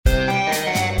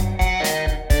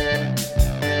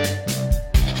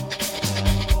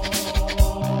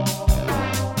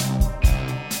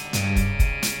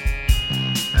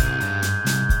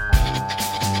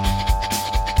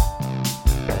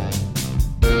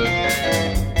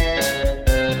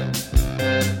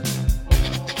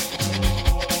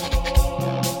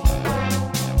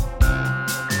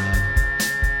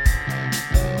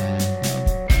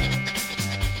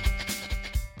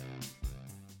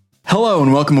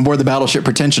and welcome aboard the Battleship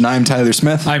Pretension. I'm Tyler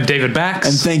Smith. I'm David Bax.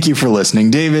 And thank you for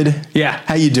listening. David,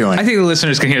 how you doing? I think the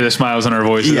listeners can hear the smiles in our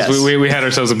voices. Yes. We had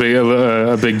ourselves a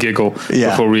big giggle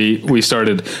before we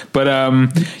started. But I'm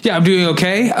doing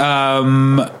okay.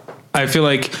 I feel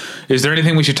like, is there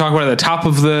anything we should talk about at the top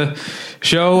of the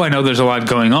show? I know there's a lot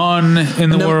going on in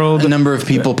the world. A number of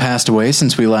people passed away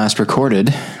since we last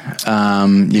recorded. A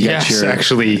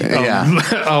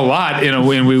lot.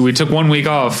 We took 1 week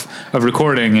off of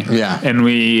recording, and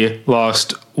we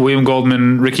lost William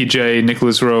Goldman, Ricky Jay,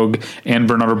 Nicholas Rogue, and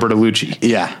Bernardo Bertolucci.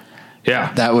 Yeah.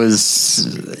 That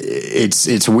was,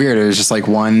 it's weird. It was just like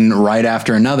one right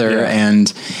after another.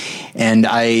 And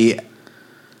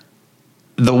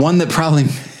the one that probably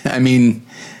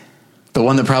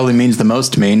means the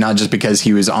most to me, not just because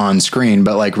he was on screen,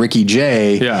 but like Ricky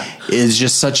Jay is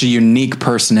just such a unique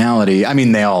personality. I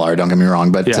mean, they all are, don't get me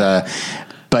wrong, but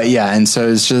and so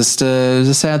it's just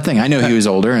a sad thing. I know he was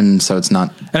older, and so it's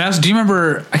not. And also, do you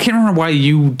remember, I can't remember why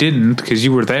you didn't, because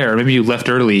you were there. Maybe you left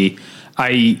early.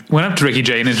 I went up to Ricky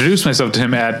Jay and introduced myself to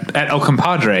him at El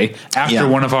Compadre after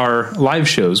one of our live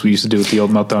shows we used to do at the old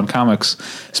Meltdown Comics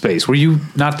space. Were you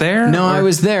not there? No, I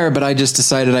was there, but I just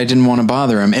decided I didn't want to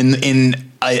bother him. In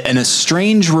a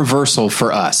strange reversal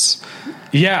for us.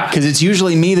 Yeah. Because it's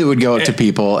usually me that would go up to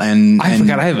people. I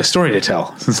forgot I have a story to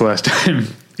tell since the last time.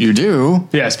 You do?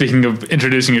 Yeah, speaking of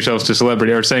introducing yourselves to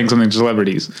celebrity or saying something to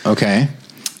celebrities. Okay.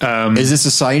 Is this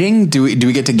a sighting? Do we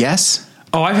get to guess?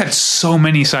 Oh, I've had so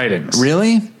many sightings.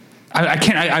 Really? I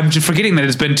can't. I'm just forgetting that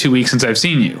it's been 2 weeks since I've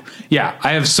seen you. Yeah,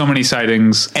 I have so many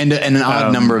sightings, and an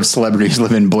odd number of celebrities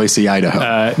live in Boise,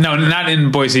 Idaho. No, not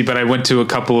in Boise, but I went to a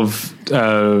couple of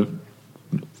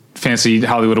fancy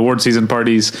Hollywood award season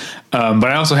parties. But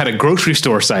I also had a grocery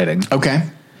store sighting. Okay.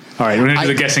 All right, we're gonna do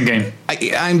the guessing game.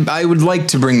 I would like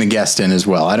to bring the guest in as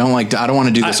well. I don't want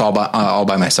to do this all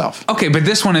by myself. Okay, but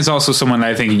this one is also someone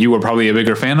I think you were probably a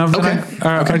bigger fan of than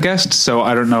our guest. So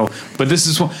I don't know, but this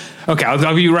is one. Okay, I'll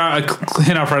give you a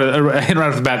hint right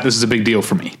off the bat. This is a big deal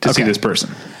for me to see this person.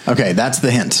 Okay, that's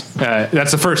the hint. That's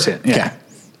the first hint. Yeah. Okay.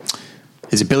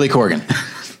 Is it Billy Corgan?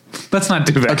 Let's not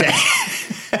do that. Okay.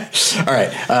 All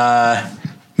right.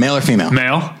 Male or female?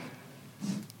 Male.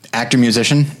 Actor,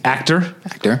 musician? Actor.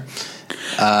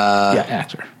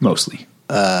 Actor, mostly.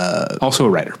 Also a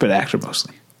writer, but actor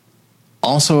mostly.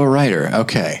 Also a writer,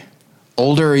 okay.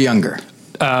 Older or younger?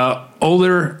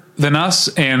 Older than us,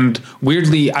 and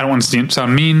weirdly, I don't want to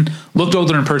sound mean, looked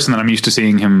older in person than I'm used to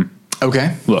seeing him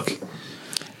look.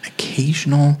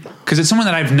 Occasional. Because it's someone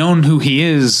that I've known who he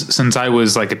is since I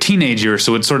was like a teenager,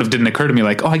 so it sort of didn't occur to me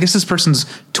like, oh, I guess this person's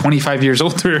 25 years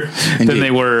older than they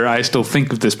were. I still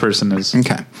think of this person as...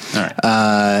 Okay. All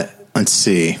right. Let's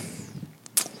see.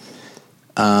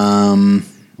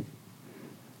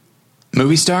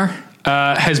 Movie star?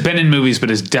 Has been in movies,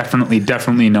 but is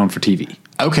definitely known for TV.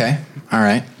 Okay. All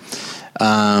right.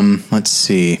 Let's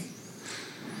see.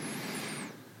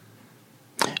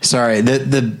 Sorry,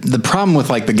 the problem with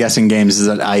like the guessing games is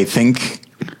that I think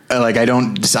like I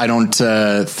don't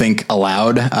think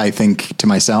aloud. I think to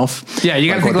myself. Yeah, you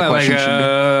got to think like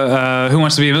Who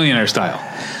Wants to Be a Millionaire style.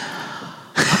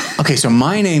 Okay, so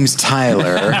my name's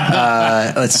Tyler.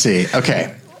 Let's see.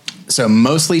 Okay, so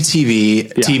mostly TV.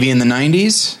 Yeah. TV in the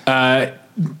 90s.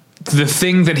 The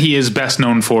thing that he is best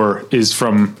known for is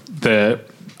from the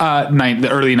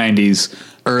early 90s.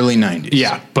 Early 90s.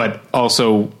 Yeah, but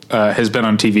also has been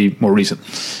on TV more recently.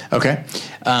 Okay.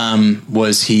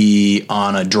 Was he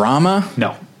on a drama?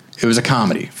 No. It was a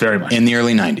comedy. Very much. In the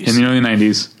early 90s. In the early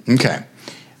 90s. Okay.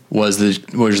 Was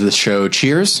the show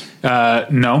Cheers?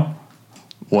 No.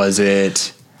 Was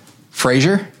it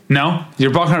Frasier? No. You're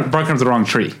barking up the wrong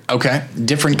tree. Okay.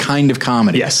 Different kind of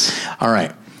comedy. Yes. All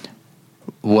right.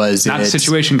 Was not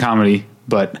situation comedy,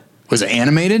 but... Was it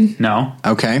animated? No.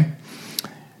 Okay.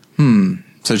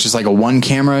 So it's just like a one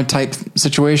camera type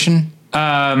situation?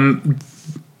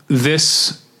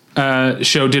 This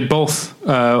show did both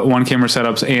one camera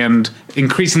setups, and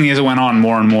increasingly as it went on,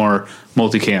 more and more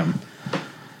multicam.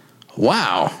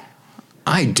 Wow.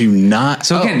 I do not.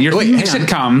 So again, you're thinking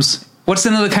sitcoms. What's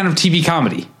another kind of TV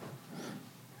comedy?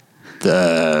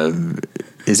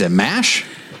 Is it MASH?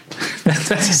 That's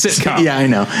a sitcom. Yeah, I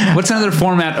know. What's another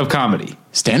format of comedy?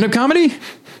 Stand-up comedy?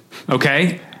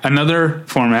 Okay. Another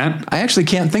format. I actually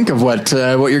can't think of what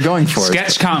you're going for.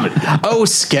 Sketch comedy. Oh,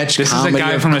 sketch comedy. This is a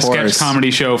guy from a sketch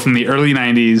comedy show from the early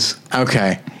 90s.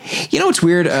 Okay. You know what's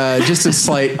weird? Just a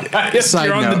slight side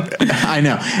note. I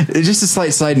know. Just a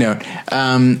slight side note.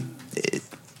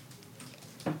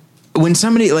 When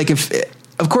somebody, like,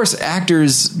 of course,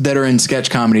 actors that are in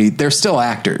sketch comedy, they're still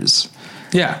actors.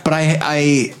 Yeah. But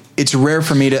I it's rare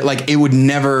for me to like, it would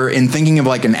never, in thinking of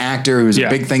like an actor who's a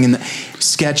big thing in the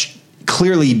sketch,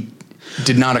 clearly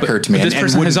did not occur to me. But this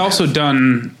person has also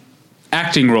done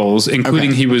acting roles,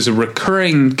 including he was a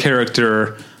recurring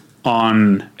character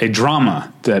on a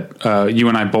drama that you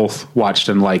and I both watched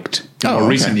and liked in more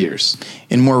recent years.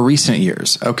 In more recent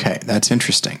years. Okay, that's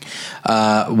interesting.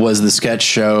 Was the sketch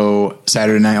show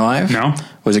Saturday Night Live? No.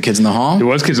 Was it Kids in the Hall? It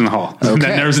was Kids in the Hall. Okay.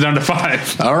 That narrows it down to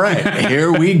 5. All right,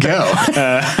 here we go.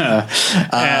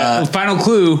 Final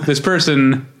clue, this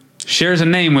person shares a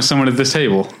name with someone at this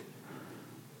table.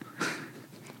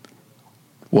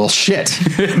 Well, shit.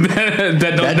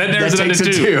 that narrows it down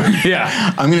to 2.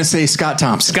 Yeah. I'm going to say Scott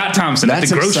Thompson. Scott Thompson. That's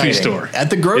at the grocery store. At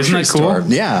the grocery store.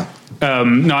 Isn't that cool? Yeah.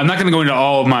 No, I'm not going to go into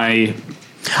all of my...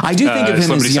 I do think of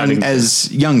him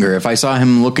as younger. If I saw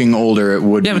him looking older, it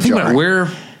would be but think about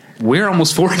it. We're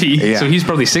almost 40, so he's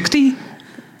probably 60?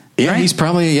 Yeah, right? He's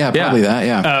probably, probably that,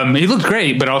 yeah. He looked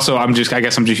great, but also I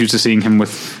guess I'm just used to seeing him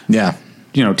with... Yeah.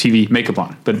 TV makeup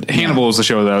on. But Hannibal is the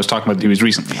show that I was talking about that he was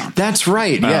recently on. That's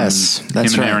right. Yes.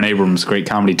 That's him and Aaron Abrams, great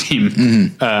comedy team.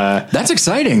 Mm-hmm. That's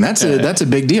exciting. That's a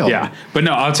big deal. Yeah. But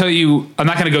no, I'll tell you, I'm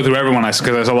not going to go through everyone because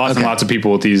there's lots and lots of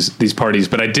people at these parties,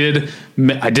 but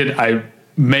I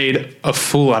made a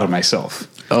fool out of myself.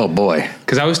 Oh boy.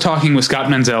 Because I was talking with Scott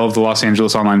Menzel of the Los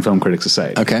Angeles Online Film Critics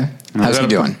Society. Okay. How's he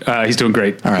doing? He's doing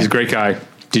great. All right. He's a great guy.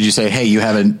 Did you say, hey, you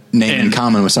have a name in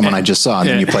common with someone I just saw, and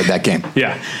then you played that game?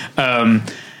 Yeah.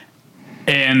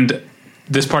 And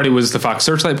this party was the Fox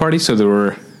Searchlight party, so there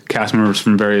were cast members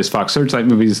from various Fox Searchlight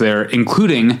movies there,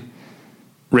 including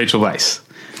Rachel Weisz.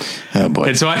 Oh, boy.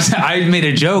 And so I made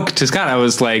a joke to Scott. I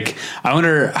was like, I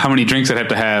wonder how many drinks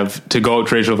I'd have to go up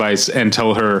to Rachel Weisz and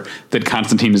tell her that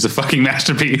Constantine is a fucking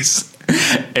masterpiece.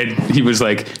 And he was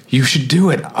like, you should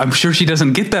do it. I'm sure she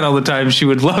doesn't get that all the time. She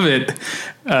would love it.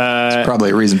 There's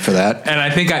probably a reason for that. And I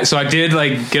think I did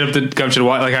get up the gumption to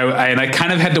watch, I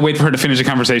kind of had to wait for her to finish a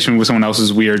conversation with someone else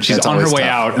who's weird. She's on her way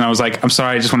out. And I was like, I'm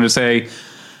sorry. I just wanted to say,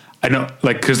 I know,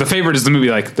 because The Favorite is the movie,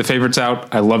 The Favorite's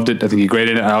out. I loved it. I think you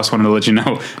graded it. I also wanted to let you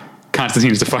know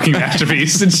Constantine is a fucking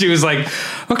masterpiece. And she was like,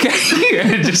 okay.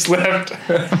 And just left.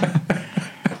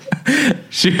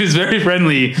 She was very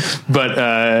friendly, but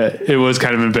it was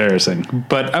kind of embarrassing.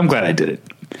 But I'm glad I did it.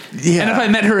 Yeah. And if I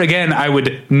met her again, I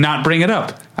would not bring it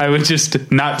up. I would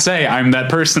just not say I'm that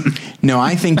person. No,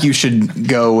 I think you should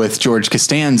go with George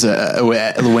Costanza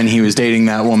when he was dating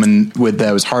that woman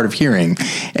that was hard of hearing,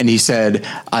 and he said,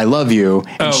 "I love you,"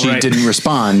 and she didn't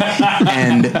respond,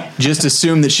 and just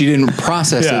assume that she didn't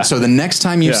process it. So the next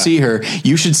time you see her,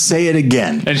 you should say it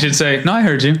again, and she'd say, "No, I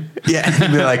heard you." Yeah,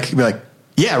 and be like.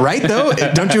 Yeah, right, though?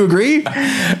 Don't you agree? So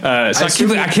I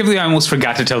can't believe I almost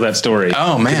forgot to tell that story.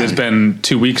 Oh, man. It's been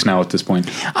 2 weeks now at this point.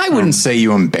 I wouldn't say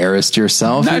you embarrassed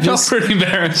yourself. I felt pretty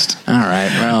embarrassed. All right,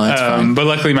 well, that's fine. But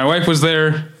luckily my wife was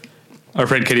there. Our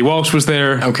friend Katie Walsh was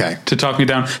there to talk me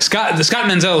down. Scott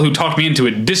Menzel, who talked me into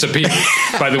it, disappeared,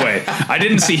 by the way. I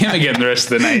didn't see him again the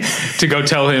rest of the night to go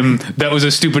tell him that was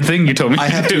a stupid thing you told me I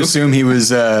have to assume he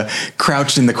was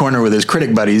crouched in the corner with his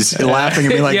critic buddies, laughing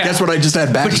and being like, guess what I just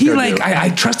had back But he, I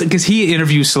trust it because he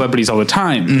interviews celebrities all the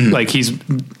time.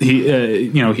 Mm-hmm.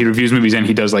 He reviews movies and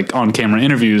he does on-camera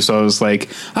interviews. So I was like,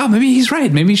 oh, maybe he's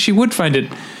right. Maybe she would find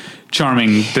it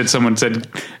charming that someone said,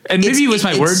 and maybe it was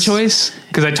my word choice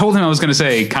because I told him I was going to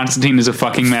say Constantine is a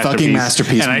fucking masterpiece. Fucking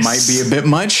masterpiece might be a bit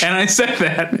much, and I said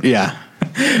that. Yeah,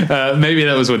 maybe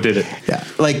that was what did it. Yeah,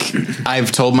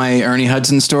 I've told my Ernie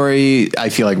Hudson story. I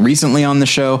feel like recently on the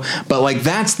show, but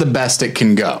that's the best it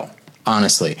can go.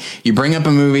 Honestly, you bring up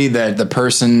a movie that the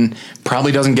person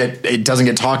probably doesn't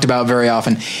get talked about very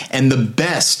often, and the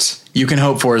best you can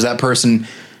hope for is that person.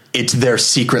 It's their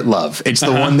secret love. It's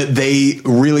the one that they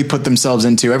really put themselves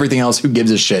into. Everything else, who gives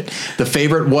a shit? The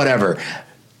Favorite, whatever.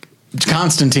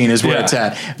 Constantine is where it's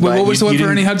at. What was the one for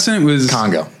Ernie Hudson? It was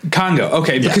Congo.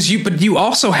 Okay, because you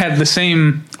also had the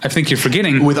same. I think you're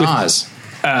forgetting with Oz.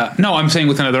 No, I'm saying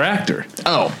with another actor.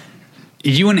 Oh.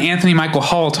 You and Anthony Michael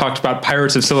Hall talked about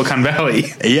Pirates of Silicon Valley.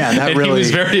 Yeah, that really... He was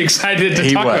very excited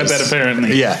to talk about that,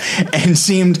 apparently. Yeah, and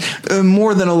seemed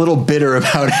more than a little bitter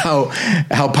about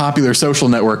how popular Social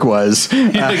Network was.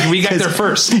 We got there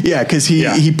first. Yeah, because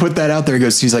he put that out there. He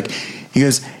goes,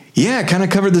 yeah, it kind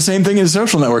of covered the same thing as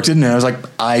Social Network, didn't it? I was like,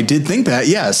 I did think that,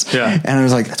 yes. Yeah. And I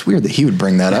was like, that's weird that he would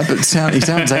bring that up. He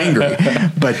sounds angry.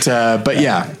 But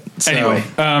yeah. So.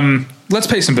 Anyway, let's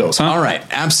pay some bills, huh? All right,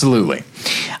 absolutely.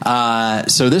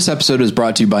 So this episode is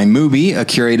brought to you by Mubi, a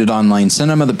curated online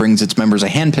cinema that brings its members a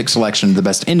hand-picked selection of the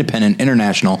best independent,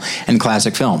 international, and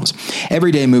classic films.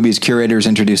 Every day, Mubi's curators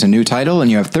introduce a new title,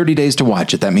 and you have 30 days to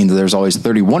watch it. That means that there's always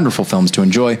 30 wonderful films to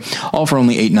enjoy, all for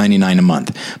only $8.99 a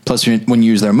month. Plus, when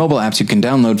you use their mobile apps, you can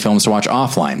download films to watch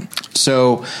offline.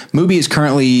 So Mubi is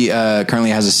currently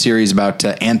has a series about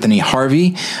Anthony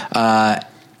Harvey,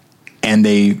 and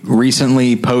they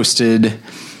recently posted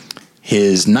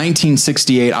his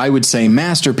 1968, I would say,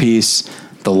 masterpiece,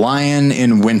 The Lion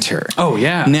in Winter. Oh,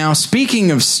 yeah. Now,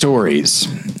 speaking of stories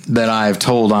that I've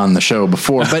told on the show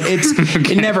before, but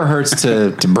it never hurts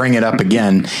to bring it up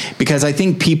again, because I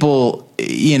think people,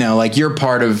 like, you're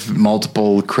part of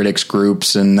multiple critics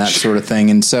groups and that sort of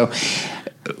thing, and so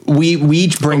we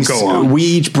each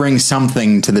bring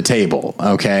something to the table.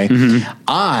 Okay. Mm-hmm.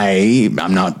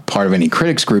 I'm not part of any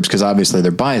critics groups because obviously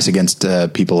they're biased against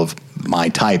people of my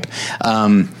type.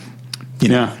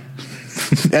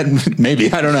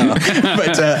 Maybe, I don't know,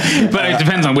 but it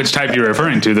depends on which type you're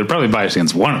referring to. They're probably biased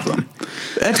against one of them.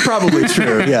 That's probably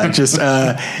true. Yeah.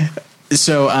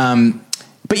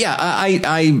 But yeah,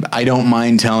 I don't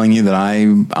mind telling you that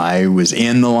I was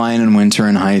in The Lion in Winter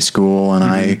in high school,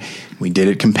 and we did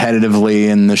it competitively,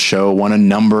 and the show won a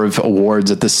number of awards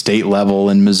at the state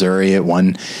level in Missouri. It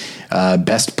won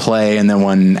best play, and then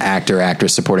won actor,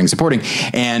 actress, supporting,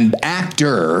 and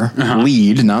actor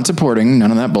lead, not supporting,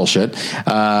 none of that bullshit,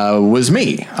 was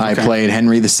me. Okay. I played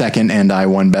Henry II, and I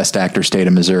won best actor state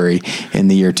of Missouri in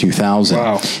the year 2000.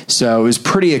 Wow. So it was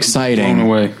pretty exciting. Blown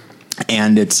away.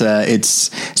 And it's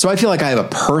so I feel like I have a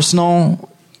personal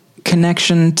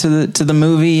connection to the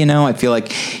movie. I feel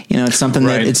like, it's something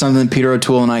that Peter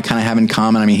O'Toole and I kind of have in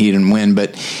common. I mean, he didn't win,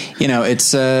 but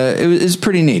it was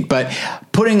pretty neat. But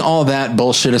putting all that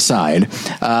bullshit aside,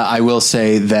 I will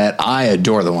say that I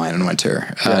adore The Lion in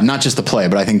Winter. Not just the play,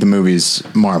 but I think the movie's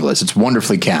marvelous. It's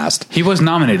wonderfully cast. He was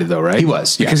nominated though, right? He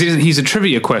was, because he's a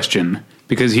trivia question.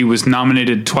 Because he was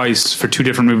nominated twice for two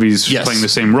different movies playing the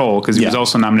same role. Because he was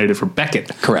also nominated for Beckett.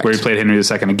 Correct. Where he played Henry II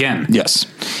again. Yes.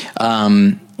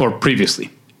 Or previously.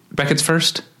 Beckett's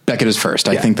first? Beckett is first.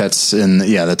 Yeah. I think that's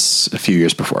that's a few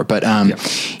years before. But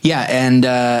you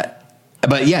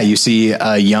see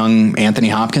a young Anthony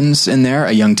Hopkins in there,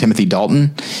 a young Timothy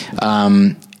Dalton.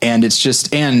 And it's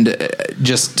just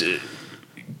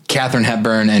Katharine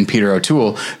Hepburn and Peter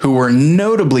O'Toole, who were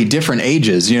notably different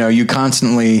ages. You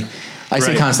constantly... I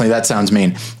say constantly, that sounds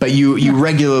mean, but you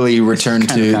regularly return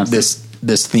to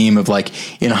this theme of,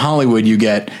 like, in Hollywood, you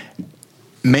get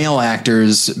male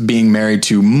actors being married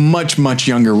to much, much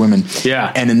younger women.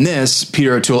 Yeah. And in this,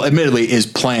 Peter O'Toole admittedly is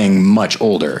playing much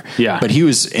older. Yeah. But he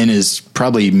was in his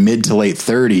probably mid to late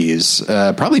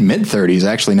 30s, probably mid 30s,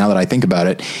 actually, now that I think about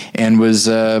it, and was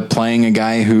playing a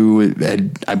guy who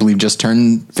had, I believe, just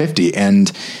turned 50.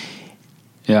 And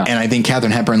I think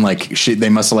Katharine Hepburn,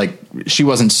 she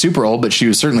wasn't super old, but she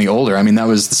was certainly older. I mean, that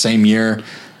was the same year. It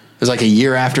was like a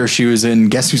year after she was in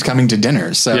Guess Who's Coming to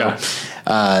Dinner. So,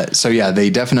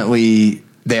 they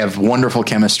have wonderful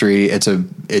chemistry.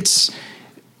 It's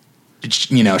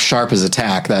sharp as a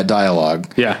tack, that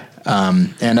dialogue. Yeah.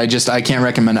 And I can't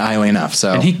recommend it highly enough.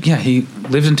 So, and he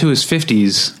lived into his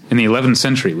 50s in the 11th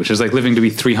century, which is like living to be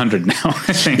 300 now,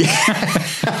 I think.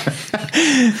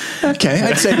 Okay,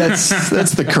 I'd say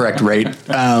that's the correct rate.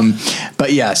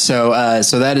 But yeah, so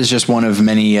that is just one of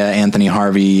many Anthony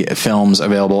Harvey films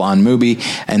available on Mubi,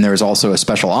 and there's also a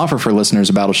special offer for listeners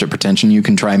of Battleship Pretension. You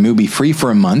can try Mubi free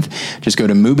for a month. Just go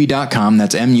to Mubi.com.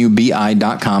 That's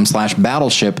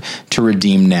MUBI.com/Battleship to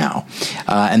redeem now.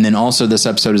 And then also, this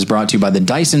episode is brought to you by the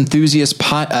Dice Enthusiast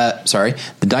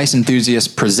the Dice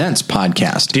Enthusiast Presents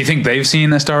podcast. Do you think they've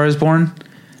seen A Star Is Born?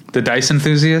 The Dice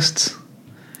Enthusiasts?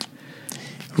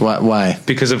 Why?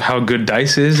 Because of how good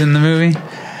dice is in the movie.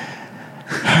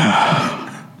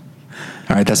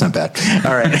 All right, that's not bad.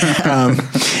 All right.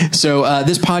 So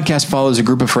this podcast follows a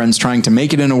group of friends trying to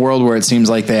make it in a world where it seems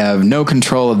like they have no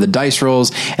control of the dice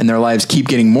rolls, and their lives keep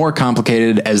getting more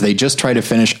complicated as they just try to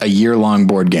finish a year-long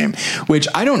board game, which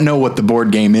I don't know what the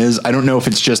board game is. I don't know if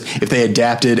it's just if they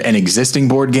adapted an existing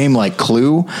board game like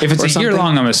Clue. If it's a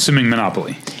year-long, I'm assuming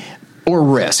Monopoly. Or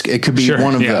Risk. It could be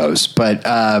one of those. But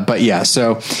yeah,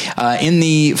 so in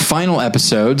the final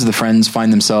episodes, the friends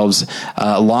find themselves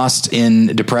lost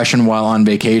in depression while on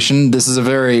vacation. This is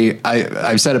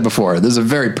I've said it before, this is a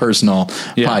very personal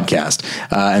podcast,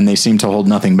 and they seem to hold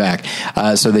nothing back.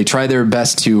 So they try their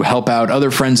best to help out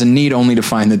other friends in need, only to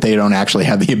find that they don't actually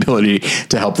have the ability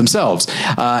to help themselves.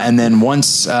 And then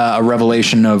once a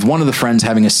revelation of one of the friends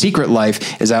having a secret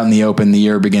life is out in the open, the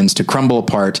year begins to crumble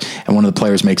apart, and one of the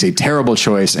players makes a terrible terrible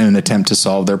choice in an attempt to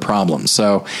solve their problems.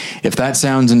 So if that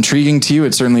sounds intriguing to you,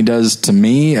 it certainly does to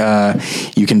me.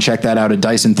 You can check that out at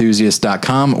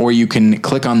diceenthusiast.com, or you can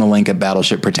click on the link at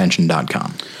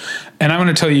battleshippretension.com. And I want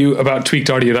to tell you about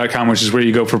tweakedaudio.com, which is where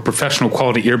you go for professional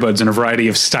quality earbuds in a variety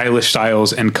of stylish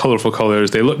styles and colorful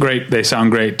colors. They look great. They sound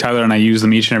great. Tyler and I use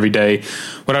them each and every day.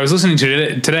 What I was listening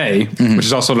to today, which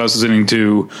is also what I was listening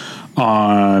to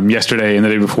yesterday and the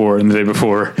day before and the day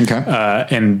before,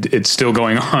 and it's still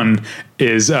going on,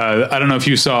 is I don't know if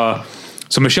you saw,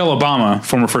 so Michelle Obama,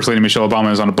 former First Lady Michelle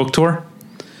Obama, is on a book tour,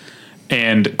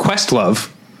 and Questlove,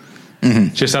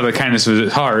 just out of the kindness of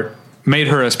his heart, made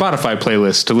her a Spotify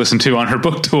playlist to listen to on her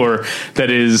book tour that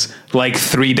is like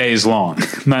 3 days long.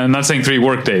 I'm not saying 3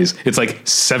 work days. It's like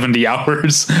 70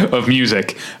 hours of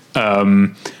music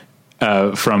from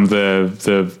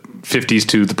the 50s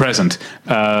to the present.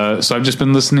 So I've just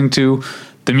been listening to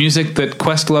the music that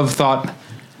Questlove thought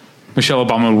Michelle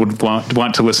Obama would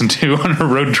want to listen to on her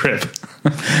road trip.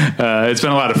 It's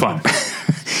been a lot of fun.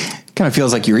 Kind of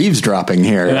feels like you're eavesdropping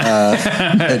here.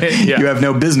 You have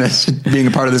no business being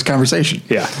a part of this conversation.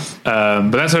 Yeah.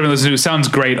 But that's what I've been listening to. Sounds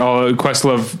great.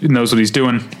 Questlove knows what he's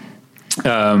doing.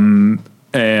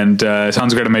 And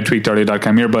sounds great on my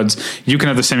tweakedaudio.com earbuds. You can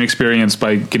have the same experience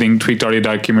by getting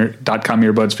tweakedaudio.com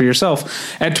earbuds for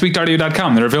yourself at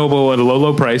tweakedaudio.com. They're available at a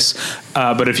low price.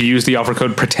 But if you use the offer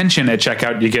code pretension at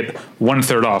checkout, you get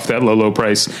 1/3 off that low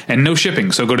price and no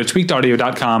shipping. So go to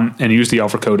tweakedaudio.com and use the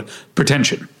offer code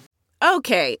pretension.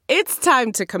 Okay, it's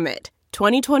time to commit.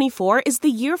 2024 is the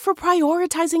year for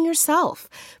prioritizing yourself.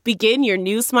 Begin your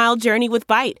new smile journey with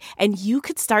Byte, and you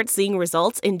could start seeing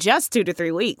results in just 2 to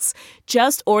 3 weeks.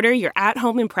 Just order your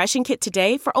at-home impression kit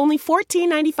today for only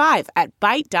 $14.95 at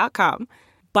Byte.com.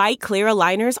 Byte Clear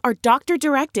aligners are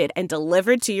doctor-directed and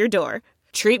delivered to your door.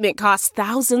 Treatment costs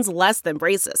thousands less than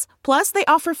braces. Plus, they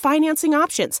offer financing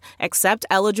options, accept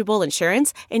eligible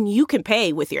insurance, and you can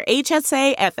pay with your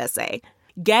HSA FSA.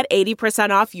 Get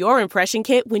 80% off your impression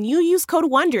kit when you use code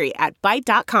WONDERY at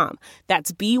Byte.com.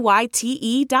 That's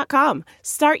BYTE.com.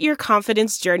 Start your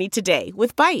confidence journey today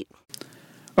with Byte.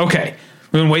 Okay.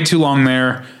 We've been way too long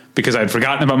there because I'd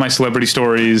forgotten about my celebrity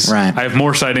stories. Right. I have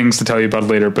more sightings to tell you about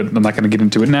later, but I'm not going to get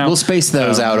into it now. We'll space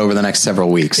those out over the next several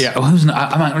weeks. Yeah. I'm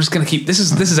just going to keep, this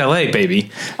is LA,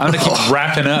 baby. I'm going to keep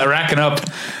racking up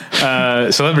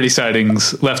celebrity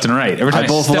sightings left and right. Every time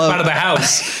I step out of the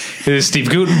house, there's Steve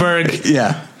Guttenberg.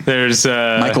 Yeah. There's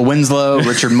Michael Winslow,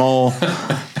 Richard Mole.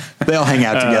 They all hang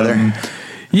out together.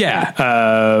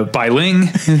 Bai Ling.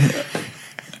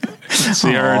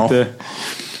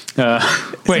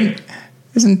 Wait.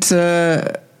 Isn't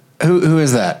who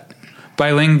is that?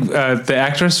 Bai Ling, the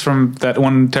actress from that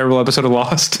one terrible episode of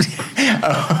Lost.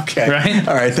 Oh, okay. Right?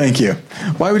 All right, thank you.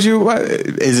 Why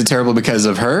is it terrible because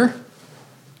of her?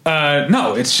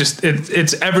 No, it's just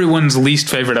it's everyone's least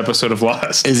favorite episode of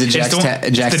Lost. Is it Jack's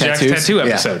Tattoo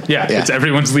episode? Yeah, it's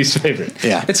everyone's least favorite.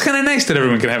 Yeah, it's kind of nice that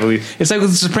everyone can have a least. It's like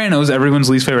with The Sopranos, everyone's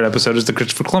least favorite episode is the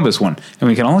Christopher Columbus one, and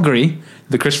we can all agree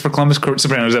the Christopher Columbus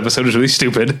Sopranos episode is really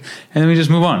stupid, and then we just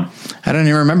move on. I don't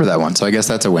even remember that one, so I guess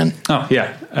that's a win. Oh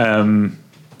yeah.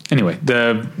 Anyway,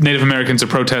 the Native Americans are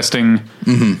protesting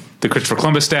the Christopher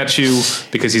Columbus statue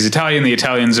because he's Italian. The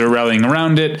Italians are rallying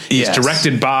around it. Yes. It's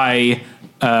directed by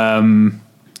the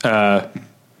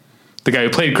guy who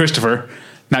played Christopher,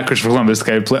 not Christopher Columbus, the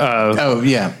guy who played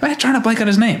I'm trying to blank on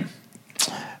his name.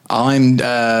 I'm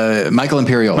Michael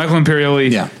Imperioli. Michael Imperioli.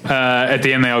 Yeah. At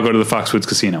the end, they all go to the Foxwoods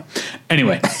Casino.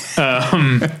 Anyway, it's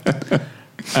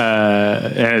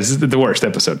the worst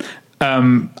episode.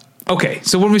 Okay,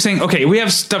 so what are we saying? Okay, we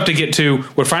have stuff to get to.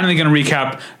 We're finally going to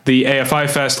recap the AFI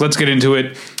Fest. Let's get into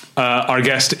it. Our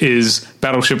guest is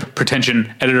Battleship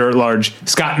Pretension Editor-at-Large,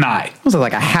 Scott Nye. Was it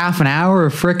like a half an hour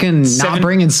of frickin' not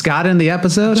bringing Scott in the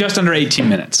episode? Just under 18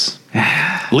 minutes.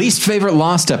 Least favorite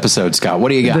Lost episode, Scott. What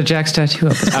do you got? The Jack's Tattoo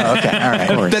episode. Oh, okay. All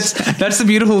right. That's the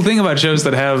beautiful thing about shows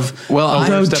that have... Well,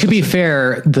 although, to be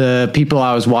fair, the people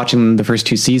I was watching the first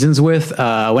 2 seasons with went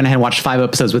ahead and watched 5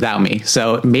 episodes without me.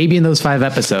 So maybe in those 5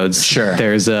 episodes,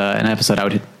 there's an episode I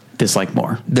would dislike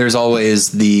more. There's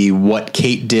always the What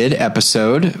Kate Did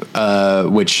episode,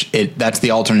 that's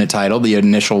the alternate title. The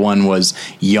initial one was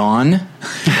Yawn,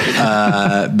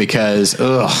 because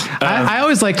I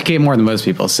always liked Kate more than most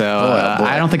people, so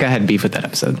I don't think I had beef with that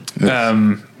episode.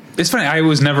 It's funny, I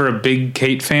was never a big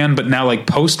Kate fan, but now, like,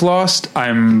 post-Lost,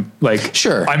 I'm like,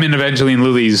 I'm in Evangeline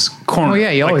Lilly's corner. Oh yeah,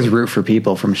 you always root for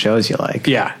people from shows you like.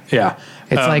 Yeah.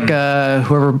 It's like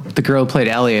whoever the girl who played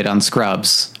Elliot on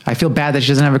Scrubs. I feel bad that she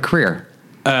doesn't have a career.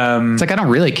 It's like, I don't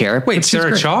really care. Wait,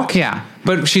 Sarah Chalke? Yeah.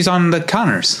 But she's on the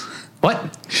Connors.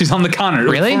 What? She's on the Conners.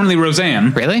 Really? Formerly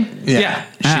Roseanne. Really? Yeah.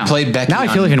 She played Becky. Now I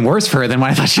feel even worse for her than when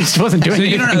I thought she wasn't doing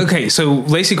anything. Okay, so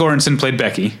Lacey Goranson played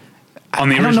Becky on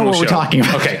the original show. I don't know what we're talking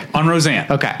about. Okay, on Roseanne.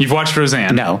 Okay. You've watched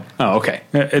Roseanne? No. Oh, okay.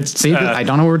 See, I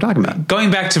don't know what we're talking about. Going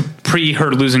back to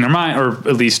her losing her mind, or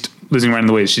at least losing her mind in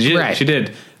the way she did. Right. She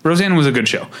did. Roseanne was a good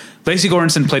show. Lacey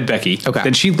Goranson played Becky. Okay.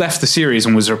 Then she left the series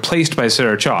and was replaced by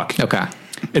Sarah Chalke. Okay.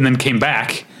 And then came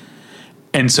back.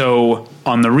 And so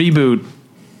on the reboot,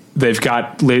 they've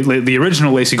got the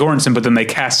original Lacey Goranson, but then they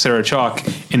cast Sarah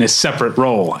Chalke in a separate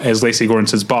role as Lacey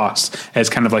Goranson's boss, as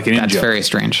kind of like an That's in-joke. very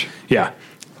strange. Yeah.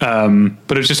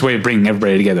 But it was just a way of bringing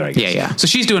everybody together, I guess. Yeah. So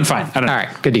she's doing fine. I don't know. All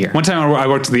right, good to hear. One time I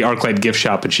worked at the ArcLight gift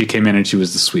shop, and she came in, and she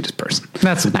was the sweetest person.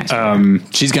 That's nice.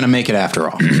 She's going to make it after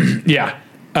all. Yeah.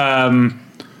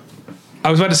 I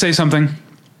was about to say something.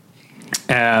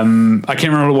 I can't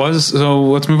remember what it was, so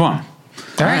let's move on.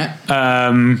 All right.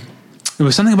 It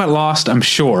was something about Lost, I'm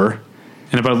sure,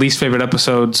 and about least favorite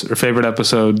episodes or favorite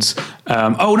episodes.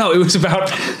 Oh no, it was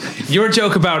about your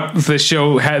joke about the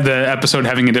show had the episode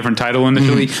having a different title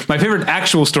initially. My favorite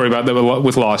actual story about that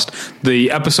with Lost,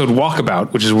 the episode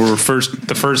Walkabout, which is where the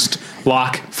first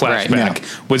Locke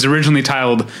flashback was originally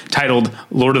titled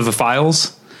Lord of the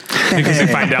Files, because they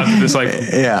find out that this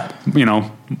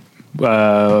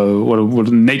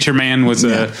what Nature Man was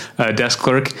a desk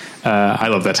clerk. I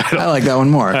love that title. I like that one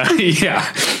more. Yeah.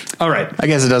 All right. I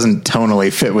guess it doesn't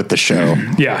tonally fit with the show.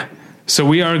 Yeah. So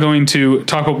we are going to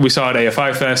talk about what we saw at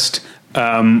AFI Fest.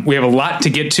 We have a lot to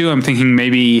get to. I'm thinking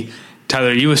maybe,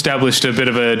 Tyler, you established a bit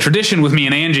of a tradition with me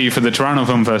and Angie for the Toronto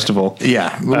Film Festival.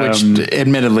 Yeah, which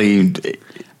admittedly,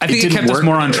 I think it kept us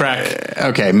more on track.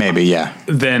 Okay, maybe, yeah.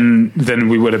 Than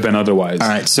we would have been otherwise. All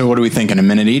right, so what are we thinking, a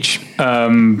minute each?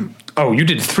 You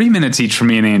did 3 minutes each for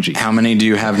me and Angie. How many do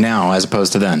you have now as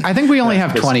opposed to then? I think we only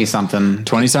have 20-something.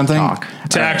 20-something?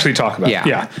 To actually talk about.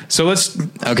 Yeah. So let's...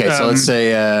 Okay, so let's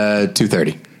say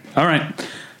 2:30. All right.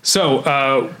 So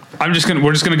we're just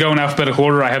gonna go in alphabetical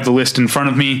order. I have the list in front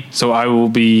of me, so I will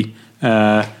be...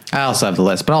 I also have the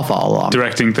list, but I'll follow along.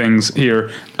 Directing things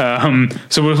here.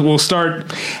 So we'll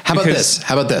start... How about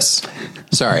this?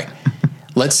 Sorry.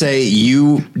 Let's say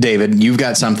you, David, you've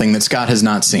got something that Scott has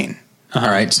not seen. All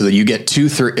right, so that you get 2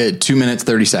 minutes,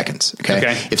 30 seconds.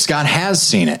 Okay? If Scott has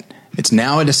seen it, it's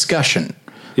now a discussion.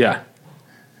 Yeah.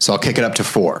 So I'll kick it up to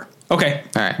 4. Okay.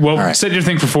 All right. Well, set your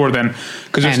thing for 4 then,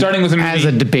 because we're starting with a movie. As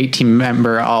a debate team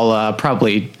member, I'll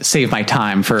probably save my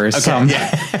time for some. Yeah.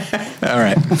 All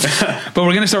right. But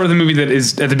we're going to start with a movie that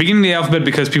is at the beginning of the alphabet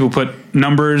because people put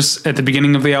numbers at the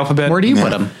beginning of the alphabet. Where do you put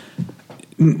them?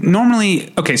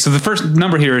 Normally, so the first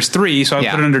number here is 3, so I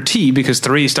put it under T because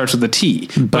 3 starts with a T.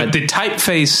 But the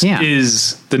typeface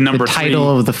is the number 3. The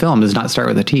title of the film does not start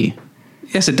with a T.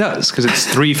 Yes, it does, because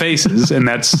it's 3 faces, and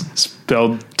that's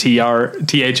spelled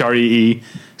THREE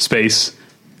space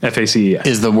FACES.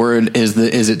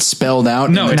 Is it spelled out?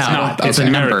 No, it's not. It's a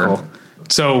numerical.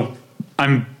 So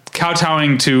I'm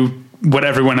kowtowing to what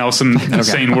everyone else in the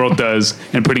sane world does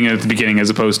and putting it at the beginning, as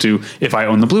opposed to if I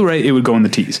own the Blu-ray, it would go in the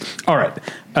T's. All right.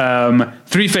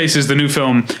 3 Faces, the new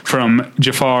film from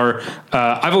Jafar.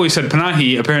 I've always said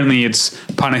Panahi. Apparently it's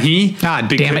Panahi.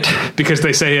 Damn it. Because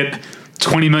they say it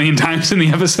 20 million times in the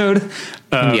episode.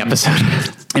 In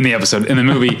the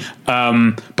movie.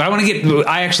 But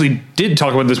I actually did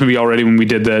talk about this movie already when we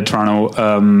did the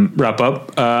Toronto wrap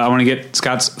up. I want to get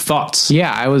Scott's thoughts.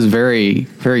 Yeah, I was very,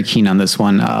 very keen on this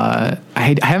one. I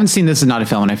haven't seen This Is Not a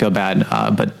Film, and I feel bad,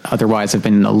 but otherwise I've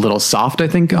been a little soft, I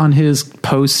think, on his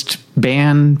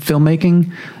post-ban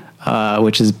filmmaking,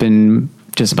 which has been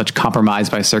just as much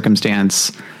compromised by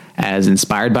circumstance as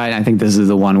inspired by it. I think this is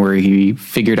the one where he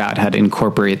figured out how to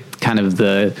incorporate kind of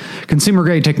the consumer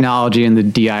grade technology and the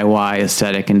DIY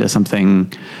aesthetic into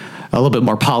something a little bit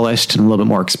more polished and a little bit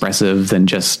more expressive than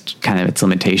just kind of its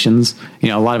limitations.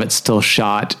 A lot of it's still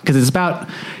shot because it's about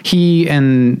he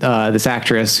and this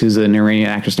actress who's an Iranian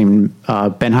actress named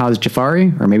Behnaz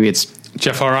Jafari, or maybe it's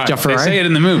Jafari. Jafari. They say it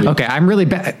in the movie. Okay, I'm really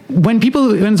bad. When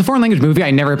it's a foreign language movie,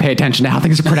 I never pay attention to how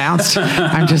things are pronounced.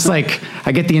 I'm just like,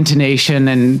 I get the intonation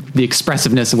and the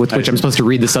expressive with which I'm supposed to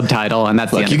read the subtitle, and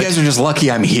that's the end. You guys are just lucky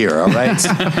I'm here, all right?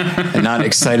 And not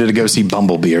excited to go see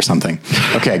Bumblebee or something.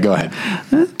 Okay, go ahead.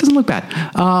 It doesn't look bad.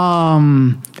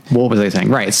 What was I saying?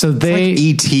 Right, so it's like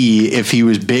E.T. if he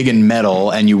was big and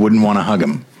metal and you wouldn't want to hug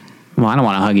him. Well, I don't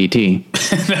want to hug E.T.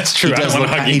 That's true. He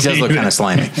does look kind of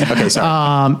slimy. Okay,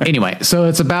 sorry. Anyway, so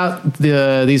it's about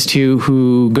these two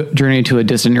who journey to a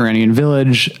distant Iranian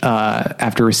village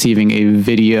after receiving a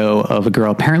video of a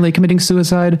girl apparently committing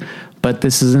suicide. But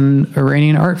this is an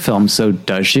Iranian art film, so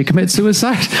does she commit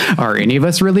suicide? Are any of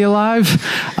us really alive?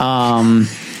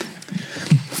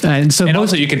 And so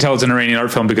also you can tell it's an Iranian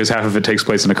art film because half of it takes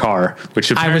place in a car,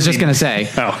 which I was just going to say.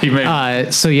 Oh, you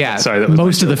may. So yeah, sorry,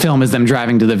 most of the film is them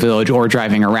driving to the village or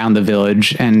driving around the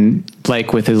village. And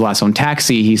like with his last film,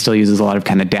 Taxi, he still uses a lot of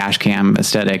kind of dash cam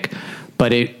aesthetic,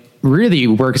 but it really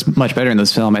works much better in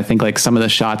this film. I think like some of the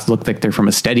shots look like they're from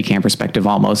a Steadicam perspective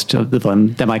almost, of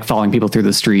them like following people through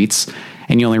the streets,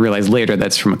 and you only realize later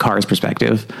that's from a car's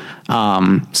perspective.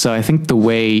 So I think the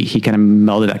way he kind of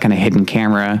melded that kind of hidden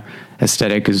camera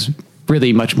aesthetic is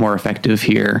really much more effective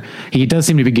here. He does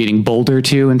seem to be getting bolder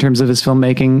too in terms of his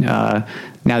filmmaking.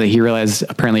 Now that he realized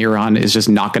apparently Iran is just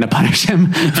not going to punish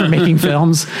him for making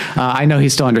films. I know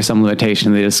he's still under some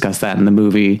limitation. They discuss that in the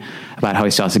movie about how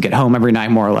he still has to get home every night,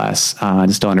 more or less,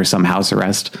 and still under some house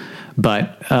arrest.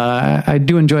 But I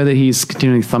do enjoy that he's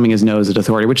continually thumbing his nose at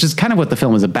authority, which is kind of what the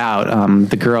film is about.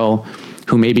 The girl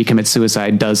who maybe commits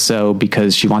suicide does so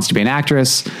because she wants to be an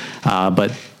actress,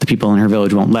 but the people in her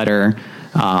village won't let her.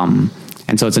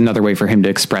 And so it's another way for him to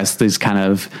express these kind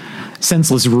of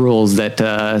senseless rules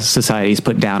that society's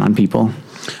put down on people.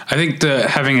 I think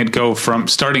having it go from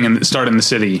start in the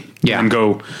city and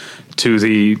go to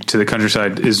the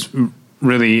countryside is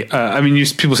really. I mean,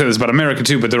 people say this about America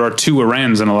too, but there are two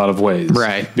Irans in a lot of ways,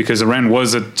 right? Because Iran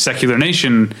was a secular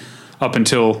nation up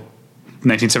until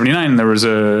 1979. There was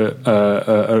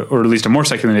or at least a more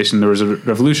secular nation. There was a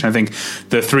revolution. I think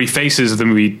the three faces of the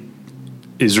movie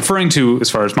is referring to, as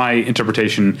far as my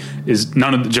interpretation, is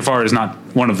Jafar is not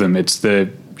one of them. It's the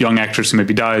young actress who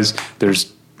maybe dies.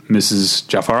 There's Mrs.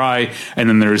 Jafari, and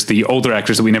then there's the older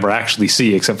actress that we never actually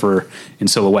see except for in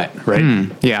silhouette, right?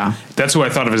 Yeah. That's who I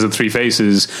thought of as the three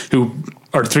faces, who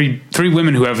are three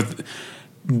women who have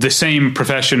the same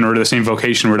profession or the same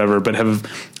vocation or whatever, but have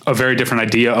a very different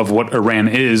idea of what Iran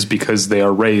is because they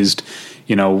are raised,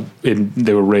 the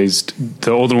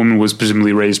older woman was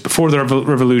presumably raised before the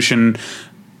revolution.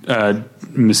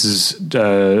 Mrs.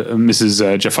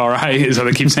 Jafari is how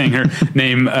they keep saying her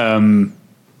name,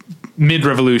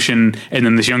 mid-revolution, and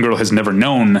then this young girl has never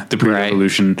known the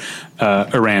pre-revolution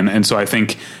Iran. And so I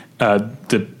think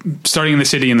starting in the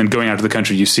city and then going out to the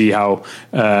country, you see how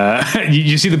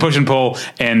you see the push and pull,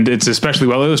 and it's especially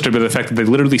well illustrated by the fact that they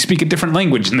literally speak a different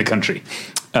language in the country,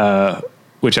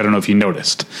 which I don't know if you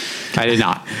noticed. I did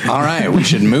not. All right, we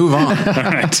should move on.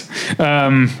 All right.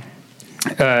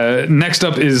 Next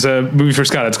up is a movie for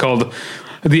Scott. It's called,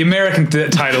 the American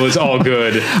title is All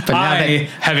Good.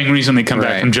 Having recently come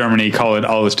back from Germany, call it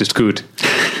Alles ist gut.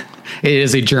 It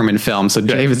is a German film, so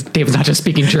David's not just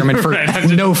speaking German for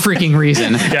no freaking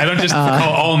reason. Yeah, I don't just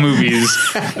call all movies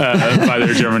by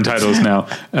their German titles now.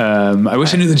 I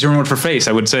wish I knew the German word for face.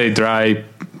 I would say Drei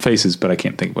Faces, but I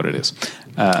can't think what it is.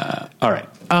 All right.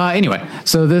 Anyway,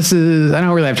 so this is, I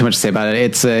don't really have too much to say about it.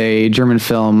 It's a German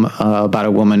film about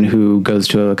a woman who goes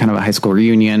to a kind of a high school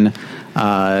reunion,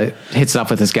 hits it off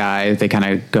with this guy. They kind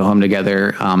of go home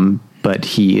together, but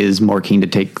he is more keen to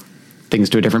take things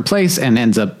to a different place and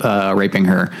ends up raping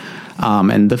her.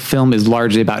 And the film is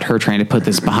largely about her trying to put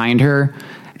this behind her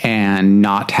and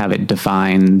not have it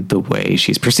define the way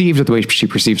she's perceived or the way she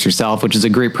perceives herself, which is a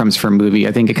great premise for a movie.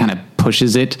 I think it kind of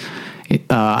pushes it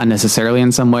unnecessarily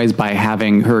in some ways by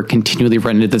having her continually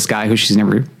run into this guy who she's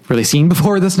never really seen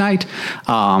before this night,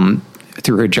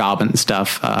 through her job and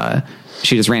stuff.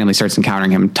 She just randomly starts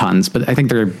encountering him tons, but I think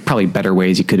there are probably better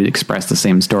ways you could express the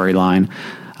same storyline.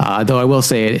 Though I will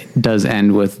say it does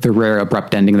end with the rare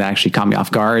abrupt ending that actually caught me off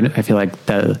guard. I feel like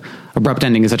the abrupt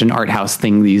ending is such an art house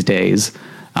thing these days.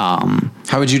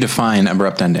 How would you define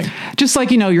abrupt ending? Just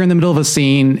like, you're in the middle of a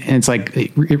scene and it's like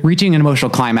reaching an emotional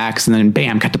climax and then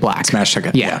bam, cut to black. Smash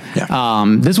ticket. Yeah.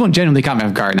 This one genuinely caught me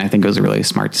off guard and I think it was a really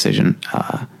smart decision.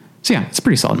 So yeah, it's a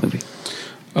pretty solid movie.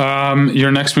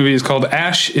 Your next movie is called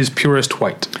Ash is Purest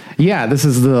White. Yeah, this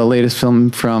is the latest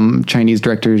film from Chinese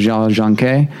director Zhao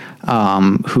Zhangke,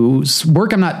 whose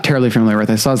work I'm not terribly familiar with.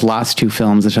 I saw his last two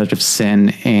films, The Touch of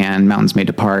Sin and Mountains May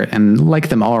Depart, and like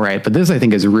them all right, but this I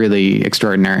think is really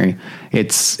extraordinary.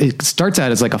 It starts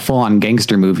out as like a full-on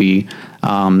gangster movie.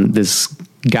 This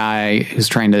guy who's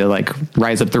trying to like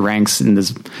rise up the ranks in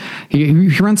this, he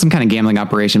runs some kind of gambling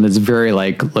operation, but it's very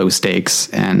like low stakes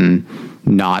and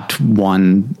not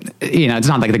one, it's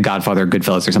not like The Godfather or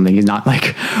Goodfellas or something. He's not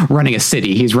like running a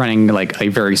city. He's running like a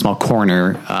very small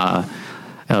corner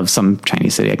of some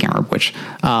Chinese city. I can't remember which.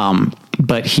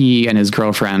 But he and his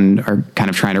girlfriend are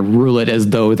kind of trying to rule it as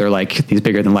though they're like these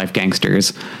bigger than life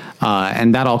gangsters.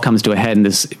 And that all comes to a head in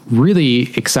this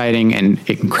really exciting and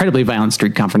incredibly violent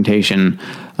street confrontation,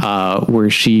 where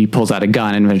she pulls out a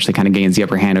gun and eventually kind of gains the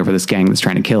upper hand over this gang that's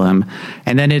trying to kill him.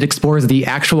 And then it explores the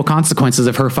actual consequences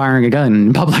of her firing a gun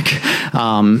in public.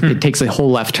 It takes a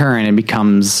whole left turn and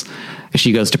becomes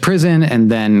she goes to prison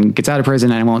and then gets out of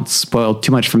prison. I won't spoil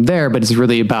too much from there, but it's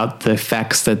really about the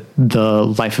effects that the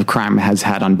life of crime has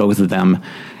had on both of them,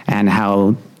 and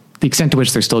how the extent to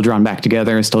which they're still drawn back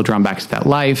together, still drawn back to that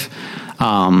life,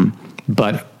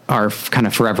 but are kind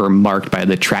of forever marked by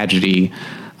the tragedy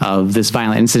of this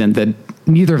violent incident that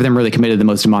neither of them really committed the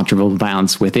most demonstrable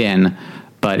violence within,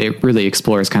 but it really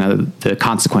explores kind of the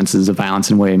consequences of violence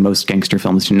in a way most gangster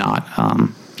films do not.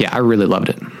 I really loved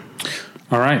it.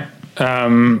 All right.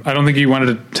 I don't think you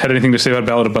had anything to say about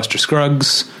Ballad of Buster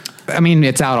Scruggs. I mean,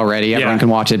 it's out already. Everyone can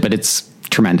watch it, but it's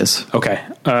tremendous. Okay.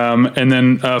 And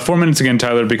then 4 minutes again,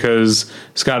 Tyler, because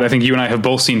Scott, I think you and I have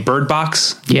both seen Bird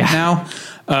Box now.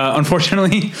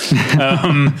 Unfortunately,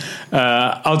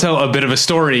 I'll tell a bit of a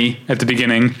story at the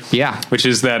beginning. Yeah. Which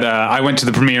is that I went to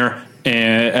the premiere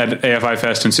at AFI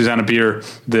Fest, and Susanna Bier,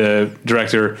 the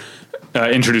director,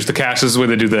 introduced the cast. This is where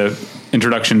they do the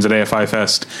introductions at AFI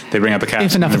Fest. They bring out the cast.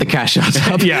 If enough of the cast shows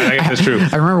up. Yeah, I guess that's true.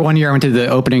 I remember one year I went to the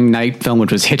opening night film,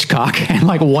 which was Hitchcock, and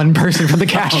like one person from the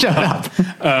cast showed up.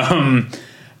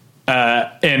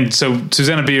 And so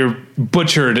Susanna Bier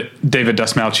butchered David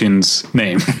Dastmalchian's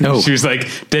name. No. She was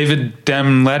like, David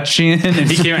Damlachian, and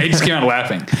he just came out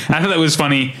laughing. And I thought that was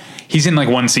funny. He's in like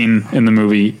one scene in the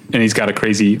movie, and he's got a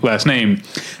crazy last name.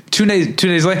 2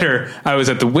 days later, I was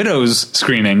at the Widows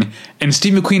screening, and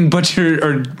Steve McQueen butchered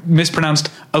or mispronounced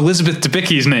Elizabeth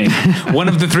Debicki's name. One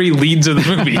of the 3 leads of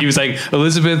the movie. He was like,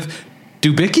 Elizabeth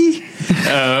Dubicki?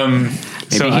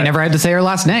 Maybe he never had to say her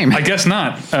last name. I guess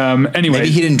not. Anyway.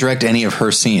 Maybe he didn't direct any of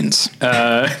her scenes.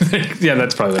 Yeah,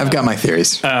 that's probably I've got my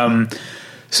theories.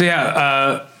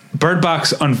 Bird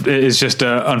Box is just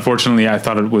unfortunately, I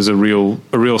thought it was a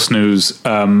real snooze.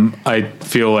 I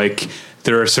feel like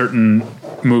there are certain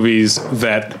movies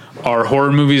that are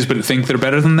horror movies but think they're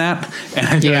better than that, and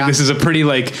I feel like this is a pretty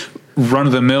like run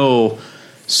of the mill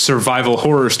survival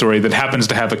horror story that happens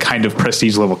to have a kind of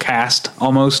prestige level cast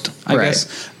almost, I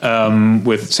guess,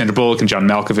 with Sandra Bullock and John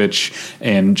Malkovich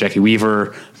and Jackie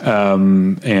Weaver,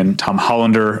 and Tom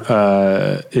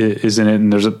Hollander is in it,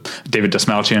 and there's a David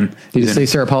Dastmalchian. Did you say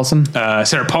Sarah Paulson?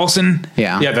 Sarah Paulson.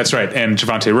 Yeah, that's right. And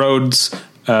Javante Rhodes.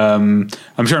 I'm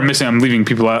sure I'm leaving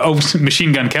people out. Oh,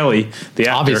 Machine Gun Kelly, the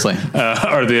actor, obviously,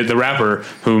 or the rapper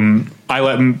whom I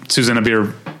let Susanna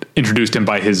Bier introduced him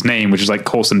by his name, which is like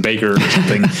Colson Baker or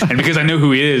something. And because I know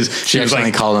who he is, she was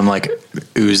like, called him like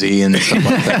Uzi and stuff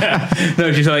like that.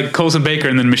 No, she's like Colson Baker,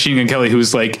 and then Machine Gun Kelly,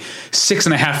 who's like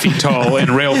 6.5 feet tall and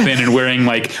rail thin and wearing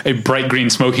like a bright green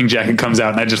smoking jacket, comes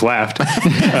out, and I just laughed.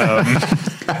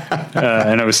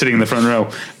 And I was sitting in the front row.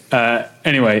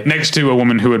 Anyway, next to a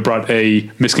woman who had brought a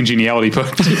miscongeniality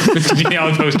poster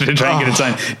to try and get it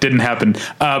signed. Didn't happen.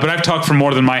 But I've talked for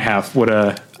more than my half.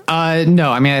 No,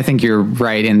 I mean, I think you're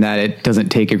right in that it doesn't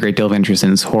take a great deal of interest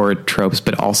in its horror tropes,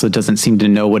 but also doesn't seem to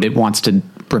know what it wants to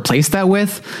replace that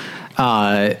with.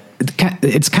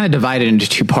 It's kind of divided into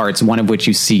 2 parts, one of which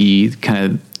you see kind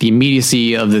of the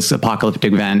immediacy of this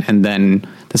apocalyptic event, and then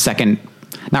the second,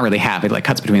 not really half, it like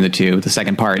cuts between the 2. The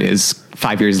second part is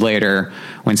 5 years later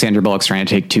when Sandra Bullock's trying to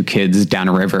take 2 kids down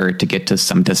a river to get to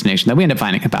some destination that we end up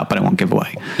finding about, but I won't give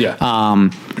away. Yeah.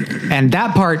 And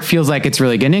that part feels like it's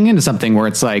really getting into something where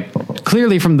it's like,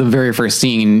 clearly from the very first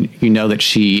scene, you know that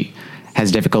she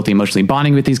has difficulty emotionally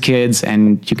bonding with these kids,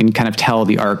 and you can kind of tell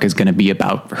the arc is going to be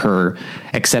about her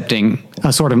accepting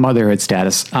a sort of motherhood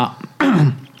status.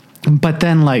 But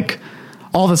then like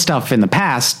all the stuff in the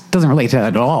past doesn't relate to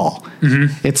that at all.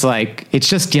 Mm-hmm. It's like, it's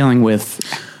just dealing with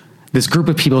this group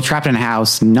of people trapped in a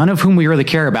house, none of whom we really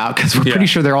care about because we're pretty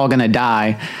sure they're all going to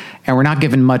die, and we're not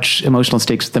given much emotional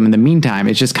stakes with them in the meantime.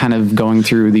 It's just kind of going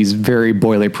through these very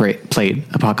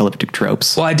boilerplate apocalyptic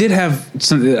tropes. Well, I did have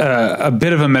a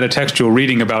bit of a metatextual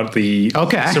reading about the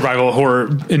survival horror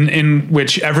in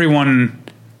which everyone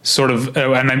sort of,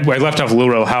 and I left off Lil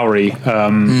Rel Howery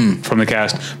from the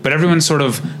cast, but everyone's sort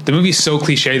of, the movie's so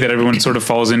cliche that everyone sort of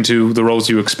falls into the roles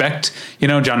you expect. You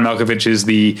know, John Malkovich is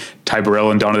the Ty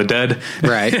Burrell in Dawn of the Dead.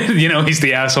 Right. You know, he's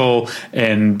the asshole,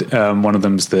 and one of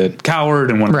them's the coward,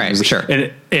 and one of them's sure.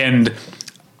 And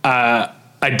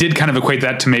I did kind of equate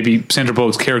that to maybe Sandra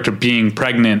Bullock's character being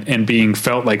pregnant and being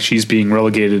felt like she's being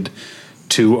relegated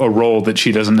to a role that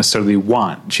she doesn't necessarily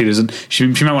want. She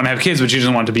might want to have kids, but she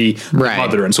doesn't want to be the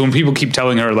mother. And so when people keep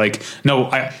telling her like, no,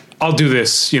 I'll do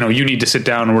this, you know, you need to sit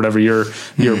down or whatever, you're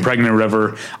pregnant or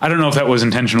whatever. I don't know if that was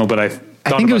intentional, but I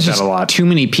think it was just a lot. Too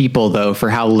many people though, for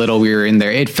how little we were in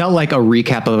there. It felt like a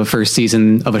recap of a first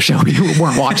season of a show we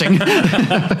weren't watching.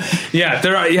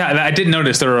 I did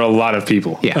notice there are a lot of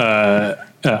people. Yeah.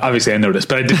 Obviously I noticed,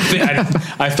 but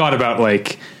I thought about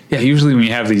like, Yeah, usually when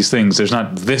you have these things, there's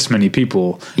not this many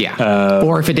people. Yeah.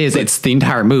 Or if it is, it's the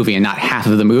entire movie and not half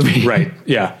of the movie. Right,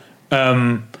 yeah.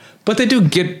 But they do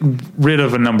get rid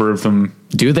of a number of them.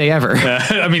 Do they ever?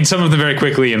 I mean, some of them very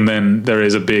quickly, and then there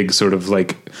is a big sort of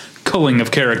like culling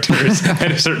of characters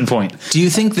at a certain point. Do you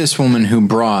think this woman who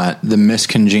brought the Miss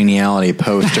Congeniality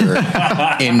poster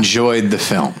enjoyed the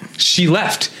film? She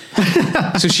left.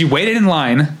 So she waited in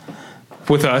line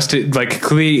with us to like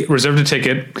clearly reserve a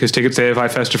ticket because tickets to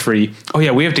AFI Fest are free. Oh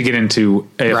yeah, we have to get into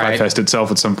AFI Fest itself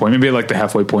at some point. Maybe at like the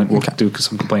halfway point we'll do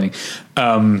some complaining.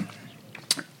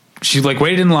 She like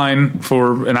waited in line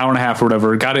for an hour and a half or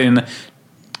whatever, got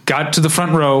to the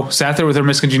front row, sat there with her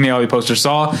Miss Congeniality poster,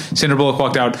 saw Sandra Bullock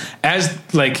walked out. As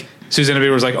like Susanna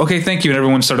Bier was like, okay, thank you, and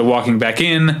everyone started walking back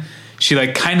in. She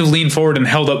like kind of leaned forward and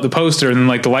held up the poster, and then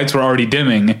like the lights were already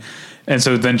dimming. And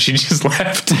so then she just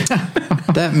left.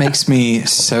 That makes me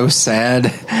so sad.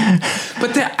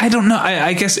 But I don't know.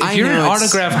 I guess if you're an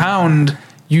autograph hound,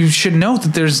 you should know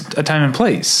that there's a time and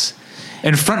place.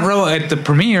 And front row at the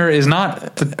premiere is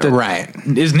not right.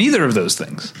 Is neither of those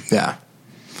things. Yeah.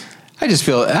 I just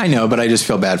feel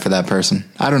bad for that person.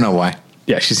 I don't know why.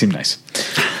 Yeah, she seemed nice.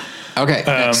 Okay.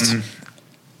 Next.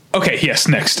 Okay, yes,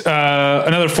 next.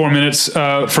 Another 4 minutes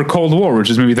for Cold War, which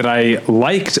is a movie that I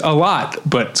liked a lot,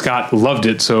 but Scott loved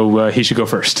it, so he should go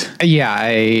first. Yeah,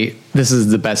 this is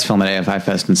the best film at AFI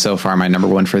Fest, and so far my number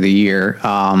one for the year.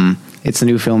 It's a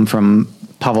new film from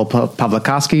Pavel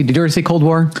Pawlikowski. Did you already say Cold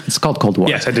War? It's called Cold War.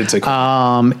 Yes, I did say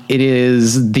Cold War. It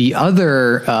is the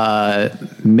other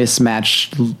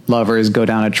mismatched lovers go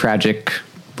down a tragic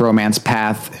romance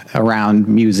path around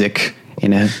music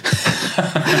in a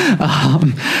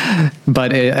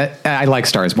but I like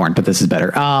Star is Born, but this is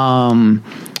better.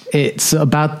 It's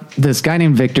about this guy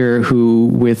named Victor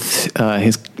who with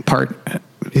his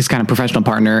kind of professional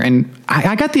partner, and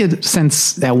I got the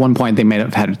sense at one point they may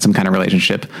have had some kind of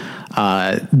relationship.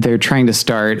 They're trying to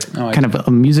start kind of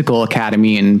a musical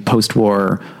academy in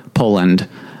post-war Poland.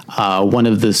 One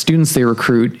of the students they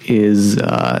recruit is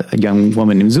a young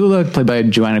woman named Zula, played by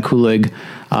Joanna Kulig.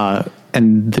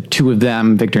 And the two of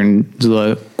them, Victor and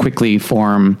Zula, quickly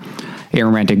form a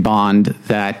romantic bond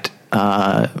that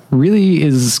really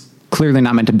is clearly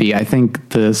not meant to be. I think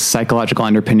the psychological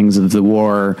underpinnings of the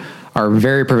war are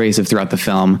very pervasive throughout the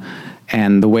film,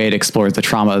 and the way it explores the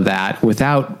trauma of that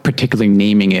without particularly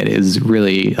naming it is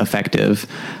really effective.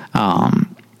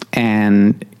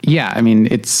 And yeah, I mean,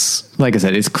 it's like I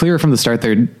said, it's clear from the start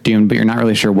they're doomed, but you're not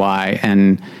really sure why.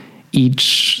 And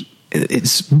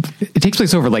it takes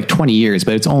place over like 20 years,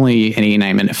 but it's only an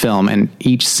 89-minute film, and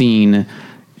each scene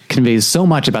conveys so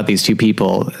much about these two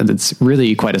people that's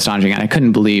really quite astonishing. And I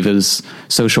couldn't believe it was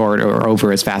so short or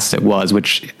over as fast as it was,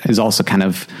 which is also kind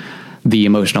of the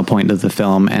emotional point of the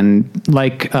film. And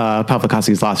like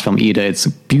Pawlikowski's last film, Ida, it's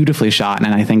beautifully shot,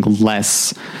 and I think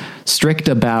less strict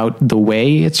about the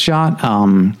way it's shot.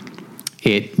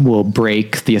 It will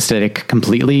break the aesthetic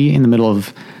completely in the middle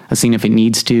of a scene if it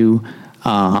needs to.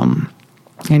 And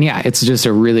yeah, it's just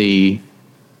a really,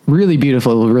 really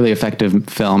beautiful, really effective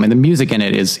film. And the music in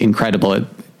it is incredible.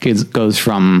 It goes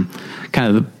from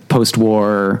kind of the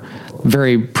post-war,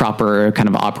 very proper kind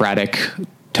of operatic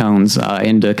tones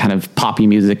into kind of poppy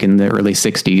music in the early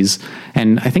 60s.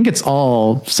 And I think it's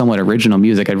all somewhat original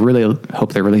music. I really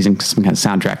hope they're releasing some kind of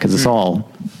soundtrack because it's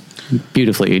all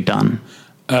beautifully done.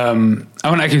 I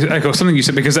want to echo something you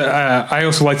said, because I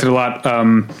also liked it a lot.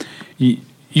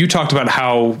 You talked about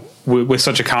how with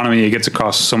such economy, it gets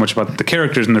across so much about the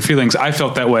characters and their feelings. I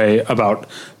felt that way about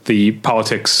the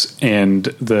politics and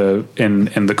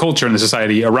the culture and the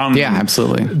society around them. Yeah,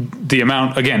 absolutely. The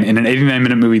amount, again, in an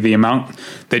 89-minute movie, the amount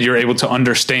that you're able to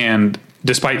understand,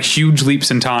 despite huge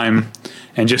leaps in time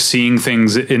and just seeing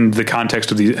things in the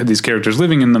context of these characters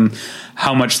living in them,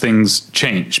 how much things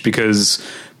change. Because,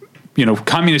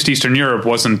 communist Eastern Europe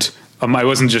wasn't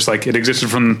just like it existed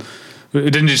from...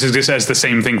 It didn't just exist as the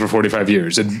same thing for 45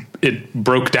 years. It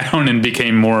broke down and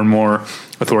became more and more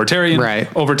authoritarian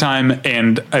over time.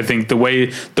 And I think the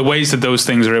ways that those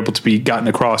things are able to be gotten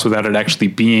across without it actually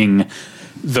being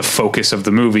the focus of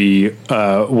the movie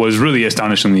was really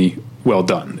astonishingly well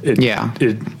done.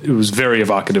 It was very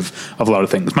evocative of a lot of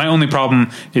things. My only problem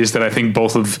is that I think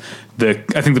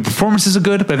the performances are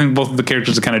good, but I think both of the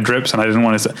characters are kind of drips, and I wouldn't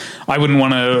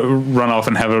want to run off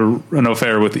and have an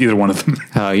affair with either one of them.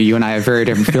 You and I have very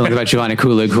different feelings about Joanna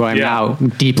Kulig, who I'm now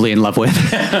deeply in love with.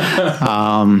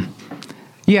 I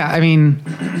mean,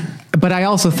 but I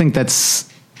also think that's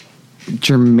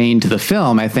germane to the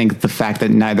film. I think the fact that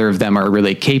neither of them are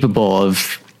really capable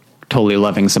of totally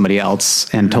loving somebody else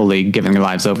and totally giving their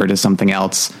lives over to something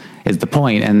else is the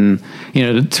point. And,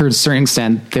 to a certain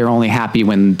extent, they're only happy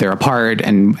when they're apart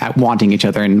and wanting each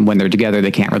other. And when they're together,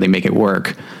 they can't really make it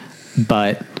work.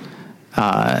 But,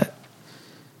 I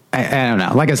don't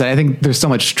know. Like I said, I think there's so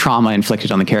much trauma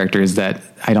inflicted on the characters that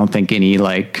I don't think any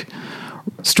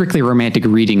strictly romantic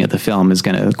reading of the film is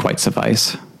going to quite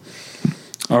suffice.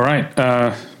 All right. It's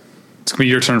going to be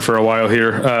your turn for a while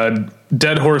here.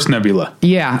 Dead Horse Nebula.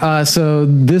 Yeah. So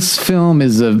this film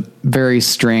is a very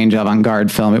strange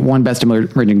avant-garde film. It won Best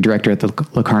Emerging Director at the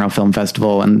Locarno Film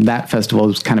Festival, and that festival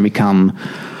has kind of become,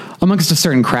 amongst a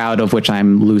certain crowd of which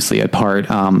I'm loosely a part,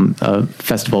 a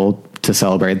festival to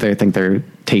celebrate. I think their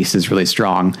taste is really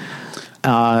strong.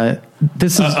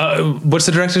 This is what's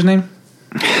the director's name?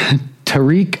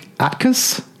 Tariq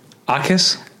Aktas.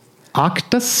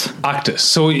 Octus.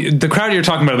 So the crowd you're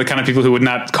talking about are the kind of people who would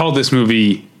not call this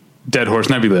movie Dead Horse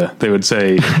Nebula. They would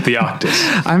say The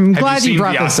Octus. I'm glad you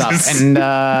brought this up,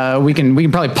 and we can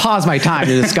probably pause my time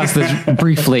to discuss this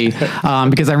briefly,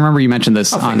 because I remember you mentioned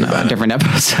this on a different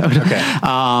episode. Okay.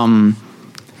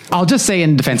 I'll just say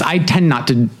in defense, I tend not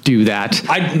to do that.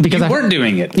 Because you weren't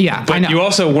doing it. Yeah, but you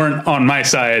also weren't on my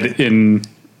side in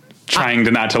trying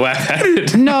to not to laugh at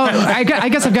it. No, I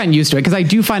guess I've gotten used to it because I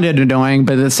do find it annoying,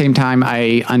 but at the same time,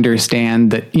 I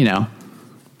understand that,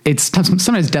 it's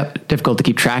sometimes difficult to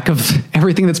keep track of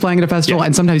everything that's playing at a festival,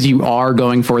 and sometimes you are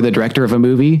going for the director of a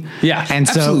movie. Yeah, and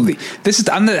absolutely. This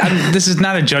is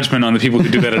not a judgment on the people who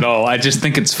do that at all. I just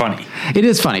think it's funny. It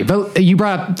is funny, but you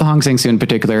brought up Hong Sang-soo in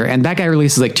particular, and that guy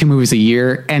releases 2 movies a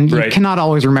year, and you cannot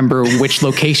always remember which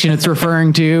location it's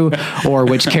referring to, or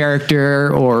which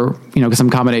character, or some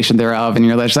combination thereof, and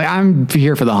you're just like, I'm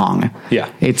here for the Hong.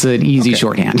 Yeah, it's an easy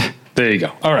shorthand. There you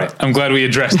go. All right, I'm glad we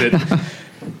addressed it.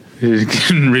 You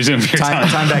can resume your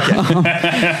time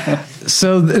back in.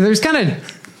 So there's kind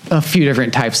of a few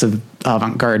different types of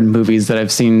avant-garde movies that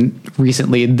I've seen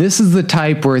recently. This is the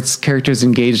type where its characters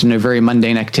engaged in a very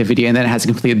mundane activity, and then it has a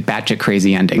complete batshit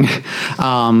crazy ending.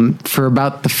 For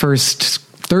about the first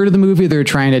third of the movie, they're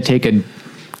trying to take a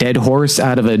dead horse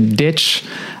out of a ditch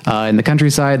in the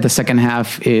countryside. The second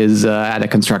half is at a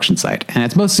construction site, and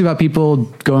it's mostly about people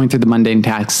going through the mundane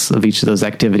tasks of each of those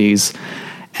activities.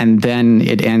 And then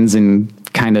it ends in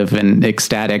kind of an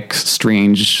ecstatic,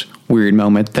 strange, weird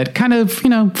moment that kind of, for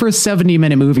a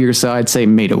 70-minute movie or so, I'd say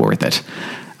made it worth it.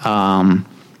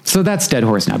 So that's Dead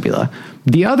Horse Nebula.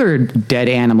 The other dead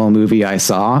animal movie I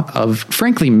saw, of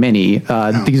frankly many,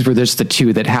 these were just the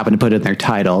 2 that happened to put it in their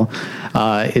title,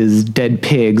 is Dead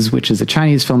Pigs, which is a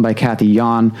Chinese film by Kathy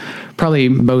Yan, probably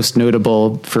most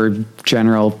notable for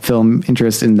general film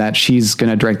interest in that she's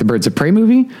going to direct the Birds of Prey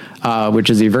movie,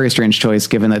 which is a very strange choice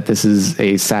given that this is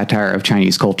a satire of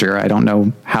Chinese culture. I don't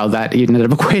know how that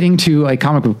ended up equating to a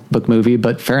comic book movie,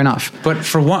 but fair enough. But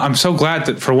for one, I'm so glad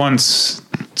that for once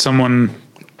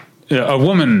a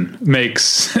woman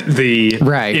makes the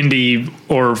indie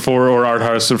or art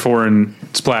house or foreign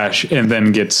splash and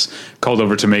then gets called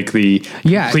over to make the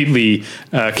completely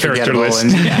characterless.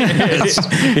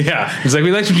 It's like,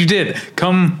 we liked what you did.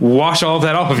 Come wash all of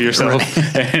that off of yourself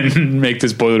and make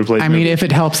this boilerplate movie. Mean, if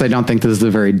it helps, I don't think this is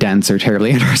a very dense or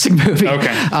terribly interesting movie.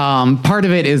 Okay. Part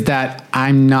of it is that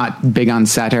I'm not big on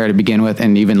satire to begin with,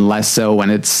 and even less so when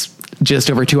it's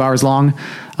just over 2 hours long.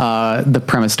 The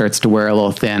premise starts to wear a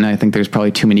little thin. I think there's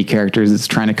probably too many characters. It's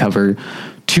trying to cover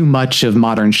too much of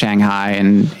modern Shanghai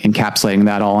and encapsulating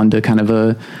that all into kind of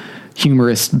a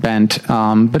humorous bent.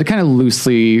 But it kind of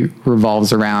loosely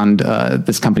revolves around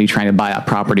this company trying to buy up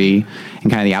property in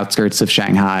kind of the outskirts of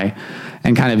Shanghai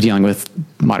and kind of dealing with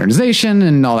modernization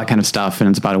and all that kind of stuff. And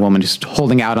it's about a woman just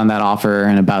holding out on that offer,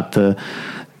 and about the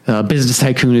business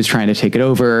tycoon who's trying to take it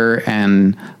over,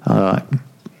 and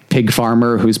pig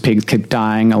farmer whose pigs keep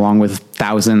dying along with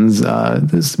thousands.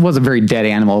 This was a very dead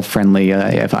animal friendly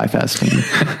AFI fest.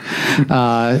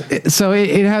 So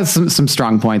it has some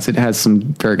strong points. It has some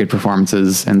very good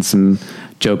performances and some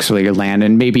jokes really land.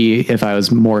 And maybe if I was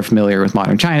more familiar with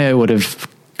modern China, it would have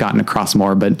gotten across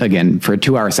more. But again, for a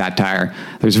 2-hour satire,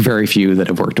 there's very few that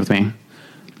have worked with me.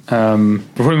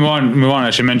 Before we move on, I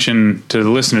should mention to the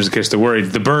listeners, in case they're worried,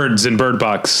 the birds in Bird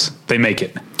Box, they make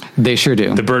it. They sure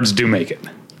do. The birds do make it.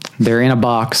 They're in a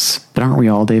box, but aren't we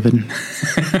all, David? I'm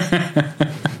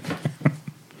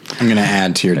going to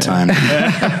add to your time.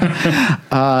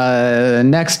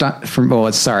 Next,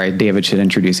 David should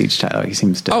introduce each title. He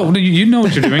seems to. Oh, you know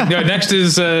what you're doing. Next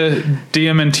is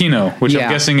Diamantino, which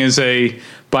I'm guessing is a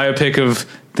biopic of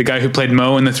the guy who played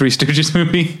Mo in the Three Stooges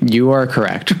movie. You are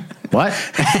correct. What?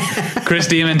 Chris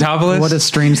Diamantopoulos? What a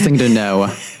strange thing to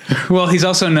know. Well, he's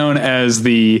also known as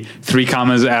the 3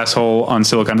 commas asshole on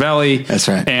Silicon Valley. That's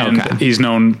right. And he's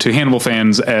known to Hannibal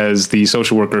fans as the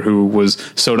social worker who was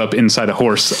sewed up inside a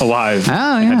horse alive.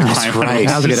 Oh, yeah. That's right.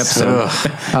 That was a good episode.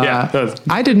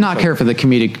 I did not care for the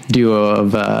comedic duo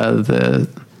of the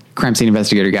crime scene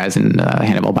investigator guys in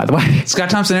Hannibal, by the way. Scott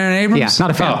Thompson and Aaron Abrams? Yeah,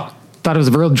 not a fan. Oh. Thought it was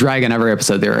a real drag on every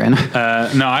episode they were in.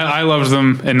 No, I loved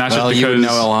them, and not just because... you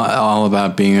know all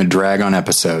about being a drag on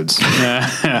episodes.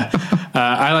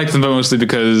 I liked them mostly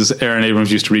because Aaron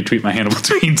Abrams used to retweet my Hannibal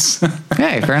tweets.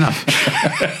 Hey, fair enough.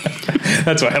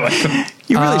 That's why I like them.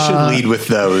 You really should lead with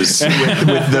those,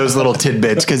 with those little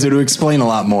tidbits, because it would explain a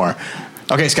lot more.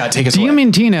 Okay, Scott, take us away.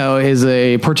 Diamantino is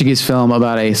a Portuguese film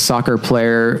about a soccer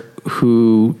player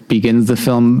who begins the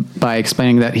film by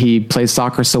explaining that he plays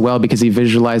soccer so well because he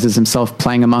visualizes himself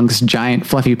playing amongst giant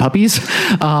fluffy puppies,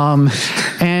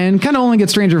 and kind of only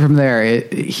gets stranger from there.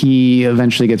 He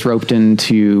eventually gets roped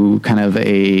into kind of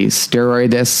a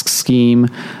steroid-esque scheme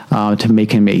to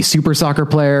make him a super soccer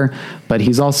player, but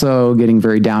he's also getting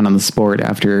very down on the sport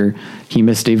after he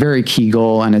missed a very key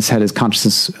goal and has had his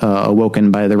consciousness awoken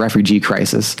by the refugee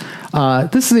crisis.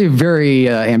 This is a very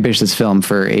ambitious film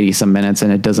for 80-some minutes,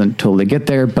 and it doesn't totally get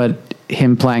there, but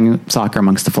him playing soccer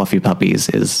amongst the fluffy puppies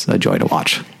is a joy to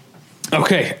watch.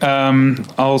 Okay,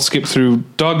 I'll skip through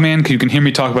Dogman because you can hear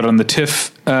me talk about it on the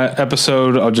TIFF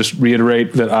episode. I'll just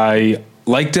reiterate that I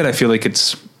liked it. I feel like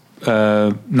it's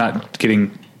not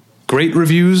getting great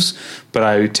reviews, but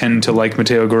I tend to like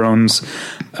Matteo Garonne's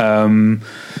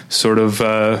sort of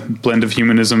blend of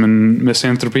humanism and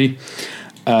misanthropy.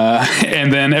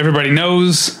 And then Everybody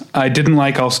Knows I didn't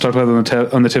like. I'll talk about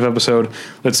it on the TIFF episode.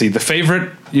 Let's see. The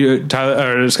Favorite,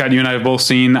 Scott, you and I have both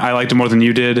seen. I liked it more than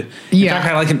you did. Yeah. In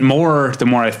fact, I like it more the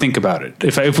more I think about it.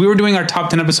 If we were doing our top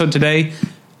 10 episode today,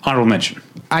 honorable mention.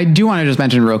 I do want to just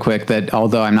mention real quick that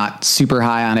although I'm not super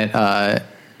high on it,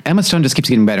 Emma Stone just keeps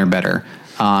getting better and better.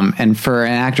 And for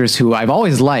an actress who I've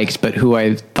always liked, but who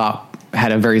I thought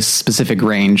had a very specific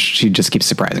range, she just keeps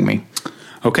surprising me.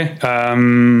 Okay.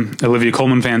 Olivia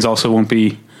Colman fans also won't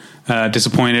be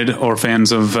disappointed, or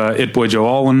fans of It Boy Joe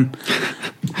Alwyn.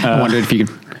 I wondered if you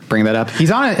could bring that up.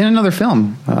 He's on it in another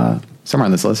film somewhere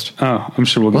on this list. Oh, I'm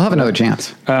sure we'll have another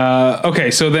chance.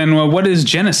 Okay, so then what is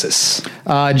Genesis?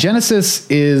 Genesis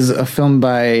is a film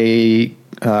by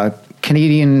the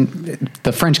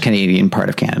French-Canadian part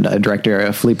of Canada,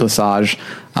 director Philippe Lesage.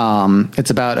 It's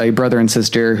about a brother and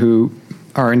sister who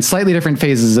are in slightly different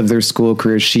phases of their school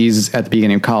careers. She's at the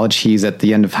beginning of college. He's at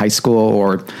the end of high school,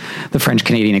 or the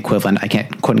French-Canadian equivalent. I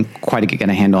couldn't quite get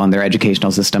a handle on their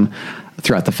educational system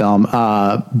throughout the film.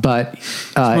 But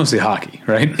it's mostly hockey,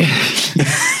 right?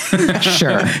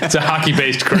 Sure. It's a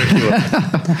hockey-based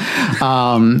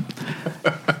curriculum.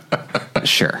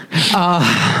 Sure.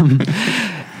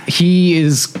 He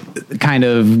is kind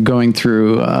of going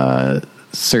through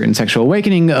certain sexual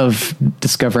awakening of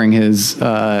discovering his,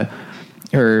 coming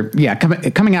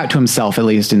out to himself, at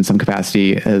least in some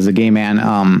capacity, as a gay man.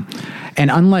 And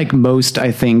unlike most,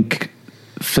 I think,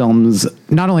 films,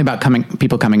 not only about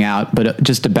people coming out, but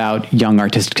just about young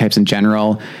artistic types in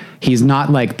general, he's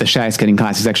not like the shyest kid in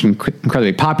class. He's actually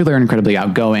incredibly popular and incredibly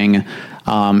outgoing.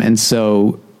 And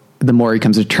so the more he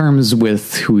comes to terms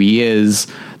with who he is,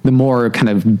 the more kind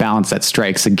of balance that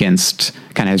strikes against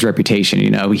kind of his reputation. You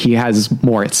know, he has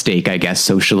more at stake, I guess,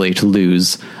 socially to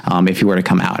lose if he were to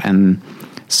come out. And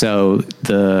so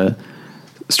the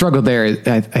struggle there,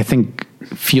 I think,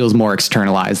 feels more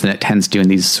externalized than it tends to in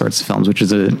these sorts of films, which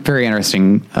is a very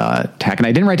interesting tack. And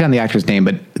I didn't write down the actor's name,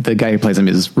 but the guy who plays him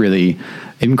is really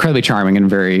incredibly charming and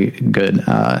very good.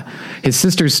 His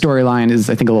sister's storyline is,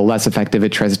 I think, a little less effective.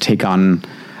 It tries to take on,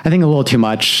 I think, a little too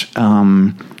much.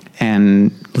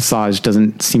 And Lesage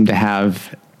doesn't seem to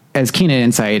have as keen an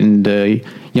insight into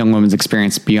young women's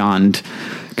experience beyond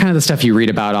kind of the stuff you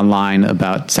read about online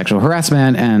about sexual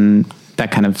harassment and that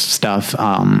kind of stuff.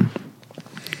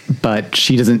 But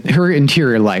she doesn't, her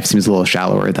interior life seems a little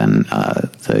shallower than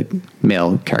the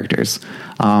male characters.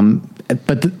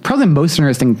 But probably the most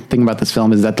interesting thing about this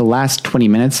film is that the last 20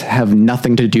 minutes have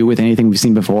nothing to do with anything we've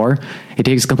seen before. It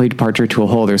takes a complete departure to a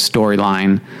whole other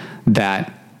storyline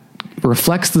that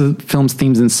reflects the film's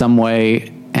themes in some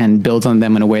way and builds on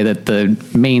them in a way that the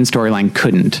main storyline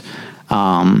couldn't.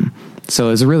 So it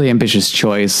was a really ambitious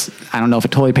choice. I don't know if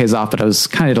it totally pays off, but I was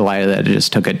kind of delighted that it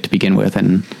just took it to begin with.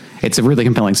 And it's a really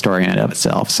compelling story in and of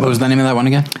itself. So. What was the name of that one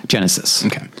again? Genesis.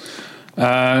 Okay.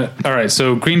 All right.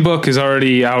 So Green Book is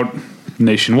already out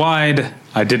nationwide.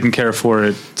 I didn't care for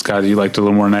it. Scott, you liked it a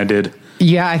little more than I did.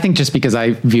 Yeah, I think just because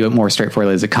I view it more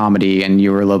straightforwardly as a comedy, and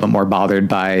you were a little bit more bothered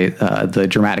by the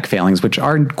dramatic failings, which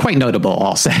are quite notable,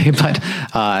 I'll say. But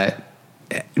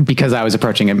because I was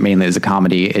approaching it mainly as a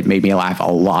comedy, it made me laugh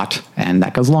a lot, and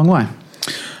that goes a long way.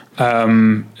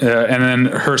 And then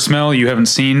Her Smell, you haven't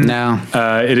seen. No.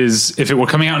 It is, if it were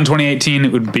coming out in 2018,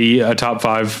 it would be a top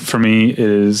 5 for me. It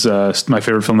is my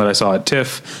favorite film that I saw at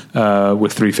TIFF,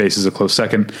 with Three Faces a close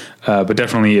second. But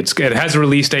definitely it has a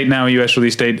release date now, a US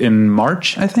release date in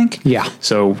March, I think. Yeah.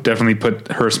 So definitely put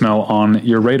Her Smell on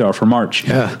your radar for March.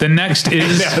 Yeah. The next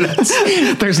is...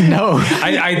 There's no...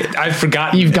 I've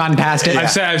forgotten. You've gone past it.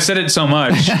 I've said it so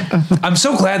much. I'm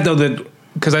so glad, though, that...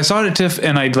 Because I saw it at TIFF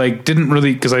and I didn't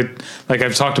really, because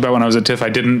I've talked about when I was at TIFF, I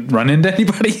didn't run into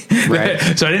anybody. Right.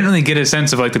 So I didn't really get a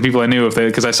sense of the people I knew,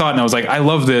 because I saw it and I was like, I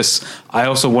love this. I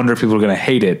also wonder if people are going to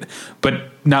hate it.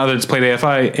 But now that it's played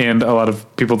AFI and a lot of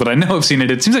people that I know have seen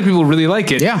it, it seems like people really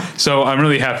like it. Yeah. So I'm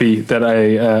really happy that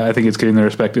I think it's getting the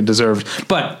respect it deserved.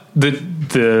 But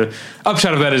the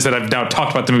upshot of that is that I've now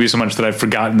talked about the movie so much that I've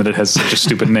forgotten that it has such a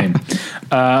stupid name.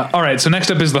 All right. So next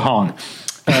up is The Hong.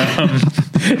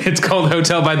 It's called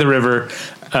Hotel by the River,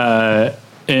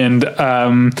 and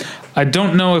I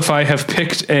don't know if I have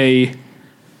picked a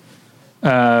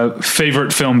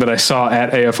favorite film that I saw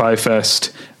at AFI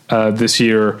Fest this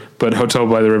year, but Hotel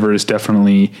by the River is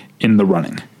definitely in the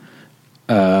running.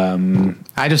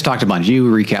 I just talked a bunch.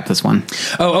 You recap this one.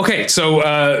 Oh, okay.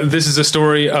 So this is a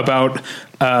story about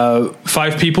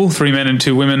 5 people, 3 men and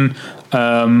 2 women,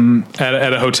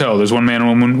 at a hotel. There's one man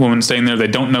and one woman staying there. They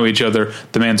don't know each other.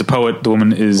 The man's a poet. The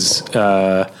woman is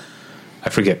I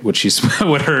forget what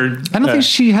her. I don't think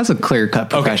she has a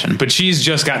clear-cut profession. Okay, but she's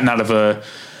just gotten out of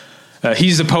a.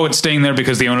 He's a poet staying there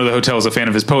because the owner of the hotel is a fan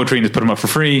of his poetry and has put him up for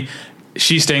free.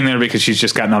 She's staying there because she's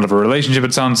just gotten out of a relationship,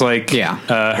 it sounds like. Yeah.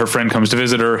 Her friend comes to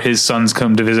visit her. His sons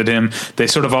come to visit him. They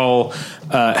sort of all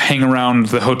hang around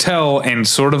the hotel and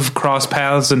sort of cross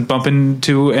paths and bump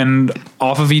into and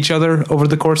off of each other over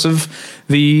the course of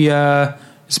the...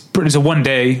 it's a one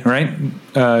day, right?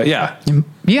 Yeah.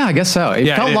 Yeah, I guess so. It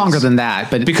felt longer than that.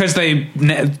 But because they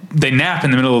nap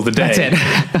in the middle of the day. That's it.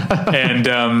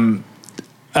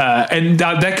 And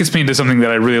that gets me into something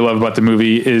that I really love about the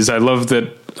movie is I love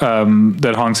that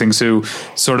Hong Sang-soo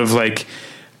sort of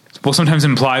will sometimes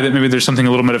imply that maybe there's something a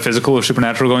little metaphysical or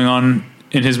supernatural going on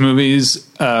in his movies.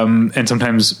 And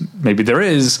sometimes maybe there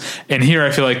is. And here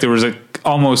I feel like there was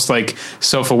almost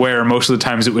self-aware. Most of the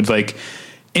times it would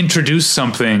introduce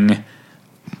something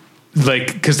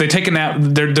because they take a nap.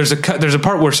 There's a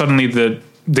part where suddenly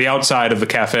the outside of the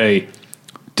cafe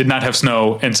did not have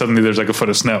snow, and suddenly there's a foot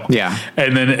of snow. Yeah.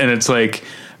 And it's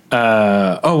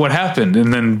oh, what happened?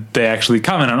 And then they actually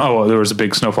comment on, oh, there was a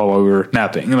big snowfall while we were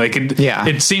napping.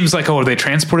 It seems like, oh, they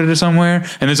transported it somewhere.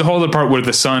 And there's a whole other part where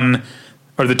the son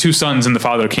or the 2 sons and the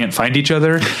father can't find each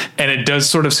other. And it does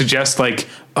sort of suggest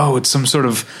oh, it's some sort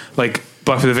of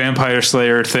Buffy the Vampire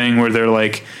Slayer thing where they're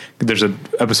there's an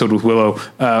episode with Willow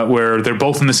where they're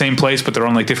both in the same place, but they're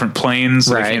on like different planes.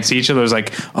 So right. They can't see each other. It's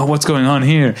like, oh, what's going on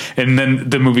here? And then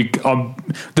the movie,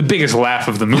 the biggest laugh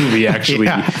of the movie actually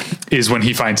is when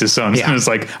he finds his sons. Yeah. And it's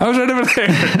like, I was right over there.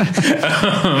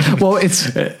 Well, it's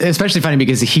especially funny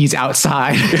because he's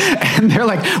outside and they're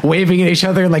like waving at each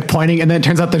other and like pointing. And then it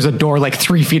turns out there's a door like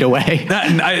 3 feet away.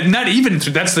 Not even,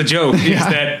 that's the joke, is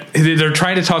that they're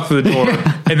trying to talk through the door.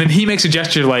 And then he makes a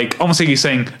gesture like, almost like he's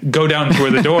saying, go down to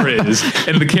where the door is.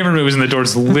 And the camera moves and the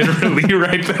door's literally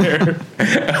right there.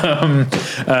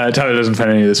 Tyler doesn't find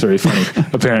any of this very funny,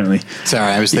 apparently.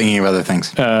 Sorry, I was thinking of other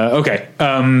things. Okay.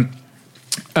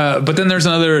 But then there's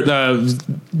another,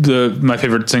 my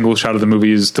favorite single shot of the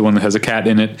movie is the one that has a cat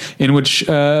in it, in which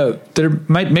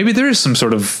maybe there is some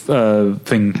sort of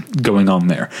thing going on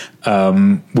there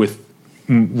with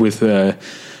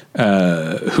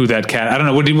who that cat. I don't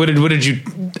know. What did you?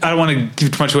 I don't want to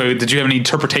give too much away. Did you have any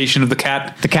interpretation of the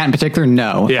cat? The cat in particular,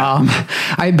 no. Yeah.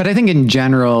 But I think in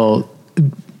general,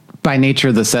 by nature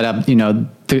of the setup,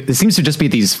 it seems to just be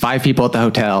these 5 people at the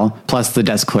hotel plus the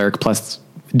desk clerk plus.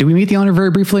 Do we meet the owner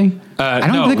very briefly? I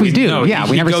don't think we do. No, we never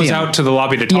see him. He goes out to the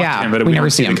lobby to talk to him, but we never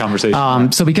see the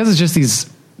conversation. So because it's just these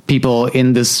people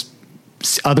in this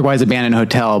otherwise abandoned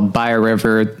hotel by a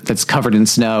river that's covered in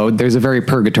snow, there's a very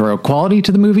purgatorial quality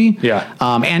to the movie. Yeah.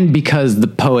 And because the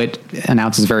poet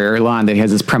announces very early on that he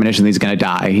has this premonition that he's going to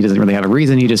die, he doesn't really have a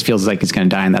reason. He just feels like he's going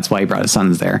to die, and that's why he brought his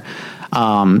sons there.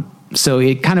 So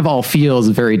it kind of all feels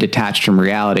very detached from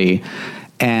reality.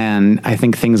 And I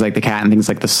think things like the cat and things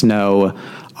like the snow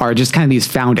are just kind of these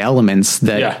found elements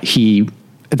that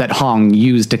that Hong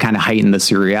used to kind of heighten the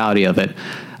surreality of it.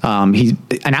 He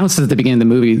announces at the beginning of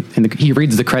the movie, and he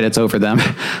reads the credits over them,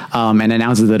 and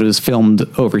announces that it was filmed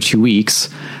over 2 weeks.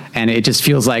 And it just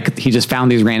feels like he just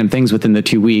found these random things within the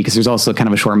 2 weeks. There's also kind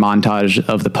of a short montage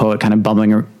of the poet kind of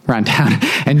bumbling around town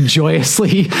and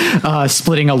joyously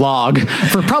splitting a log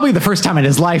for probably the first time in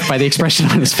his life by the expression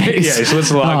on his face. Yeah, he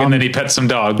splits a log and then he pets some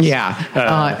dogs.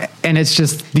 Yeah. And it's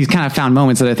just these kind of found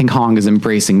moments that I think Hong is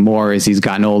embracing more as he's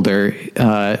gotten older.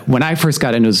 When I first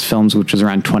got into his films, which was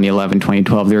around 2011,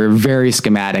 2012, they were very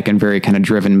schematic and very kind of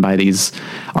driven by these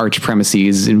arch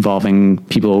premises involving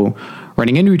people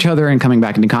running into each other and coming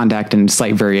back into contact and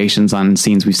slight variations on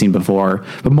scenes we've seen before.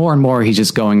 But more and more, he's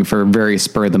just going for very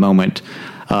spur of the moment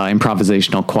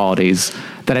improvisational qualities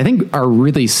that I think are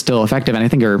really still effective, and I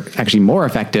think are actually more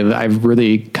effective. I've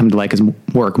really come to like his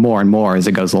work more and more as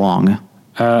it goes along.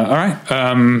 All right.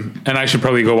 And I should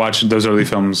probably go watch those early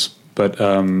films, but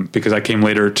because I came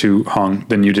later to Hong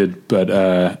than you did, but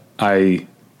I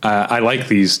like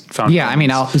these found. Yeah, I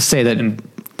mean, I'll say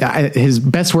that his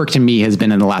best work to me has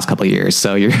been in the last couple of years,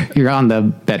 so you're on the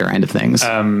better end of things.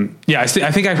 Yeah, I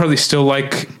think I probably still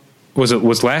like.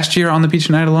 Was last year On the Beach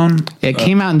Night Alone? It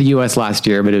came out in the U.S. last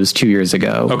year, but it was 2 years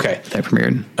ago. Okay, that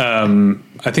premiered.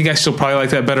 I think I still probably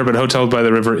like that better, but Hotel by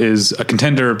the River is a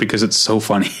contender because it's so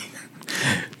funny.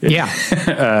 Yeah,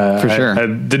 for sure. I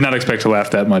did not expect to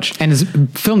laugh that much. And it's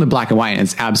filmed in black and white, and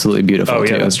it's absolutely beautiful. Oh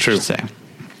yeah, too, that's true.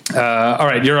 All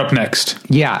right, you're up next.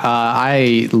 Yeah,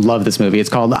 I love this movie. It's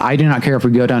called I Do Not Care If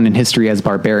We Go Down in History as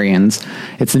Barbarians.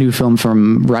 It's a new film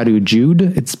from Radu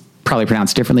Jude. It's probably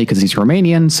pronounced differently because he's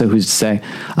Romanian, so who's to say.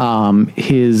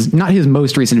 Not his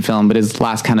most recent film, but his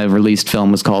last kind of released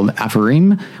film was called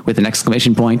Afarim with an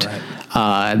exclamation point.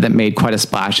 Right. That made quite a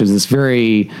splash. It was this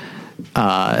very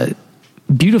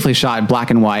beautifully shot black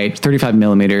and white 35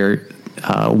 millimeter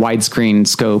widescreen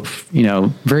scope,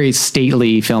 very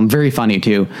stately film, very funny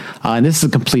too. And this is a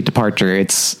complete departure.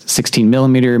 It's 16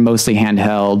 millimeter, mostly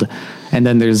handheld. And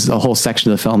then there's a whole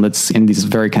section of the film that's in these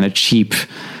very kind of cheap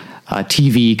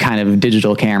TV kind of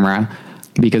digital camera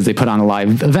because they put on a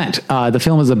live event. The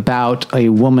film is about a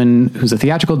woman who's a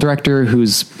theatrical director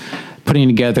who's putting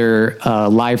together a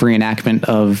live reenactment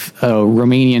of a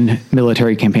Romanian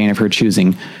military campaign of her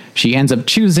choosing. She ends up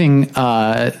choosing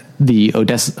the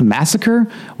Odessa Massacre,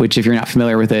 which, if you're not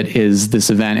familiar with it, is this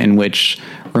event in which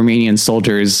Romanian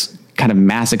soldiers kind of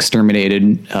mass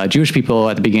exterminated Jewish people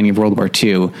at the beginning of World War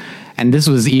II. And this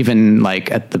was even like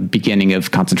at the beginning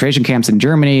of concentration camps in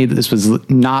Germany. This was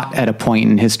not at a point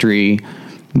in history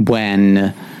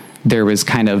when there was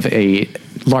kind of a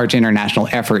large international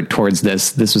effort towards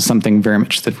this. This was something very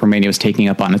much that Romania was taking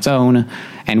up on its own,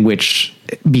 and which,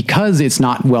 because it's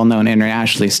not well known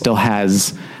internationally, still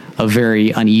has a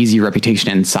very uneasy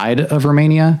reputation inside of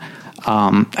Romania.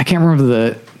 I can't remember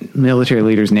the military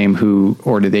leader's name who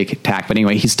ordered the attack, but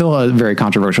anyway, he's still a very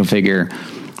controversial figure.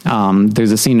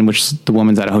 There's a scene in which the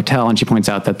woman's at a hotel and she points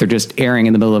out that they're just airing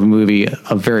in the middle of a movie,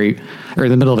 the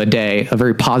middle of a day, a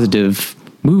very positive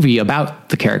movie about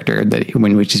the character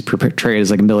in which he's portrayed as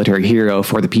like a military hero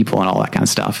for the people and all that kind of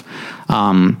stuff.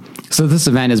 So this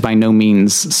event is by no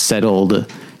means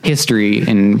settled history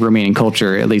in Romanian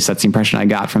culture. At least that's the impression I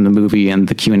got from the movie and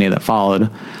the Q&A that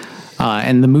followed.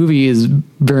 And the movie is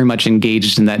very much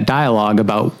engaged in that dialogue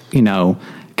about,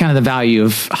 kind of the value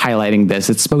of highlighting this.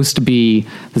 It's supposed to be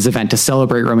this event to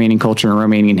celebrate Romanian culture and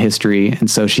Romanian history. And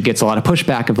so she gets a lot of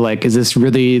pushback of like, is this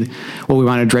really what we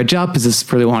want to dredge up? Is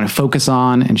this really what we want to focus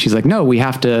on? And she's like, no, we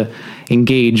have to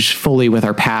engage fully with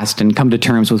our past and come to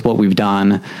terms with what we've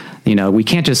done. We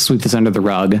can't just sweep this under the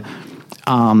rug.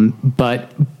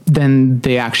 But then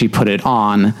they actually put it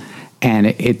on, and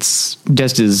it's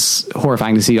just as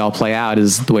horrifying to see it all play out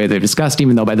as the way they're discussed,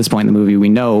 even though by this point in the movie, we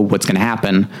know what's going to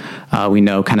happen. We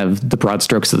know kind of the broad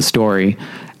strokes of the story.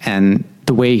 And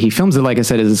the way he films it, like I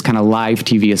said, is this kind of live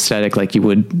TV aesthetic, like you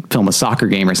would film a soccer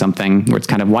game or something, where it's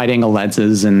kind of wide angle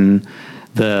lenses and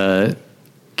the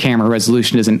camera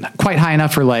resolution isn't quite high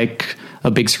enough for like a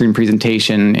big screen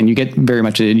presentation, and you get very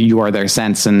much a You Are There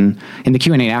sense. And in the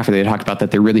Q&A after, they talked about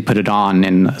that they really put it on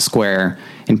in a square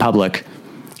in public.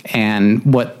 And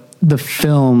what the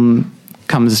film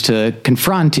comes to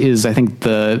confront is, I think,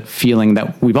 the feeling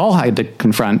that we've all had to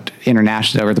confront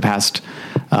internationally over the past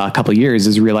couple of years,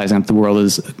 is realizing that the world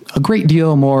is a great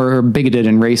deal more bigoted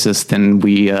and racist than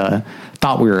we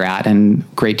thought we were at, and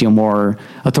a great deal more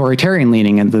authoritarian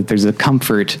leaning, and that there's a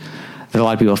comfort that a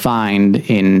lot of people find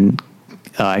in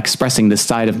expressing this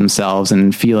side of themselves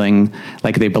and feeling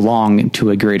like they belong to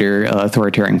a greater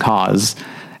authoritarian cause.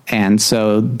 And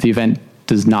so the event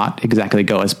does not exactly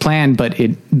go as planned, but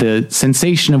the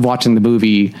sensation of watching the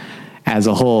movie as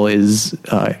a whole is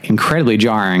incredibly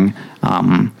jarring,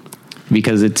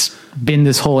 because it's been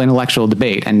this whole intellectual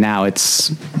debate, and now it's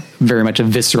very much a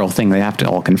visceral thing they have to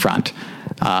all confront.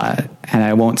 And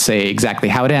I won't say exactly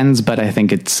how it ends, but I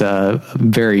think it's a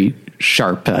very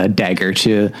sharp dagger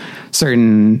to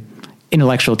certain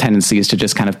intellectual tendencies to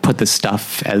just kind of put this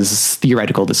stuff as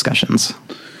theoretical discussions.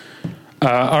 All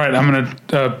right, I'm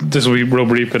gonna. This will be real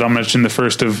brief, but I'll mention the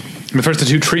first of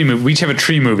two tree movies. We each have a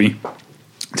tree movie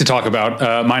to talk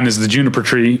about. Mine is The Juniper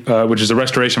Tree, which is a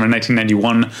restoration of a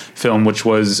 1991 film, which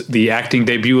was the acting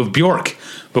debut of Bjork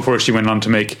before she went on to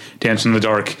make Dance in the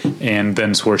Dark, and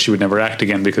then swore she would never act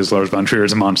again because Lars von Trier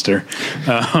is a monster.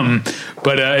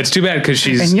 But it's too bad because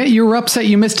she's... And yet you were upset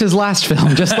you missed his last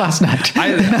film just last night.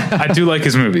 I do like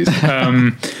his movies.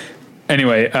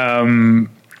 Anyway...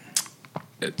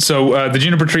 So The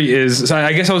Juniper Tree is... So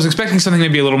I guess I was expecting something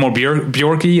maybe a little more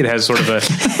Bjorky. It has sort of a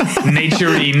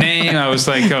nature-y name. I was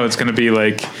like, oh, it's going to be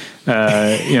like...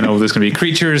 there's going to be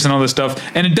creatures and all this stuff.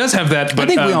 And it does have that. But I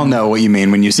think we all know what you mean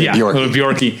when you say Bjorky. A little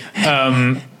Bjorky.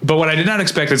 But what I did not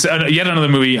expect is yet another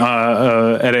movie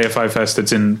at AFI Fest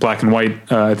that's in black and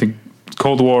white. I think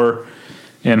Cold War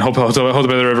and Hold by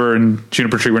the River and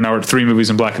Juniper Tree. We're now at 3 movies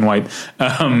in black and white.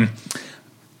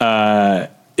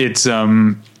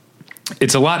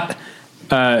 It's a lot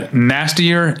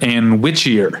nastier and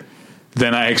witchier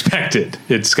than I expected.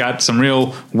 It's got some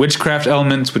real witchcraft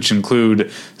elements, which include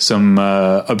some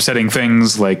upsetting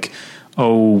things like,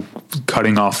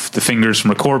 cutting off the fingers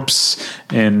from a corpse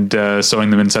and sewing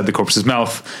them inside the corpse's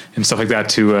mouth and stuff like that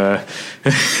to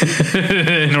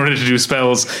in order to do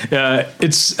spells.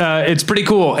 It's pretty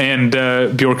cool, and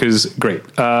Bjork is great.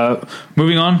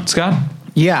 Moving on, Scott?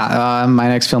 Yeah, my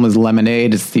next film is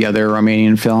Lemonade. It's the other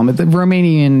Romanian film. The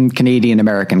Romanian, Canadian,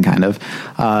 American kind of.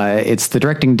 It's the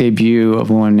directing debut of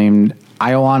a woman named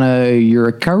Ioana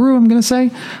Urăcaru, I'm going to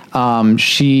say.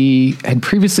 She had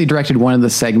previously directed one of the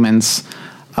segments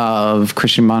of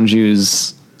Cristian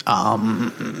Mungiu's,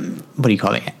 what do you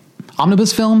call it?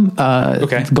 Omnibus film,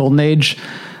 Golden Age.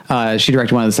 She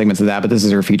directed one of the segments of that, but this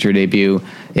is her feature debut.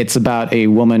 It's about a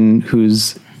woman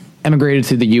who's emigrated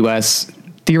to the U.S.,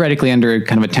 theoretically under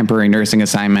kind of a temporary nursing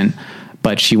assignment,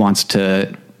 but she wants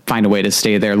to find a way to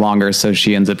stay there longer. So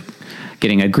she ends up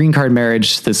getting a green card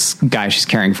marriage. This guy she's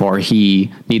caring for,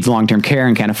 he needs long-term care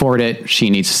and can't afford it.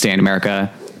 She needs to stay in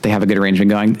America. They have a good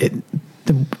arrangement going.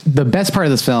 The best part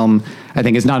of this film, I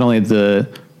think, is not only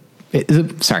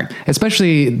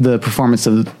especially the performance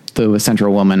of the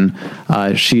central woman.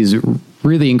 She's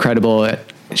really incredible.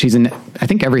 She's in, I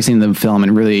think, every scene of the film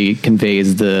and really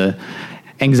conveys the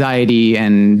anxiety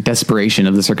and desperation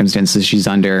of the circumstances she's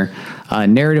under.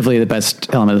 Narratively, the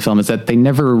best element of the film is that they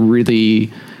never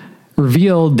really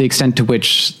revealed the extent to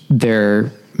which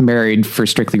they're married for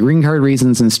strictly green card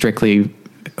reasons and strictly,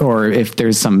 or if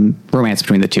there's some romance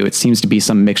between the two. It seems to be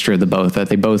some mixture of the both, that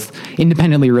they both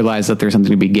independently realize that there's something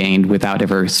to be gained without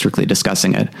ever strictly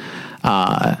discussing it.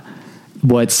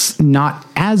 What's not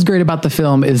as great about the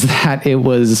film is that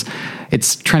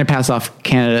it's trying to pass off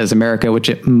Canada as America, which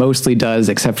it mostly does,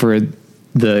 except for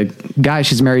the guy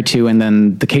she's married to and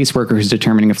then the caseworker who's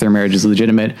determining if their marriage is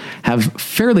legitimate have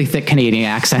fairly thick Canadian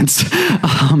accents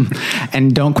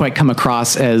and don't quite come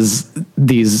across as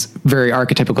these very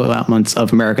archetypical elements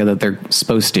of America that they're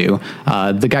supposed to.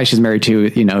 The guy she's married to,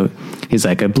 he's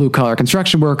like a blue collar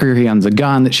construction worker. He owns a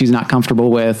gun that she's not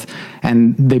comfortable with.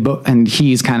 And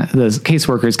he's kind of, the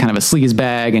caseworker is kind of a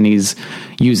sleazebag, and he's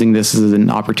using this as an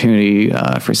opportunity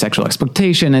for sexual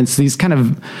exploitation. And it's these kind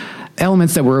of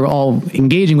elements that we're all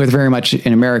engaging with very much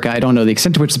in America. I don't know the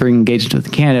extent to which they're engaged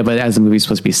with Canada, but as the movie's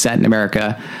supposed to be set in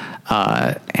America,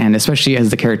 and especially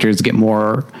as the characters get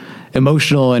more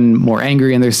emotional and more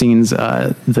angry in their scenes,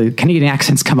 the Canadian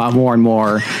accents come out more and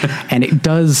more, and it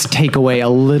does take away a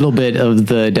little bit of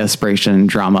the desperation and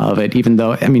drama of it, even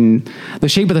though, the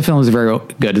shape of the film is very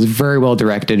good. It's very well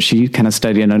directed. She kind of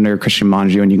studied under Cristian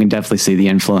Mungiu, and you can definitely see the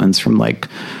influence from like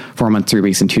 4 months, 3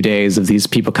 weeks, and 2 days of these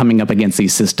people coming up against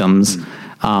these systems.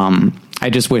 I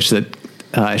just wish that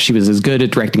she was as good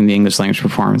at directing the English language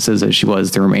performances as she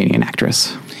was the Romanian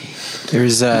actress.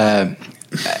 There's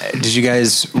did you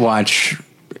guys watch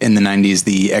in the 90s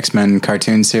the X-Men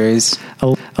cartoon series?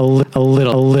 A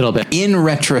little bit. In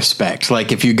retrospect,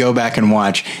 like if you go back and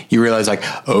watch, you realize like,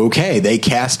 okay, they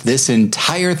cast this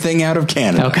entire thing out of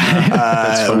Canada.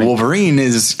 Okay. Wolverine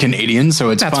is Canadian, so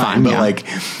it's fine. But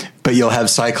but you'll have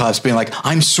Cyclops being like,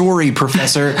 "I'm sorry,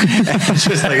 Professor." And it's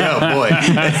just like, oh boy,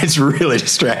 it's really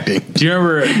distracting. Do you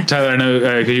remember, Tyler? I know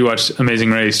because you watched Amazing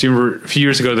Race. Do you remember a few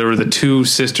years ago there were the 2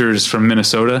 sisters from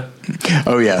Minnesota?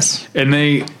 Oh yes, and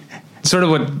they sort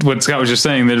of what Scott was just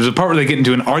saying. There's a part where they get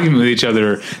into an argument with each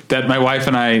other that my wife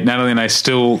and I, Natalie and I,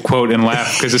 still quote and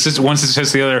laugh because one sister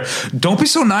says to the other, "Don't be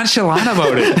so nonchalant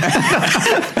about it."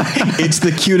 It's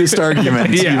the cutest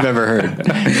argument you've ever heard.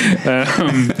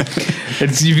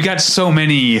 You've got so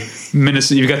many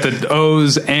you've got the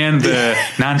O's and the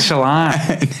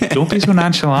nonchalant. Don't be so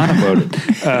nonchalant about it.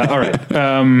 All right.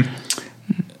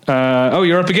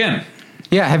 You're up again.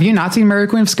 Yeah. Have you not seen Mary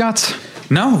Queen of Scots?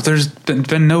 No, there's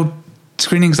been no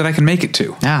screenings that I can make it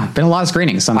to. Yeah, been a lot of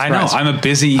screenings. I know. I'm a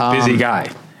busy guy.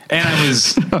 And I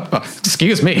was...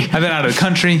 Excuse me. I've been out of the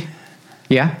country.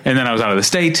 Yeah. And then I was out of the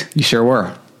state. You sure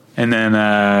were. And then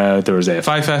there was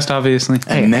AFI Fest, obviously.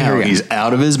 And now he's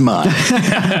out of his mind.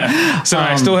 So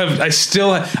I feel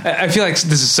like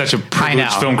this is such a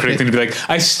privileged film critic thing to be like,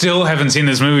 I still haven't seen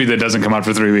this movie that doesn't come out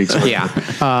for 3 weeks. Yeah.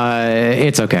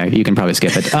 It's okay. You can probably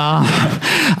skip it.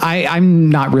 I'm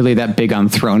not really that big on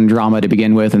throne drama to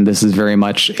begin with, and this is very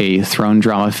much a throne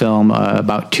drama film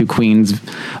about two queens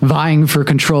vying for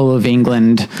control of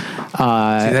England.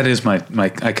 That is my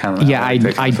I kind of... Yeah,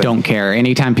 I don't care.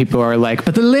 Anytime people are like,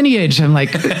 but the lineage, I'm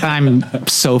like, I'm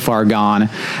so far gone.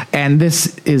 And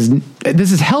this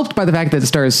is helped by the fact that it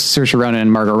stars Saoirse Ronan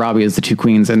and Margot Robbie as the two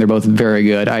queens, and they're both very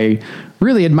good. I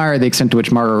really admire the extent to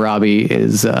which Margot Robbie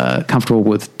is comfortable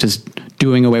with just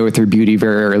doing away with her beauty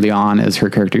very early on as her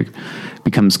character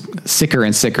becomes sicker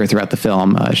and sicker throughout the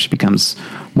film. She becomes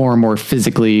more and more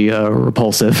physically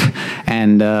repulsive.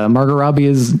 And Margot Robbie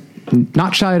is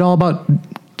not shy at all about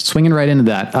swinging right into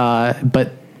that.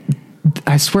 But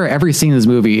I swear every scene in this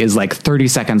movie is like 30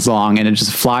 seconds long and it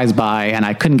just flies by, and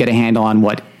I couldn't get a handle on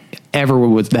what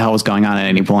the hell was going on at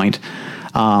any point.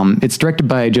 It's directed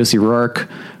by Josie Rourke,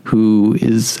 who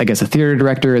is, I guess, a theater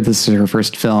director. This is her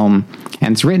first film,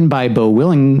 and it's written by Beau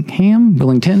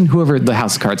Willington, whoever the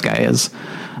House of Cards guy is.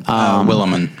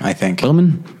 Williman, I think.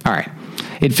 Williman? All right.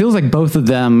 It feels like both of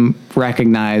them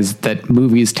recognize that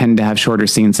movies tend to have shorter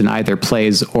scenes in either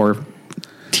plays or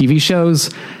TV shows,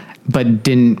 but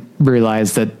didn't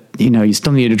realize that, you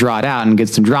still need to draw it out and get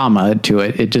some drama to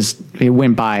it. It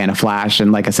went by in a flash.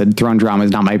 And like I said, throne drama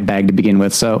is not my bag to begin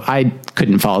with. So I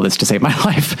couldn't follow this to save my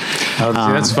life.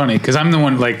 That's funny, because I'm the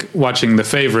one like watching The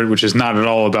Favorite, which is not at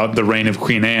all about the reign of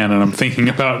Queen Anne. And I'm thinking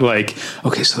about like,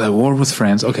 okay, so that war with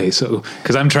France. Okay, so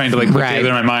because I'm trying to like put together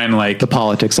in my mind like the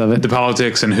politics of it, the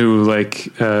politics and who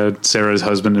like Sarah's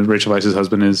husband and Rachel Weisz's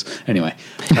husband is. Anyway,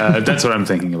 that's what I'm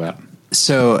thinking about.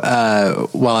 So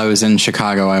while I was in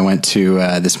Chicago, I went to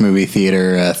this movie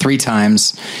theater 3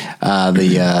 times,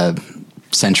 the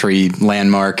Century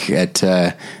Landmark at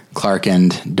Clark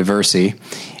and Diversey,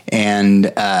 and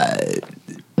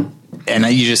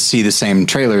you just see the same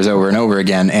trailers over and over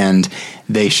again. And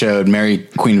they showed Mary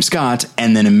Queen of Scots,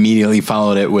 and then immediately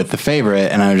followed it with The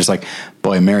Favorite, and I was just like,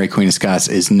 boy, Mary Queen of Scots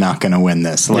is not going to win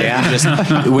this. Like, just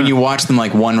when you watch them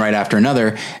like one right after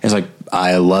another, it's like,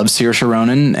 I love Saoirse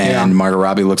Ronan, and Margot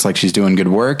Robbie looks like she's doing good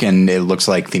work, and it looks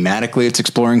like thematically it's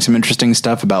exploring some interesting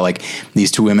stuff about like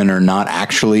these two women are not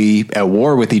actually at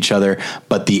war with each other,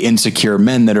 but the insecure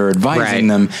men that are advising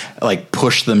them like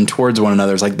push them towards one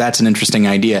another. It's like, that's an interesting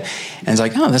idea, and it's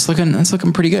like, oh, that's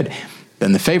looking pretty good.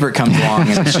 Then The Favorite comes along,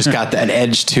 and it's just got that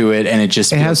edge to it, and it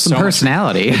has some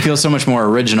personality. It feels so much more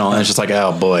original, and it's just like,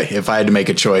 oh boy, if I had to make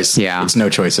a choice, it's no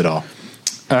choice at all.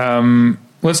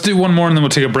 Let's do one more, and then we'll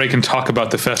take a break and talk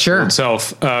about the festival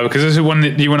itself, because this is one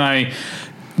that you and I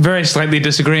very slightly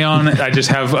disagree on. I just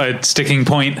have a sticking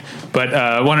point, but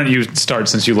why don't you start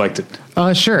since you liked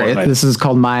it? Sure. This is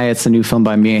called Maya. It's a new film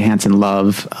by Mia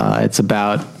Hansen-Løve. It's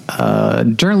about a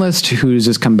journalist who's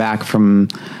just come back from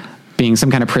being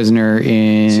some kind of prisoner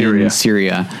in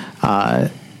Syria.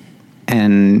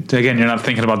 And again, you're not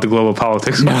thinking about the global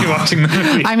politics when you're watching the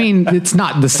movie. I mean, it's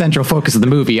not the central focus of the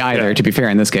movie either, to be fair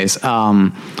in this case.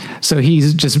 So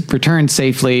he's just returned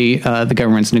safely. The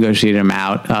government's negotiated him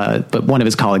out, but one of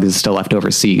his colleagues is still left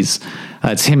overseas.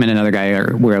 It's him and another guy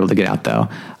were able to get out, though.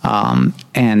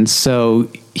 And so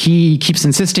he keeps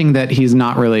insisting that he's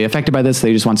not really affected by this. That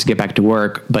he just wants to get back to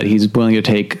work, but he's willing to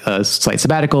take a slight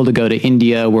sabbatical to go to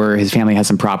India, where his family has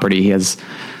some property. He has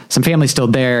some family still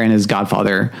there, and his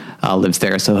godfather lives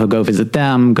there. So he'll go visit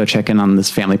them, go check in on this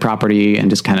family property, and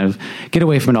just kind of get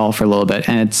away from it all for a little bit.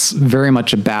 And it's very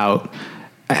much about,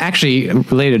 actually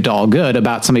related to All Good,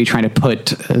 about somebody trying to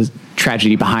put a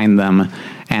tragedy behind them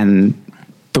and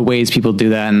the ways people do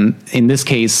that. And in this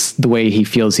case, the way he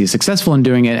feels he's successful in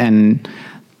doing it, and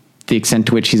the extent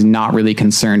to which he's not really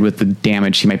concerned with the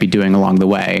damage he might be doing along the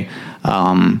way.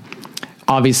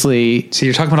 Obviously, so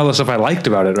you're talking about all the stuff I liked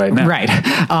about it right now, right?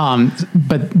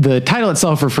 But the title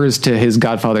itself refers to his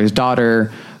godfather's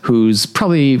daughter, who's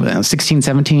probably 16,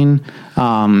 17.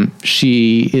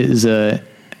 She is a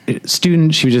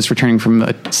student. She was just returning from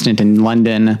a stint in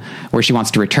London where she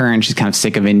wants to return. She's kind of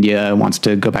sick of India, wants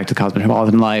to go back to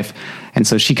cosmopolitan life. And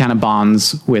so she kind of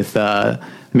bonds with the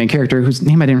main character, whose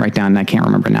name I didn't write down and I can't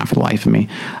remember now for the life of me.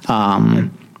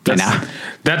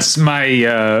 That's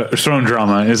my throne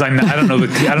drama. Is I don't know the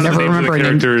names of the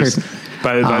characters.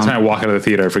 By the time I walk out of the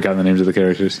theater, I've forgotten the names of the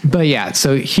characters. But yeah,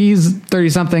 so he's 30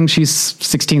 something, she's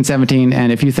 16, 17.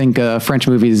 And if you think a French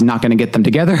movie is not going to get them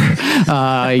together,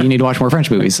 you need to watch more French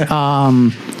movies.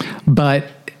 But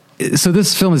so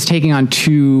this film is taking on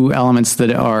two elements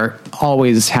that are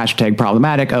always hashtag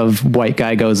problematic of white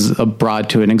guy goes abroad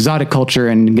to an exotic culture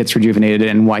and gets rejuvenated,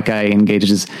 and white guy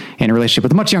engages in a relationship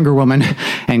with a much younger woman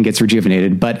and gets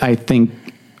rejuvenated. But I think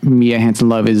Mia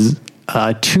Hansen-Løve is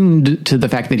tuned to the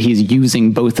fact that he's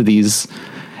using both of these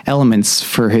elements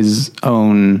for his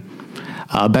own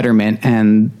betterment,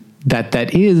 and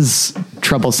that is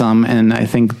troublesome. And I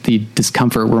think the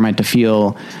discomfort we're meant to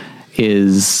feel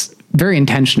is very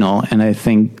intentional, and I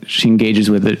think she engages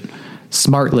with it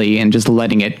smartly and just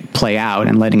letting it play out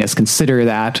and letting us consider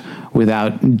that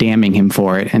without damning him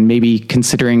for it, and maybe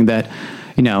considering that,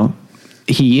 you know,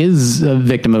 he is a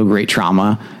victim of great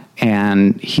trauma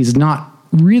and he's not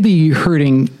really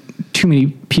hurting too many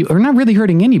people, or not really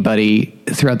hurting anybody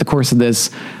throughout the course of this,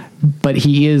 but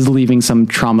he is leaving some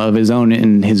trauma of his own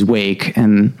in his wake,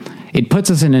 and it puts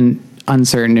us in an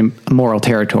uncertain moral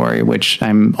territory, which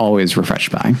I'm always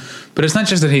refreshed by. But it's not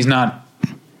just that he's not,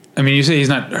 I mean, you say he's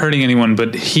not hurting anyone,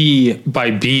 but he,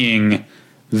 by being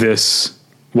this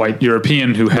white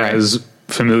European who has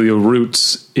familial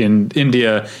roots in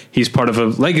India, he's part of a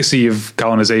legacy of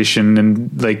colonization,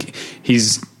 and like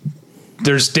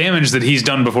there's damage that he's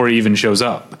done before he even shows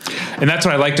up. And that's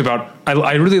what I liked about,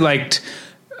 I really liked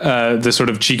the sort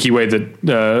of cheeky way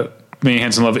that Mia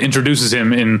Hansen-Løve introduces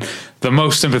him in the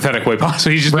most sympathetic way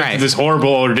possible. He's just been through this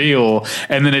horrible ordeal,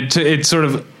 and then it sort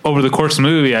of over the course of the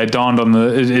movie, it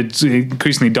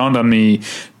increasingly dawned on me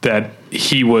that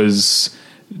he was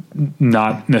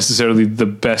not necessarily the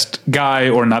best guy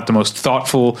or not the most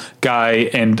thoughtful guy,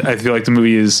 and I feel like the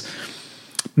movie is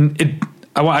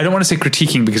I don't want to say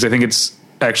critiquing, because I think it's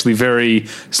actually very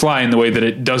sly in the way that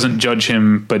it doesn't judge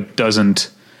him but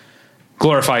doesn't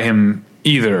glorify him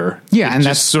either. Yeah, and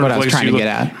that's sort what I was trying to get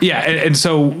at. Yeah, and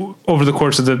so over the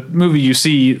course of the movie, you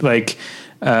see like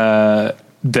that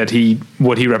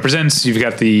what he represents. You've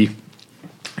got the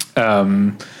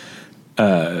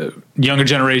younger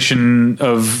generation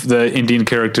of the Indian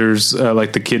characters,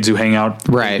 like the kids who hang out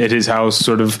at his house,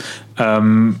 sort of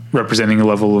representing a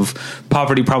level of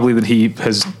poverty probably that he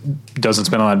doesn't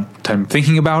spend a lot of time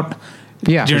thinking about.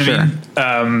 Yeah, do you know what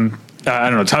I mean?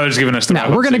 I don't know. Tyler's given us the. No,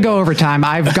 we're going to go over time.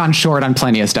 I've gone short on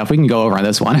plenty of stuff. We can go over on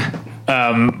this one.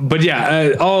 But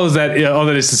yeah, all that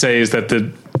is to say is that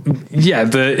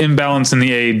the imbalance in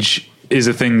the age is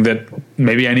a thing that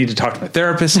maybe I need to talk to my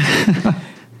therapist.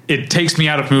 It takes me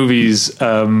out of movies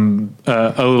a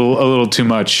little too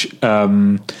much.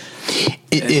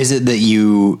 Is it that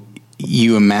you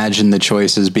imagine the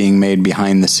choices being made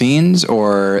behind the scenes,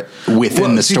 or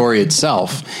within the story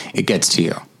itself, it gets to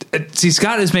you? See,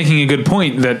 Scott is making a good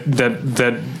point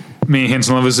that Mia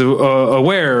Hansen-Løve is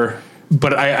aware,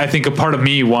 but I think a part of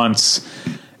me wants,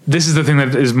 this is the thing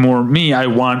that is more me. I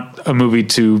want a movie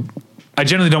to, I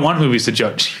generally don't want movies to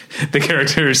judge the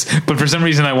characters, but for some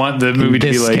reason I want the movie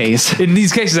to be like, in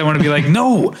these cases, I want to be like,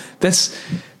 no, this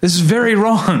is very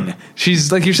wrong.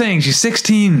 She's, like you're saying, she's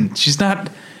 16. She's not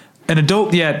an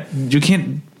adult yet. You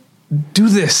can't do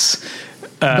this.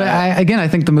 But I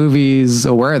think the movie's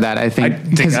aware of that. I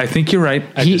think you're right.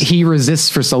 He resists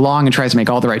for so long and tries to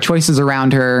make all the right choices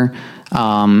around her.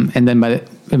 And then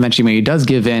eventually when he does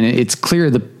give in, it's clear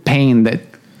the pain that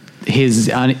his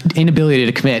inability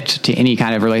to commit to any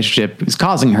kind of relationship is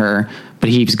causing her, but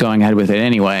he keeps going ahead with it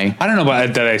anyway. I don't know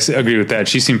about that. I agree with that.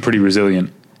 She seemed pretty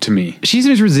resilient to me. She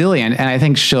seems resilient, and I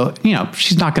think she's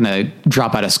not going to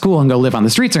drop out of school and go live on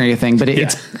the streets or anything, but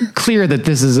it's clear that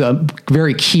this is a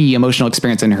very key emotional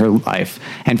experience in her life.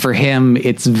 And for him,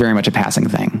 it's very much a passing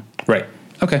thing. Right.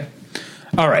 Okay.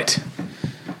 All right.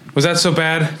 Was that so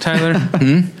bad, Tyler?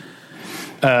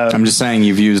 I'm just saying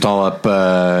you've used up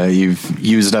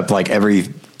like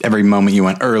every moment you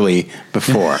went early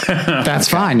before. That's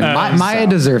fine. Maya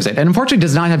deserves it. And unfortunately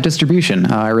does not have distribution.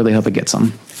 I really hope it gets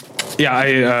some. Yeah,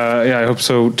 I hope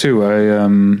so too.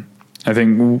 I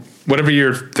think whatever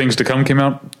year Things to Come came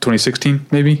out, 2016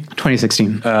 maybe.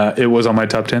 2016. It was on my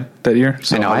top 10 that year.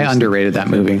 So I know I underrated that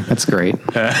movie. That's great.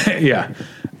 Yeah.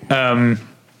 And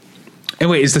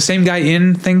wait, is the same guy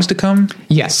in Things to Come?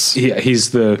 Yes. Yeah,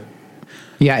 he's the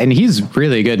Yeah, and he's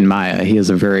really good in Maya. He has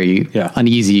a very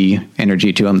uneasy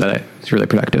energy to him that is really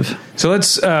productive. So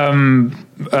let's.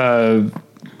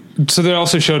 So they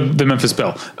also showed the Memphis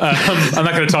Belle. I'm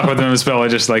not going to talk about the Memphis Belle. I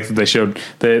just like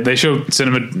that they showed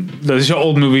cinema. They show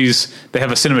old movies. They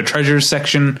have a cinema treasures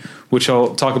section, which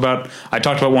I'll talk about. I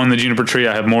talked about one, the Juniper Tree.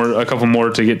 I have a couple more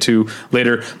to get to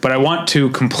later. But I want to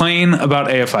complain about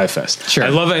AFI Fest. Sure. I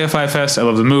love AFI Fest. I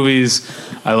love the movies.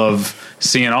 I love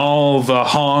seeing all the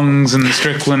Hongs and the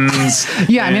Stricklands.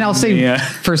 Yeah, I mean, I'll say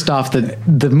first off that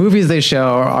the movies they show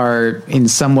are in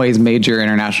some ways major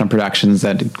international productions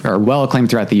that are well acclaimed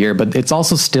throughout the year, but it's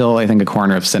also still, I think, a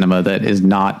corner of cinema that is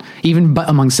not, even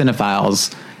among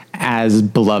cinephiles, as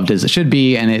beloved as it should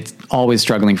be, and it's always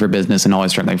struggling for business and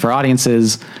always struggling for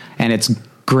audiences, and it's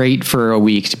great for a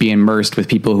week to be immersed with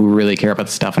people who really care about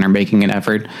the stuff and are making an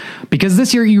effort, because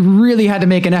this year you really had to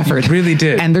make an effort. You really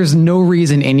did. And there's no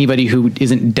reason anybody who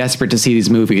isn't desperate to see these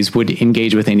movies would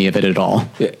engage with any of it at all.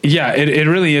 Yeah, it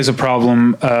really is a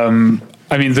problem.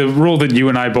 I mean, the rule that you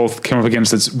and I both came up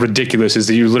against that's ridiculous is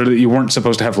that you weren't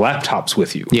supposed to have laptops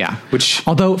with you. Yeah. Which,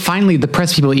 although finally the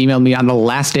press people emailed me on the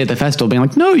last day of the festival being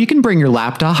like, no, you can bring your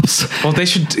laptops. Well, they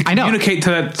should communicate to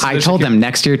that. I told them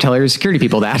next year, tell your security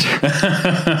people that.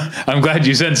 I'm glad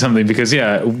you said something, because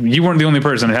you weren't the only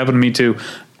person. It happened to me too.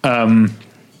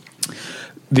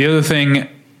 The other thing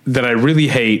that I really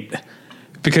hate,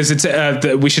 because it's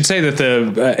we should say that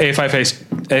the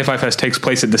AFI Fest takes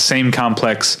place at the same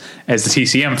complex as the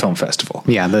TCM Film Festival.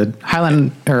 Yeah, the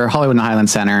Hollywood and Highland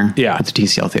Center. Yeah, at the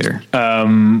TCL Theater.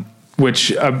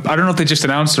 Which I don't know if they just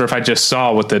announced or if I just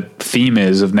saw what the theme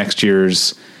is of next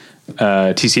year's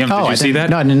TCM. Did you see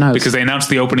that? No, I didn't know. Because they announced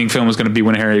the opening film was going to be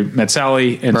When Harry Met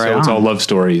Sally, and so it's all love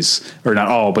stories, or not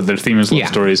all, but their theme is love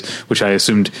stories, which I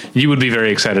assumed you would be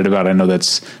very excited about. I know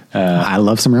that's. I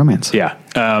love some romance. Yeah.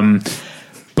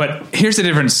 But here's the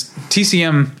difference.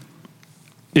 TCM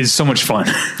is so much fun.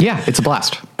 Yeah, it's a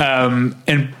blast.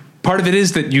 And part of it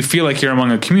is that you feel like you're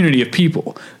among a community of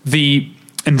people.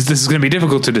 And this is going to be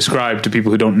difficult to describe to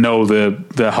people who don't know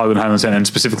the Hollywood Highland Center and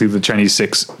specifically the Chinese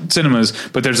 6 cinemas,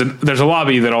 but there's a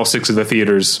lobby that all 6 of the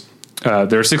theaters,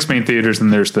 there are 6 main theaters,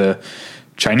 and there's the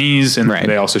Chinese, and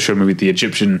they also show a movie, the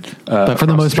Egyptian. But for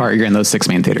the most part, you're in those 6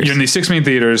 main theaters. You're in these 6 main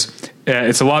theaters.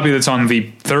 It's a lobby that's on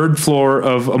the 3rd floor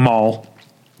of a mall,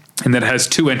 and that has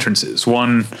 2 entrances.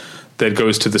 One that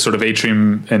goes to the sort of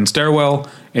atrium and stairwell,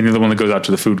 and the other one that goes out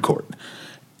to the food court.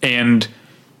 And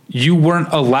you weren't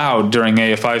allowed during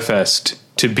AFI Fest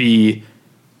to be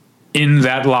in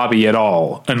that lobby at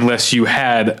all unless you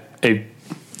had a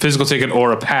physical ticket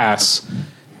or a pass.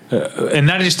 And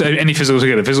not just any physical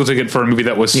ticket, a physical ticket for a movie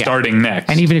that was starting next.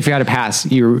 And even if you had a pass,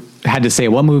 you had to say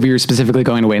what movie you're specifically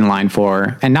going to wait in line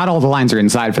for. And not all the lines are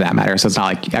inside for that matter. So it's not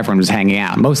like everyone was hanging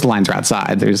out. Most of the lines are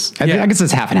outside. I guess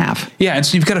it's half and half. Yeah. And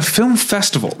so you've got a film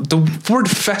festival. The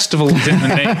word festival is in the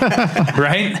name,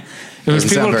 right? It was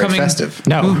people are coming. Festive.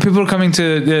 No, people are coming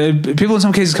to people in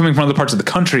some cases coming from other parts of the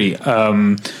country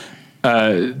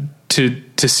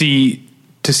to see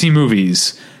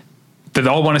movies. That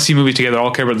all want to see movies together,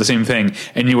 all care about the same thing,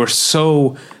 and they are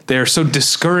so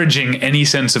discouraging any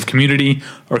sense of community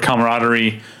or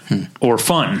camaraderie or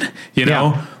fun. You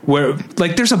know, where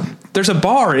like there's a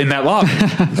bar in that lobby,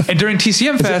 and during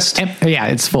TCM Fest,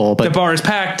 it's full, but the bar is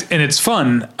packed and it's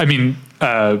fun. I mean,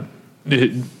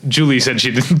 Julie said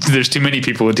there's too many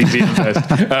people at TCM Fest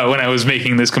when I was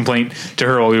making this complaint to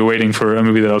her while we were waiting for a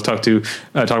movie that I'll talk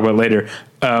about later.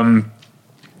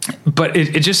 But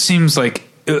it just seems like.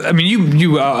 I mean,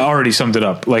 you already summed it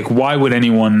up. Like, why would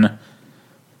anyone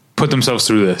put themselves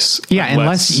through this? Yeah,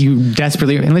 unless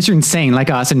you're insane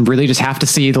like us and really just have to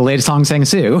see the latest Hong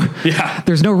Sang-soo. Yeah.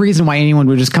 There's no reason why anyone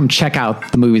would just come check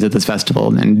out the movies at this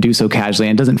festival and do so casually.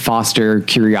 And it doesn't foster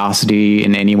curiosity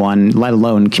in anyone, let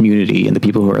alone community and the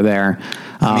people who are there.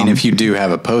 I mean, if you do have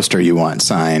a poster you want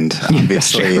signed,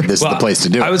 obviously this is the place to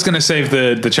do it. I was going to save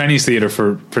the Chinese theater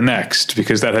for next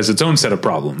because that has its own set of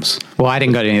problems. Well, I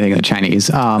didn't go to anything in the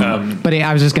Chinese. But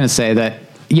I was just going to say that,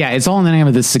 yeah, it's all in the name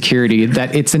of this security,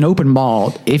 that it's an open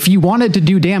mall. If you wanted to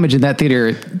do damage in that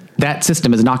theater, that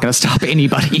system is not going to stop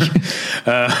anybody.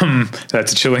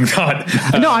 That's a chilling thought.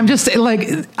 No, I'm just like,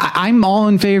 I'm all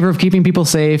in favor of keeping people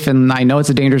safe. And I know it's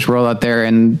a dangerous world out there.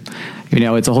 And, you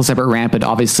know, it's a whole separate rant, but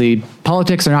obviously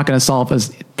politics are not going to solve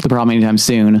the problem anytime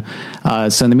soon.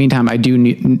 So in the meantime, I do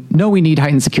know we need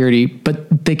heightened security,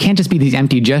 but they can't just be these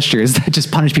empty gestures that just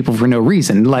punish people for no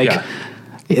reason.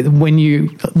 When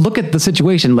you look at the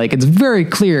situation, like, it's very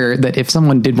clear that if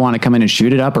someone did want to come in and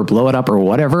shoot it up or blow it up or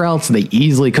whatever else, they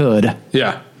easily could.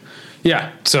 Yeah.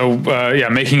 Yeah. So,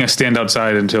 making us stand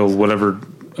outside until whatever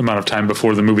amount of time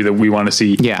before the movie that we want to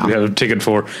see. Yeah. We have a ticket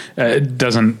for. It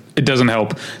doesn't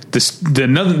help. The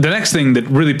next thing that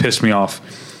really pissed me off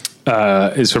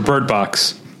is for Bird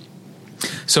Box.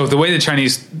 So the way the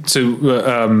Chinese,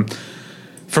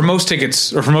 for most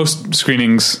tickets or for most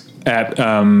screenings at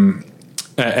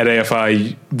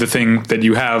AFI, the thing that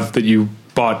you have that you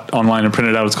bought online and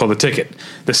printed out is called a ticket.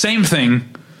 The same thing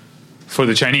for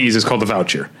the Chinese is called a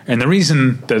voucher. And the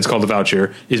reason that it's called a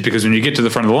voucher is because when you get to the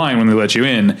front of the line, when they let you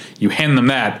in, you hand them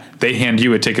that, they hand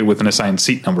you a ticket with an assigned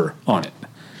seat number on it.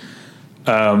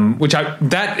 I'm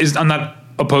not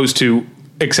opposed to,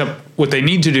 except what they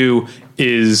need to do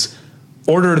is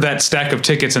order that stack of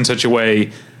tickets in such a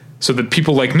way so that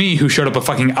people like me who showed up a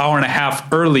fucking hour and a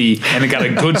half early and got a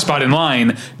good spot in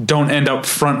line don't end up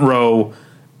front row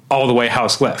all the way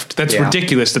house left. That's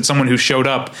ridiculous that someone who showed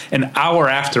up an hour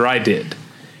after I did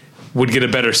would get a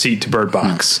better seat to Bird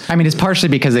Box. I mean, it's partially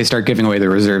because they start giving away the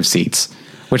reserved seats,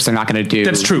 which they're not going to do.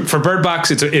 That's true. For Bird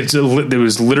Box, it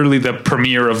was literally the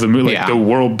premiere of the movie, the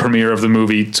world premiere of the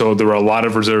movie. So there were a lot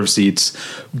of reserved seats,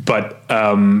 but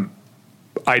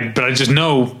I just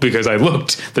know because I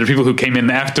looked that there are people who came in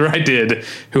after I did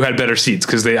who had better seats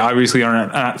because they obviously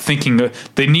aren't thinking that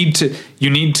you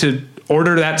need to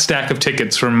order that stack of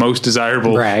tickets from most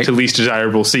desirable to least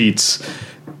desirable seats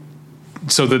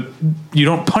so that you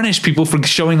don't punish people for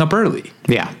showing up early.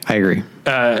 Yeah, I agree.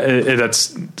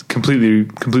 That's completely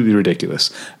ridiculous.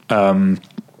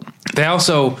 They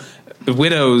also,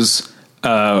 Widows,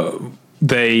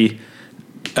 this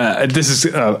is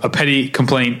a petty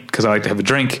complaint because I like to have a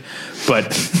drink,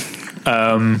 but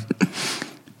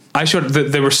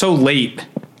they were so late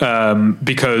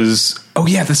because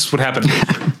this is what happened.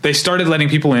 They started letting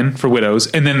people in for Widows,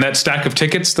 and then that stack of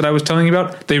tickets that I was telling you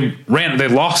about, they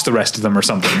lost the rest of them or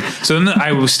something. So then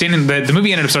I was standing, the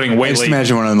movie ended up starting way late. Just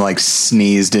imagine one of them like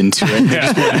sneezed into it and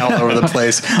just went all over the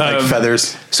place like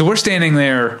feathers. So we're standing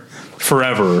there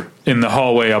forever in the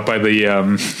hallway up by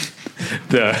the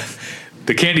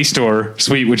candy store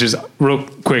suite, which is a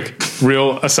quick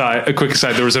aside.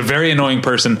 There was a very annoying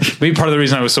person. Maybe part of the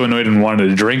reason I was so annoyed and wanted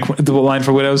to drink the line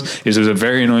for Widows is there was a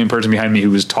very annoying person behind me who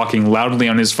was talking loudly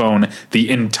on his phone the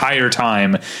entire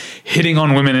time, hitting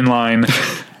on women in line,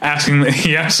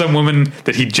 he asked some woman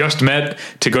that he just met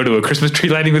to go to a Christmas tree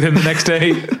lighting with him the next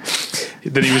day.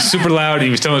 That he was super loud.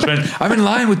 He was telling his friend, "I'm in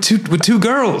line with two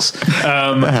girls."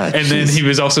 And then he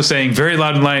was also saying very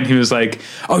loud in line. He was like,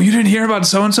 "Oh, you didn't hear about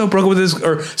so and so broke up with his,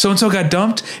 or so and so got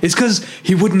dumped? It's because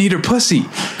he wouldn't eat her pussy."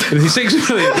 And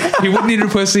he wouldn't eat her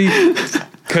pussy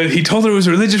because he told her it was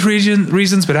religious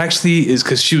reasons, but actually is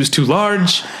because she was too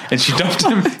large and she dumped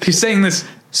him. He's saying this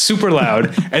super loud,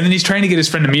 and then he's trying to get his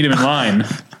friend to meet him in line.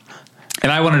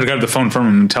 And I wanted to grab the phone from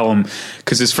him and tell him,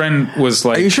 because his friend was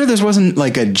like... Are you sure this wasn't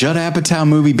like a Judd Apatow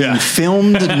movie being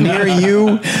filmed near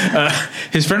you?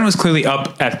 His friend was clearly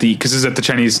up at because this is at the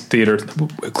Chinese theater,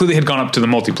 clearly had gone up to the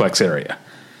multiplex area.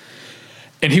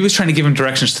 And he was trying to give him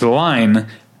directions to the line,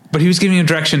 but he was giving him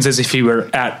directions as if he were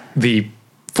at the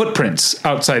footprints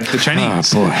outside the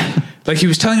Chinese. Oh, boy. Like he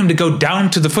was telling him to go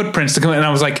down to the footprints to come in. And I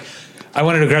was like, I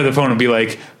wanted to grab the phone and be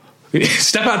like,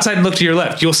 step outside and look to your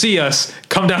left. You'll see us.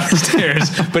 Come down the stairs.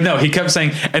 But no, he kept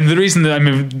saying, and the reason that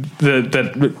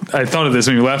that I thought of this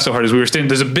and we laughed so hard is we were standing.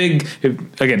 There's a big,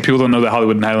 again, people don't know that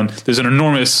Hollywood and Highland. There's an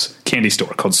enormous candy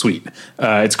store called Sweet.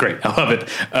 It's great. I love it.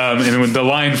 And when the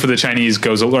line for the Chinese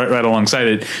goes right alongside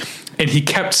it, and he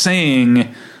kept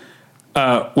saying,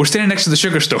 we're standing next to the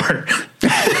sugar store.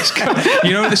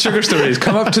 You know where the sugar store is?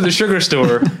 Come up to the sugar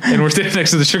store, and we're standing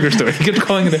next to the sugar store. He kept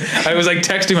calling it. I was like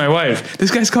texting my wife,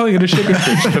 this guy's calling it a sugar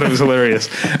store. She thought it was hilarious.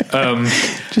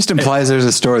 Just implies there's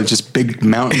a store with just big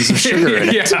mountains of sugar in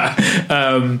it. Yeah.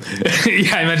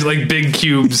 I imagine like big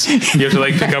cubes you have to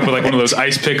like pick up with like one of those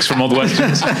ice picks from Old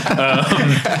Westerns.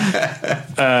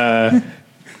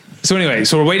 So anyway,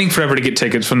 so we're waiting forever to get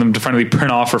tickets from them to finally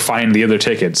print off or find the other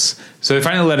tickets. So they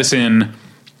finally let us in.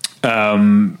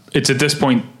 It's at this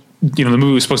point, the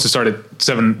movie was supposed to start at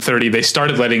 7:30. They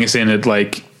started letting us in at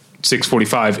like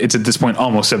 6:45. It's at this point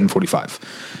almost 7:45.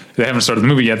 They haven't started the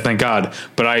movie yet, thank God.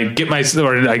 But I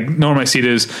know where my seat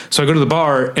is. So I go to the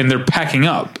bar and they're packing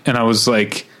up. And I was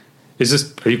like,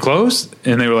 are you closed?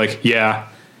 And they were like, yeah.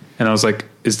 And I was like,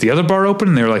 is the other bar open?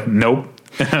 And they were like, nope.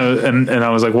 And I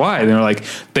was like, why? And they were like,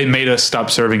 they made us stop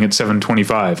serving at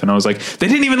 7:25. And I was like, they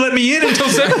didn't even let me in until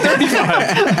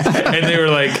 7:35. And they were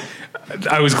like,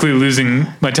 I was clearly losing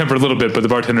my temper a little bit, but the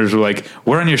bartenders were like,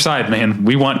 we're on your side, man.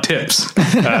 We want tips.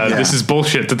 This is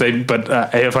bullshit but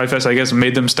AFI Fest, I guess,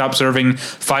 made them stop serving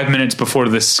 5 minutes before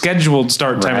the scheduled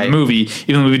start time of the movie,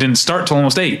 even though the movie didn't start till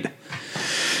almost 8.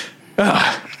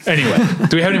 Anyway,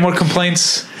 do we have any more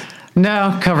complaints?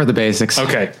 No, cover the basics.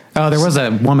 Okay. Oh, there was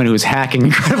a woman who was hacking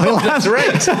incredibly loud. That's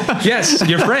right. Yes,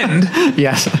 your friend.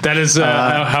 Yes. That is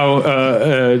how,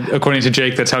 according to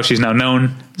Jake, that's how she's now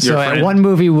known. So at one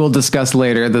movie we'll discuss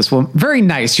later, this one, very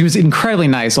nice. She was incredibly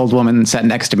nice, old woman sat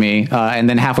next to me. And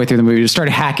then halfway through the movie, just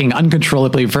started hacking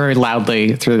uncontrollably, very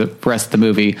loudly through the rest of the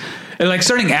movie. And like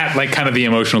starting at like kind of the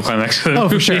emotional climax of the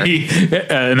movie. For sure.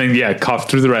 And then,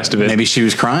 coughed through the rest of it. Maybe she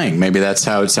was crying. Maybe that's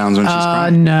how it sounds when she's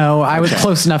crying. No, I was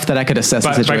close enough that I could assess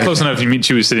the situation. By close enough, you mean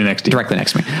she was sitting next to you? Directly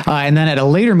next to me. And then at a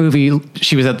later movie,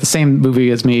 she was at the same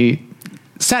movie as me,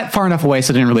 sat far enough away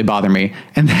so it didn't really bother me.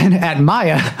 And then at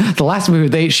Maya, the last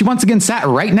movie, she once again sat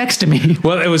right next to me.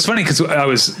 Well, it was funny because I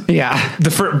was... Yeah.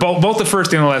 Both the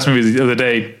first and the last movie the other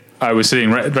day, I was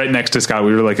sitting right next to Scott.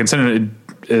 We were like essentially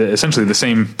the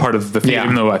same part of the theater,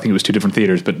 even though I think it was two different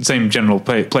theaters, but same general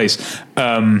place.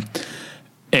 So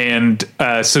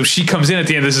she comes in at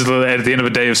the end. This is at the end of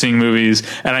a day of seeing movies,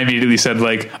 and I immediately said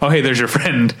like, "Oh, hey, there's your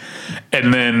friend."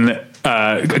 And then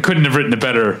I couldn't have written it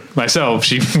better myself.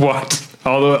 She walked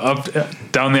all the way up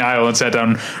down the aisle and sat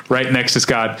down right next to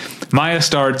Scott. Maya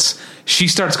she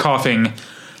starts coughing.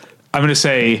 I'm going to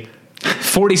say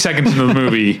 40 seconds into the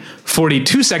movie,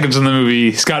 42 seconds in the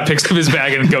movie, Scott picks up his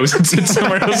bag and goes and sits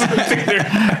somewhere else in the theater.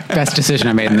 Best decision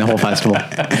I made in the whole festival.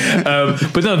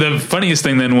 But no, the funniest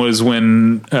thing then was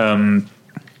when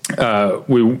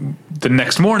the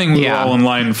next morning we were all in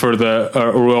line for we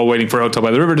were all waiting for Hotel by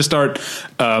the River to start,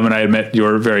 and I had met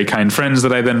your very kind friends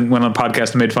that I then went on a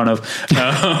podcast and made fun of,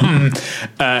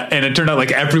 and it turned out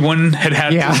like everyone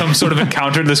had some sort of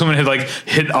encounter. This woman had like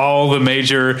hit all the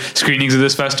major screenings of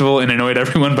this festival and annoyed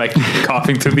everyone by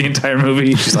coughing through the entire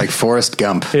movie. She's like Forrest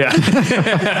Gump. Yeah.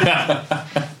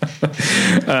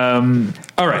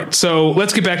 All right, so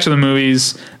let's get back to the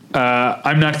movies.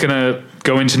 I'm not gonna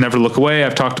go into Never Look Away.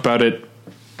 I've talked about it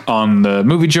on the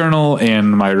Movie Journal,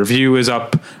 and my review is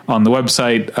up on the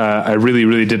website. I really,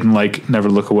 really didn't like Never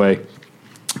Look Away,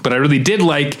 but I really did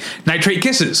like Nitrate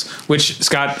Kisses, which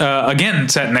Scott again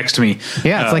sat next to me.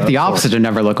 Yeah, it's like the opposite of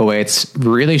Never Look Away. It's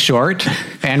really short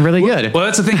and really good. Well,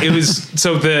 that's the thing. It was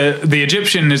so the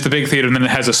Egyptian is the big theater, and then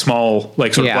it has a small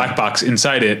like sort of black box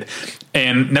inside it.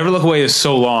 And Never Look Away is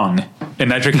so long,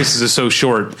 and Nitrate Kisses is so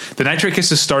short. The Nitrate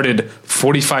Kisses started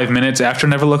 45 minutes after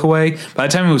Never Look Away. By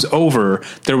the time it was over,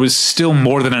 there was still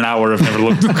more than an hour of Never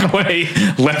Look Away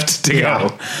left to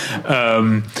go.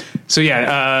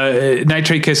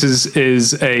 Nitrate Kisses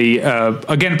is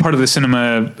again part of the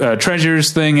Cinema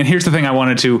Treasures thing. And here's the thing I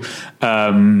wanted to...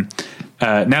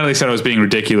 Natalie said I was being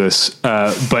ridiculous,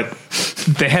 but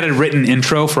they had a written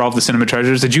intro for all of the Cinema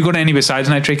Treasures. Did you go to any besides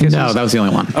Nitrate Kisses? No, that was the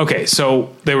only one. Okay, so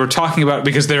they were talking about,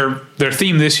 because their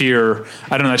theme this year,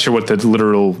 I'm not sure what the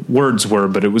literal words were,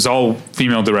 but it was all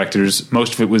female directors.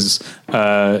 Most of it was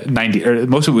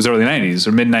most of it was early 90s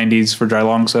or mid 90s for Dry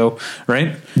Long So,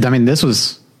 right? I mean, this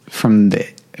was from the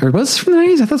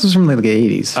 90s? I thought this was from like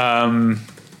the 80s.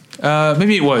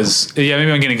 Maybe it was. Yeah,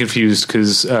 maybe I'm getting confused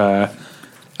because...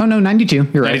 Oh, no, 92.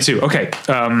 You're right. 92. Okay.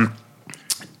 And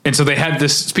so they had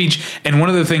this speech, and one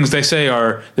of the things they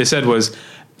said was,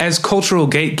 as cultural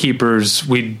gatekeepers,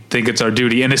 we think it's our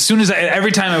duty. And as soon as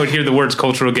every time I would hear the words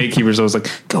cultural gatekeepers, I was like,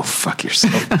 go fuck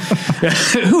yourself.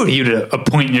 Who are you to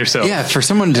appoint yourself? Yeah, for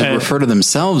someone to refer to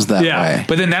themselves that way.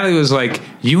 But then Natalie was like,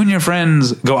 you and your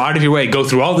friends go out of your way, go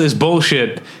through all this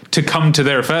bullshit to come to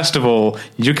their festival.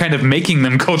 You're kind of making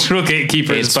them cultural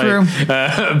gatekeepers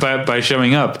by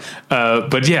showing up.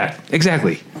 But yeah,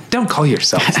 exactly. Don't call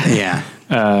yourself. Yeah.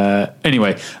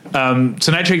 Anyway,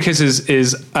 so Nitrate Kisses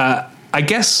is... I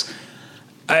guess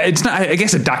it's not. I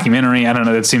guess a documentary. I don't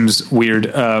know. That seems weird.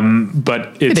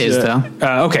 But it is though.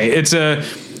 Okay, it's a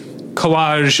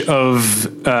collage of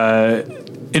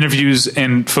interviews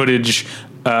and footage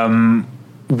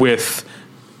with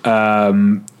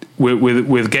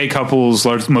gay couples,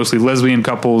 mostly lesbian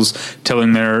couples,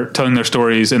 telling their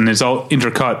stories, and it's all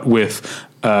intercut with.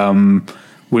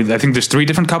 I think there's 3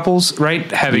 different couples,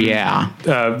 right? Having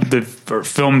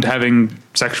filmed having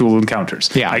sexual encounters.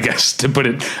 Yeah, I guess to put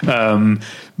it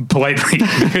politely,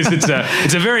 because it's a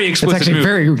very explicit. It's actually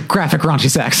very graphic, raunchy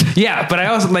sex. Yeah, but I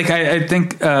also I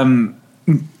think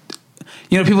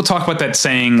people talk about that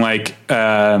saying like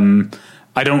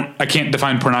I can't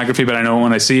define pornography, but I know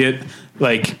when I see it.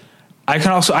 Like I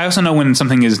also know when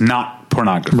something is not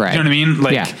pornography. Right. You know what I mean?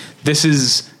 Like this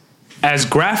is as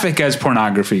graphic as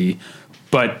pornography.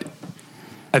 But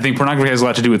I think pornography has a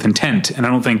lot to do with intent, and I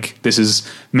don't think this is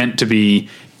meant to be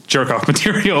jerk-off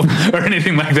material or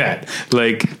anything like that.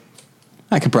 Like,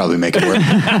 I could probably make it work.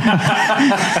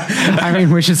 I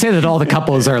mean, we should say that all the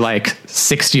couples are like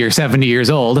 60 or 70 years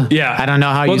old. Yeah. I don't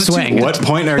know how you swing. What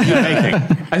point are you making?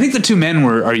 I think the two men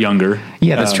are younger.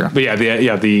 Yeah, that's true. But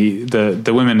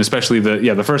the women, especially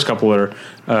the first couple are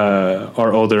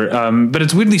older. But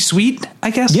it's weirdly sweet,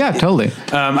 I guess. Yeah, totally.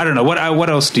 I don't know. What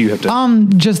else do you have to?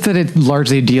 Just that it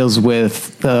largely deals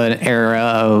with an era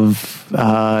of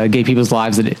gay people's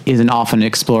lives that isn't often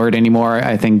explored anymore.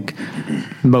 I think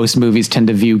most movies tend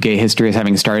to view gay history as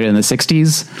having started in the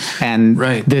 60s, and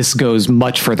this goes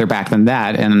much further back than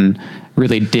that and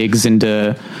really digs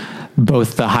into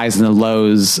both the highs and the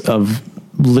lows of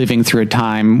living through a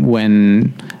time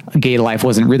when gay life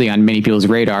wasn't really on many people's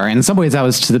radar. In some ways that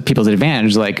was to the people's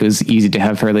advantage. Like, it was easy to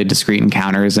have fairly discreet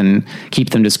encounters and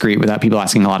keep them discreet without people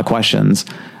asking a lot of questions.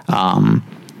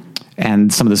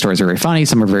 And some of the stories are very funny,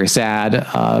 some are very sad.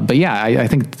 But yeah, I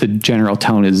think the general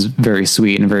tone is very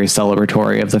sweet and very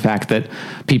celebratory of the fact that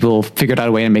people figured out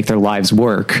a way to make their lives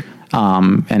work.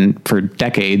 And for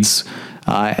decades,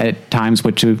 at times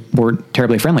which weren't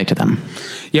terribly friendly to them.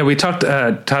 Yeah, we talked,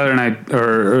 Tyler and I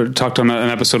talked on an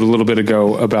episode a little bit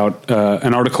ago about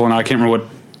an article, and I can't remember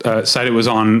what site it was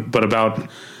on, but about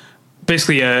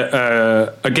basically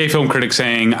a gay film critic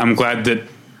saying, I'm glad that,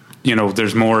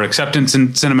 there's more acceptance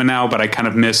in cinema now, but I kind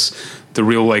of miss the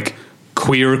real, like,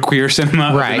 queer cinema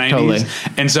of the 90s. Totally.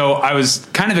 And so I was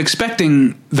kind of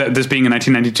expecting that this being a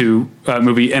 1992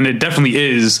 movie, and it definitely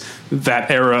is that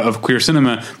era of queer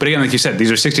cinema. But again, like you said, these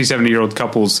are 60, 70-year-old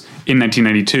couples in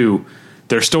 1992.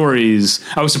 Their stories,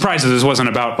 I was surprised that this wasn't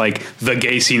about, like, the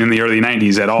gay scene in the early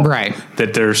 90s at all. Right.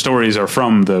 That their stories are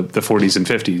from the 40s and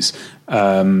 50s.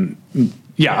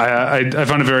 I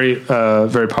found it very,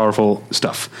 very powerful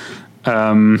stuff.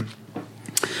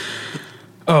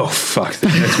 Oh, fuck, the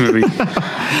next movie.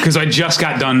 Because I just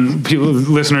got done,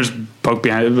 listeners peek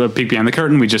behind the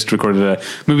curtain. We just recorded a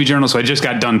movie journal, so I just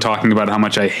got done talking about how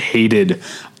much I hated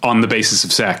On the Basis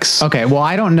of Sex. Okay, well,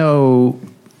 I don't know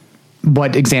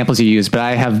what examples you use, but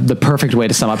I have the perfect way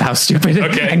to sum up how stupid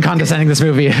and condescending this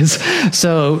movie is.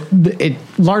 So it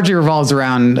largely revolves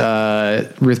around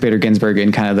Ruth Bader Ginsburg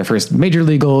in kind of the first major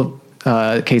legal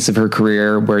case of her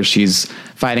career, where she's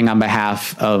fighting on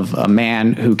behalf of a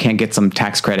man who can't get some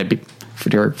tax credit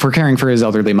for caring for his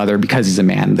elderly mother because he's a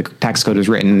man. The tax code was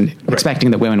written expecting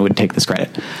that women would take this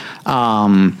credit.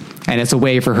 And it's a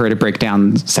way for her to break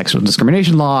down sexual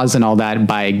discrimination laws and all that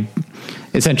by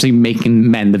essentially making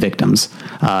men the victims.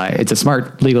 It's a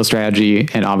smart legal strategy,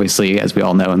 and obviously, as we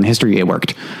all know in history, it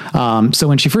worked. So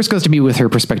when she first goes to meet with her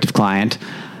prospective client,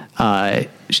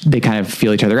 they kind of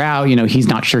feel each other out. He's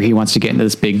not sure he wants to get into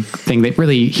this big thing that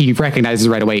really he recognizes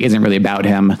right away isn't really about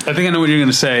him. I think I know what you're going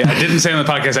to say. I didn't say on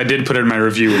the podcast. I did put it in my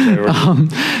review.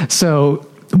 So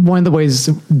one of the ways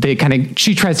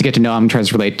she tries to get to know him, tries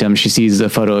to relate to him. She sees a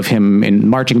photo of him in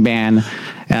marching band.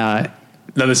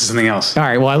 No, this is something else. All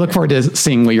right. Well, I look forward to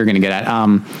seeing what you're going to get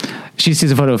at. She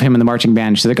sees a photo of him in the marching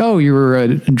band. She's like, "Oh, you were a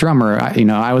drummer.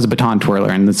 I was a baton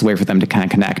twirler," and it's a way for them to kind of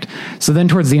connect. So then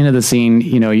towards the end of the scene,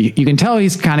 you can tell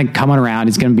he's kind of coming around.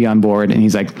 He's going to be on board, and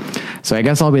he's like, "So I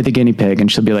guess I'll be the guinea pig."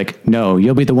 And she'll be like, "No,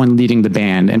 you'll be the one leading the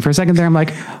band." And for a second there, I'm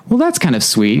like, "Well, that's kind of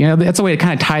sweet." That's a way to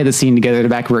kind of tie the scene together to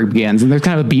back where it begins. And there's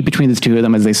kind of a beat between the two of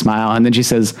them as they smile. And then she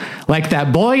says, "Like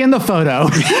that boy in the photo."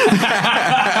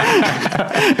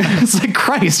 It's like,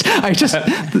 Christ,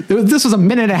 this was a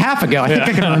minute and a half ago. I think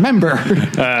I can remember.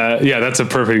 That's a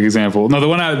perfect example. No,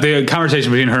 the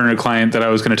conversation between her and her client that I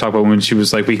was going to talk about, when she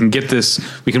was like, we can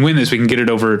win this, we can get it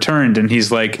overturned. And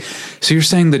he's like, "So you're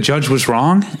saying the judge was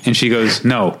wrong?" And she goes,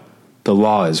 "No, the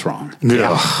law is wrong."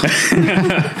 Yeah.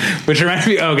 Which reminds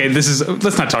me,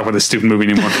 let's not talk about this stupid movie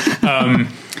anymore.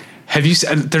 Have you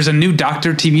seen, there's a new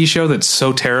Doctor TV show that's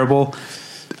so terrible.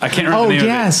 I can't remember the name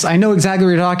yes. I know exactly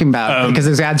what you're talking about because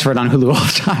there's ads for it on Hulu all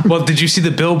the time. Well, did you see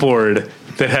the billboard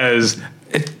that has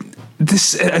it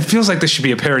feels like this should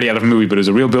be a parody out of a movie, but it was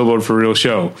a real billboard for a real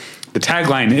show. The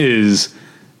tagline is,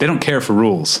 "They don't care for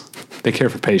rules. They care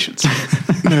for patience."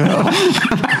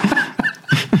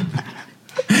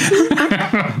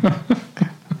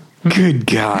 Good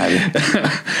God.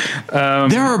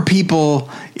 There are people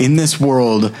in this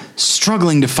world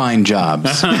struggling to find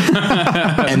jobs.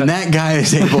 And that guy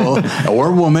is able,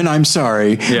 or woman, I'm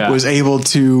sorry, was able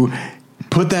to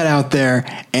put that out there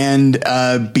and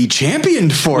be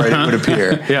championed for it, it would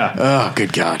appear. Yeah. Oh,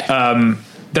 good God.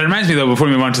 That reminds me, though, before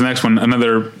we move on to the next one,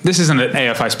 this isn't an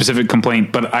AFI specific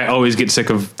complaint, but I always get sick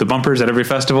of the bumpers at every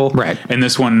festival. Right. And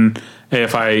this one,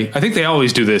 AFI, I think they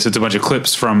always do this. It's a bunch of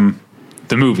clips from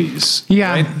the movies.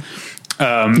 Yeah. Right?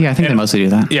 I think they mostly do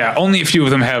that. Yeah. Only a few of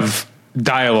them have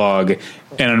dialogue.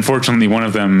 And unfortunately, one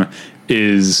of them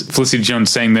is Felicity Jones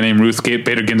saying the name Ruth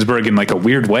Bader Ginsburg in like a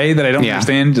weird way that I don't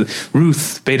understand.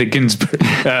 Ruth Bader Ginsburg.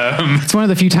 It's one of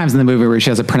the few times in the movie where she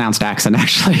has a pronounced accent,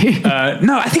 actually.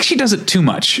 No, I think she does it too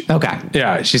much. Okay.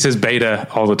 Yeah, she says beta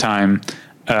all the time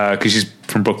because she's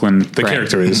from Brooklyn. The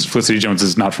character is Felicity Jones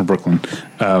is not from Brooklyn.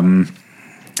 And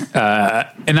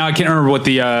now I can't remember what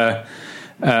the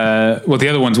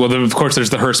other ones. Well, of course,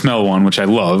 there's the Her Smell one, which I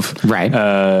love. Right.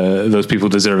 Those people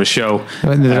deserve a show.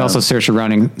 There's also Saoirse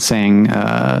Ronan saying,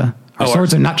 "Our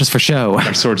swords are not just for show."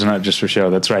 Our swords are not just for show.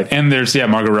 That's right. And there's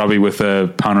Margot Robbie with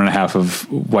 1.5 pounds of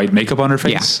white makeup on her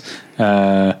face.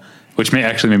 Yeah. Which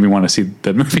made me want to see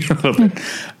that movie a little bit.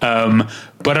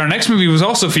 But our next movie was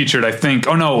also featured, I think.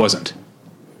 Oh, no, it wasn't.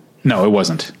 No, it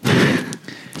wasn't.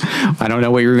 I don't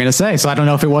know what you were going to say, so I don't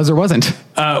know if it was or wasn't.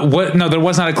 No, there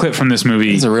was not a clip from this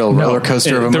movie. It's a real roller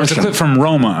coaster of emotion. There was a clip from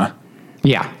Roma.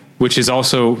 Yeah. Which is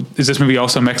this movie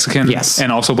also Mexican? Yes.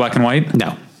 And also black and white?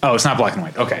 No. Oh, it's not black and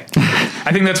white. Okay. I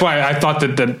think that's why I thought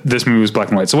that this movie was black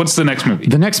and white. So what's the next movie?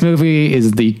 The next movie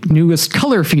is the newest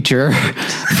color feature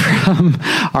from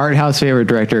art house favorite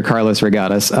director Carlos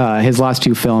Regadas. His last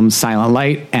two films, Silent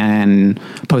Light and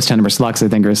Post Tenebris Lux, I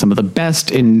think are some of the best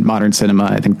in modern cinema.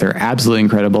 I think they're absolutely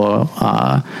incredible.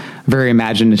 Very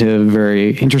imaginative,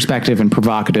 very introspective and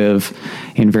provocative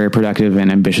in very productive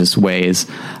and ambitious ways.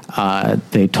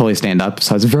 They totally stand up.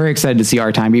 So I was very excited to see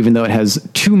Our Time, even though it has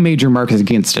two major marks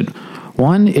against it.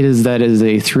 One is that it is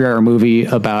a 3-hour movie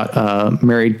about a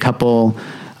married couple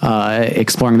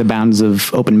exploring the bounds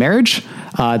of open marriage.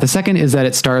 The second is that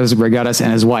it stars Regadas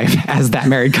and his wife as that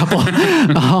married couple.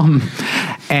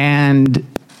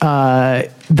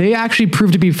 They actually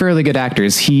proved to be fairly good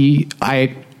actors.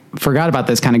 I forgot about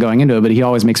this kind of going into it, but he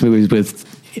always makes movies with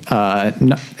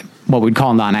what we'd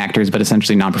call non-actors, but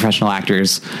essentially non-professional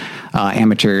actors,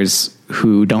 amateurs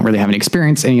who don't really have any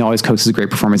experience, and he always coaxes great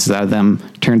performances out of them.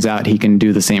 Turns out he can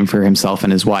do the same for himself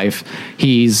and his wife.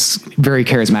 He's very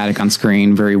charismatic on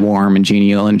screen, very warm and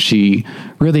genial, and she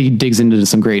really digs into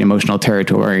some great emotional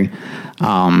territory.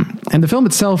 And the film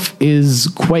itself is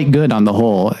quite good on the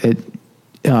whole. It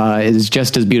is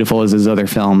just as beautiful as his other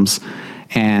films,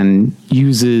 and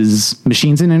uses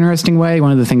machines in an interesting way.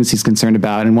 One of the things he's concerned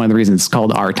about, and one of the reasons it's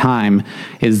called Our Time,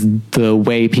 is the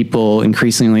way people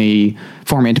increasingly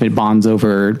form intimate bonds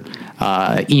over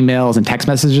emails and text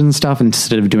messages and stuff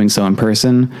instead of doing so in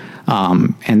person.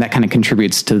 And that kind of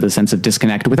contributes to the sense of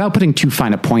disconnect. Without putting too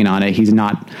fine a point on it, he's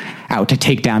not out to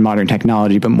take down modern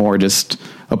technology, but more just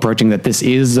approaching that this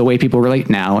is the way people relate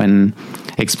now and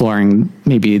exploring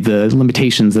maybe the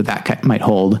limitations that might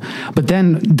hold. But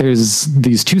then there's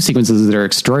these two sequences that are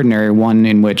extraordinary. One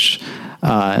in which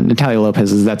Natalia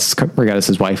Lopez, that's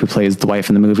Regadas' wife, who plays the wife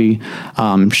in the movie.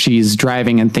 She's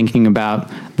driving and thinking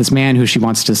about this man who she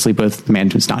wants to sleep with, the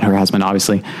man who's not her husband,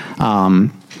 obviously.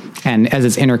 And as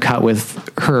it's intercut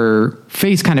with her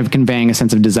face kind of conveying a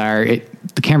sense of desire,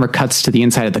 the camera cuts to the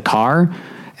inside of the car,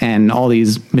 and all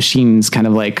these machines kind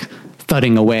of like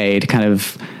thudding away to kind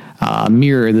of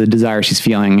mirror the desire she's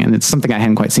feeling. And it's something I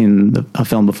hadn't quite seen in a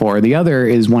film before. The other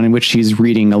is one in which she's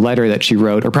reading a letter that she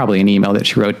wrote, or probably an email that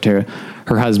she wrote to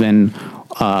her husband.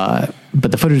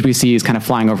 But the footage we see is kind of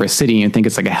flying over a city, and you think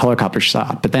it's like a helicopter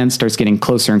shot, but then it starts getting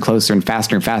closer and closer and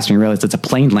faster, and you realize it's a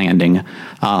plane landing.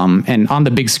 And on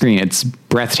the big screen, it's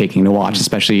breathtaking to watch,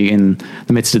 especially in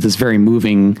the midst of this very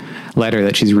moving letter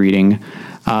that she's reading.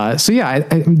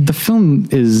 The film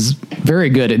is very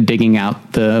good at digging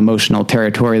out the emotional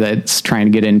territory that it's trying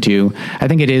to get into. I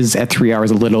think it is at 3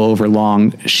 hours a little over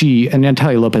long. And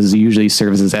Natalia Lopez usually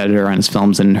serves as editor on his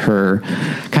films, and her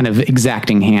kind of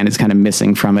exacting hand is kind of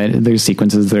missing from it. There's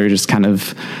sequences that are just kind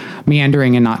of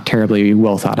meandering and not terribly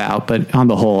well thought out, but on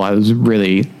the whole, I was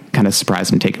really kind of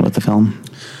surprised and taken with the film.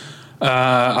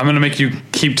 I'm going to make you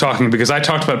keep talking because I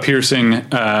talked about Piercing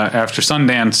after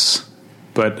Sundance,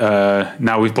 but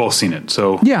now we've both seen it.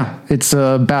 So yeah, it's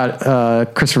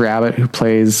about Christopher Abbott, who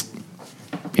plays,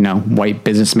 white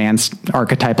businessman's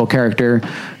archetypal character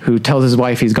who tells his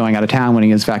wife he's going out of town when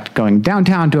he is in fact going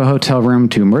downtown to a hotel room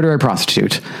to murder a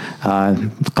prostitute.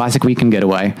 Classic weekend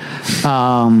getaway.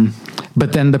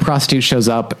 But then the prostitute shows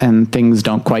up and things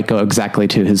don't quite go exactly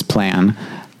to his plan.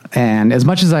 And as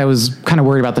much as I was kind of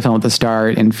worried about the film at the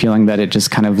start and feeling that it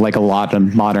just kind of, like a lot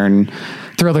of modern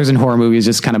thrillers and horror movies,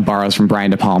 just kind of borrows from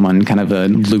Brian De Palma and kind of a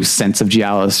loose sense of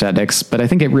giallo aesthetics, but I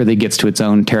think it really gets to its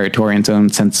own territory and its own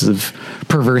sense of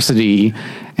perversity,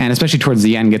 and especially towards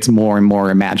the end gets more and more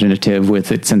imaginative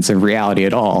with its sense of reality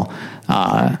at all.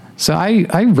 So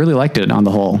I really liked it on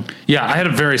the whole. Yeah, I had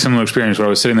a very similar experience where I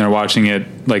was sitting there watching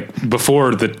it, like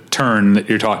before the turn that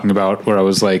you're talking about, where I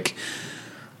was like,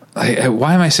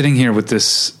 why am I sitting here with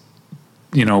this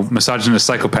misogynist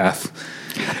psychopath.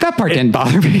 That part didn't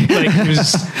bother me. Like,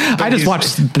 I just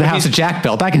watched The House of Jack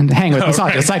built. I can hang with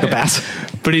misogynist psychopaths.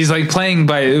 But he's like playing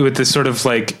with this sort of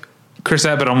like, Chris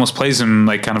Abbott almost plays him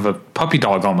like kind of a puppy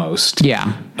dog almost.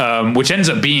 Yeah. Which ends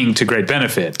up being to great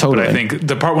benefit. Totally. But I think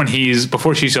the part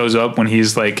before she shows up, when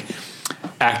he's like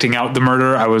acting out the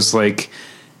murder, I was like,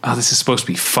 oh, this is supposed to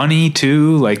be funny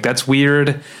too. Like, that's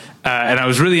weird. And I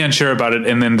was really unsure about it.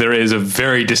 And then there is a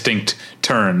very distinct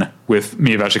turn with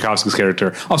Mia Wasikowska's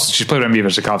character. Also, she's played by Mia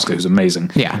Wasikowska, who's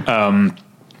amazing. Yeah.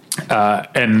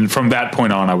 And from that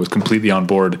point on, I was completely on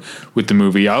board with the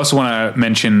movie. I also want to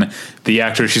mention the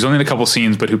actor. She's only in a couple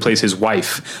scenes, but who plays his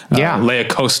wife, Leia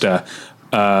Costa,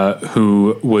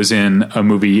 who was in a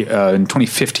movie in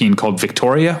 2015 called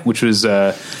Victoria, which was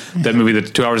that movie that's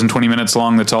 2 hours and 20 minutes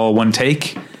long. That's all one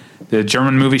take. The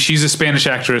German movie. She's a Spanish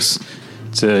actress.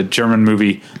 It's a German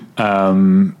movie.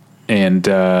 And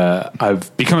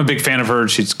I've become a big fan of her.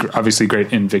 She's obviously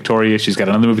great in Victoria. She's got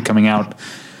another movie coming out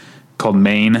called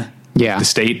Maine, the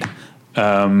state.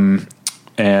 So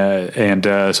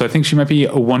I think she might be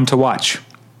a one to watch.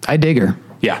 I dig her.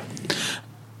 Yeah.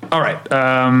 All right.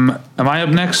 Am I up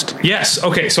next? Yes.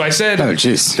 Okay. So I said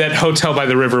that Hotel by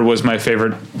the River was my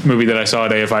favorite movie that I saw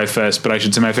at AFI Fest, but I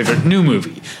should say my favorite new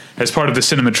movie as part of the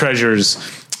Cinema Treasures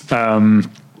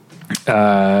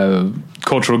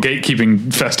cultural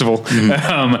gatekeeping festival.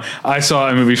 Mm-hmm. I saw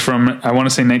a movie from, I want to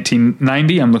say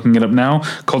 1990, I'm looking it up now,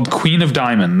 called Queen of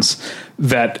Diamonds,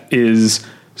 that is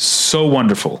so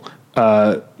wonderful,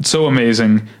 so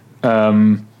amazing.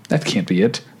 That can't be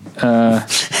it.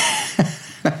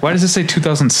 Why does it say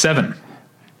 2007?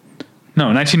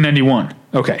 No, 1991.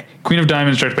 Okay. Queen of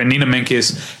Diamonds, directed by Nina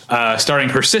Menkes, starring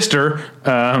her sister,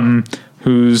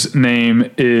 whose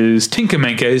name is Tinka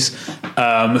Menkes,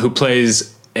 who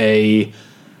plays a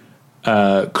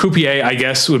croupier, I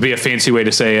guess would be a fancy way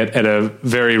to say it, at a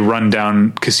very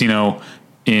rundown casino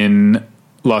in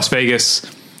Las Vegas.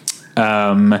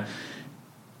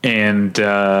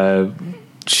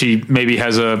 She maybe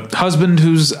has a husband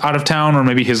who's out of town, or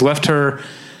maybe he's left her.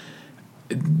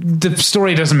 The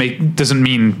story doesn't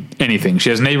mean anything. She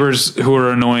has neighbors who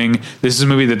are annoying. This is a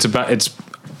movie it's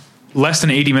less than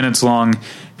 80 minutes long.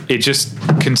 It just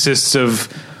consists of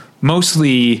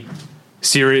mostly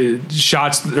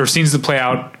shots or scenes that play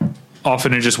out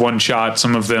often in just one shot.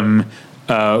 Some of them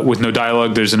with no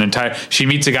dialogue. There's she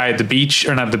meets a guy at the beach,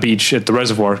 or not the beach, at the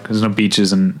reservoir, because there's no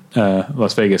beaches in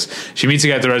Las Vegas. She meets a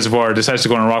guy at the reservoir, decides to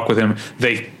go on a walk with him.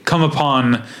 They come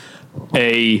upon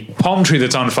a palm tree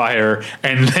that's on fire,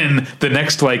 and then the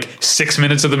next 6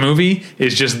 minutes of the movie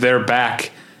is just their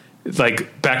back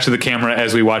to the camera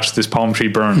as we watch this palm tree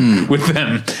burn with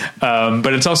them.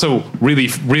 But it's also really,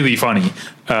 really funny.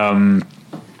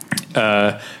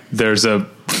 There's a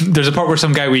part where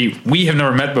some guy we have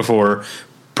never met before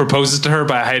proposes to her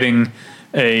by hiding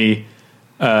a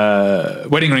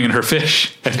wedding ring in her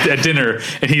fish at dinner,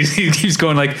 and he's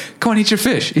going "Come on, eat your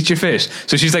fish.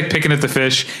 So she's picking at the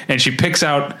fish, and she picks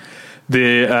out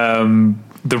the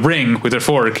ring with her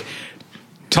fork,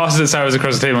 tosses it sideways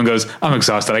across the table, and goes, "I'm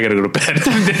exhausted. I got to go to bed."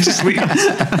 And then just leaves.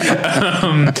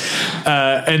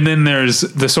 And then there's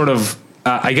the sort of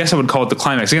I guess I would call it the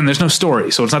climax. Again, there's no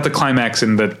story, so it's not the climax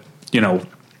in the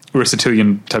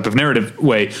Aristotelian type of narrative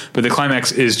way, but the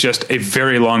climax is just a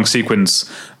very long sequence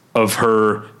of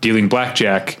her dealing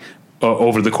blackjack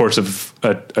over the course of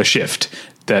a shift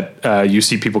that you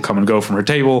see people come and go from her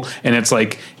table. And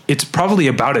it's probably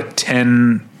about a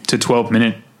 10 to 12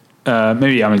 minute,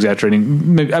 maybe I'm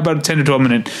exaggerating, maybe about a 10 to 12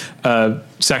 minute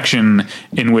section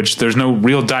in which there's no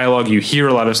real dialogue. You hear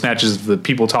a lot of snatches of the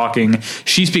people talking.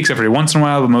 She speaks every once in a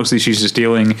while, but mostly she's just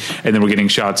dealing. And then we're getting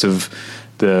shots of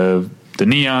the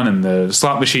neon and the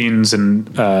slot machines. And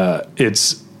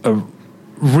it's a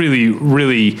really,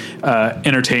 really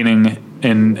entertaining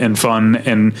and fun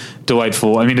and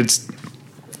delightful. I mean, it's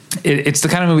the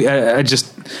kind of movie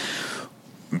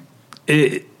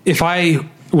if I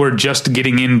were just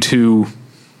getting into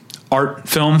art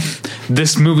film,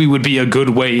 this movie would be a good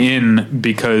way in,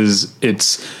 because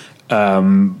it's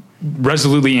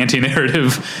resolutely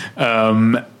anti-narrative,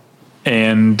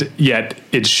 and yet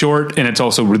it's short, and it's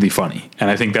also really funny. And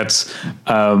I think that's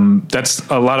a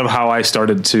lot of how I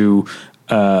started to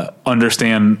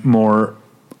understand more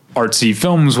artsy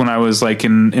films when I was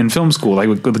in film school,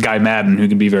 with the guy Madden, who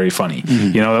can be very funny.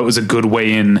 Mm-hmm. That was a good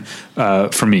way in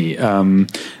for me.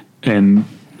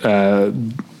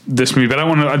 This movie, but I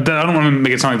don't want to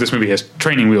make it sound like this movie has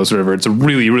training wheels or whatever. It's a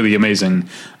really, really amazing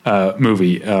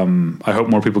movie. I hope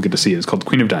more people get to see it. It's called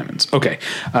Queen of Diamonds. Okay.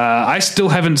 I still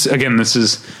haven't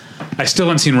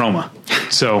seen Roma.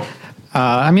 So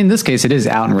I mean, in this case, it is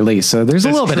out and released, so there's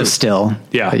a little bit of still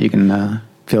that you can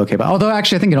feel okay about. Although,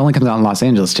 actually, I think it only comes out in Los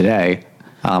Angeles today.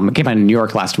 It came out in New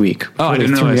York last week. Oh, I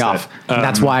didn't realize that.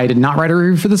 That's why I did not write a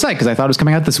review for the site, because I thought it was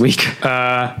coming out this week.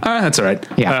 That's all right.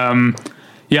 Yeah.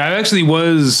 I actually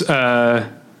was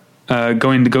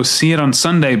going to go see it on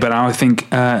Sunday, but I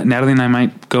think Natalie and I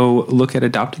might go look at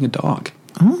Adopting a Dog.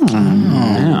 Oh.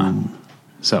 Yeah.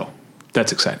 So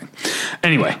that's exciting.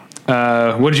 Anyway,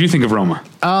 what did you think of Roma?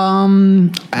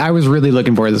 I was really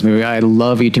looking forward to this movie. I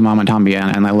love Y Tu Mamá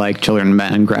También, and I like Children,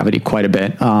 Men, and Gravity quite a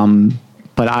bit.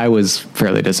 But I was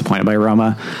fairly disappointed by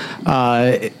Roma.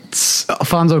 It's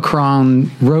Alfonso Cuarón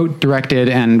wrote, directed,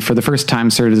 and for the first time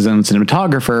served as his own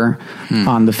cinematographer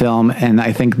on the film, and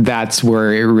I think that's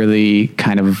where it really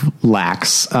kind of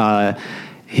lacks.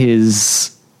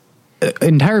 His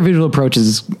entire visual approach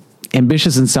is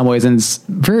ambitious in some ways, and it's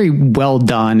very well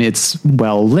done. It's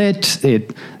well lit.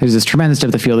 There's this tremendous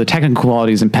depth of field. The technical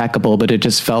quality is impeccable, but it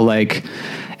just felt like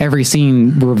every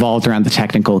scene revolved around the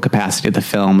technical capacity of the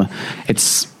film.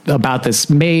 It's about this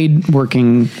maid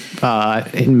working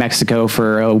in Mexico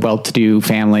for a well-to-do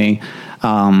family.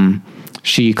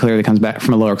 She clearly comes back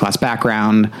from a lower class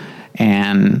background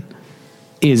and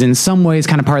is in some ways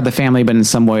kind of part of the family, but in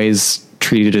some ways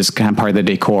treated as kind of part of the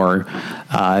decor.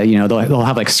 They'll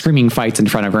have like screaming fights in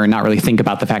front of her and not really think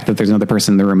about the fact that there's another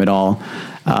person in the room at all.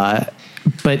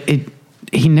 But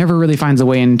he never really finds a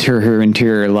way into her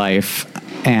interior life.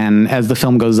 And as the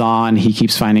film goes on, he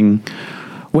keeps finding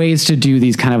ways to do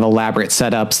these kind of elaborate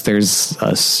setups. There's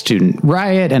a student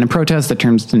riot and a protest that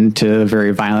turns into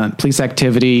very violent police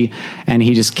activity, and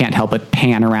he just can't help but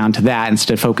pan around to that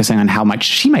instead of focusing on how much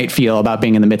she might feel about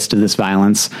being in the midst of this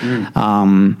violence.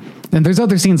 And there's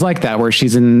other scenes like that where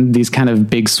she's in these kind of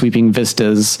big sweeping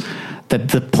vistas, that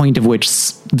the point of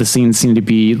which the scenes seem to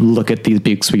be look at these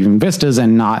big sweeping vistas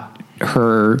and not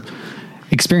her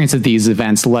experience of these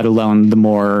events, let alone the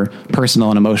more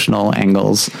personal and emotional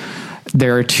angles.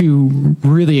 There are two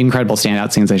really incredible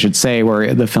standout scenes, I should say,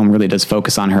 where the film really does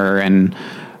focus on her and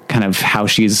kind of how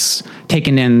she's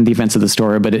taken in the events of the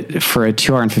story. But for a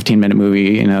 2 hour and 15-minute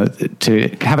movie, to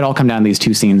have it all come down to these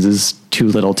two scenes is too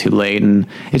little too late. And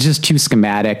it's just too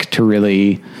schematic to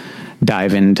really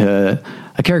dive into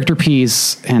a character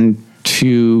piece, and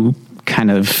too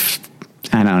kind of,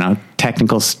 I don't know,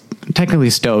 technically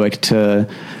stoic to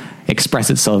express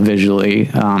itself visually.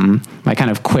 My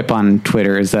kind of quip on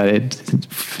Twitter is that it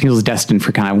feels destined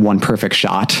for kind of one perfect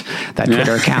shot, that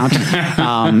Twitter account.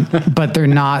 But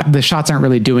the shots aren't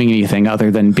really doing anything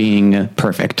other than being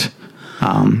perfect.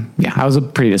 I was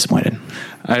pretty disappointed.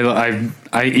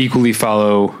 I equally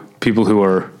follow people who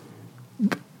are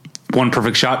One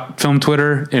Perfect Shot film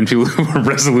Twitter and people who are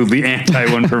resolutely anti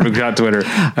One Perfect Shot Twitter.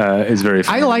 Is very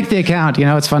fun. I like the account.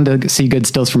 It's fun to see good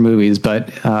stills from movies, but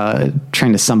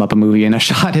trying to sum up a movie in a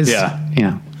shot is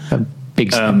a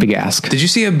big ask. Did you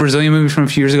see a Brazilian movie from a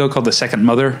few years ago called The Second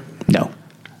Mother? No.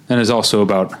 And it's also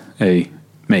about a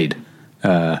maid.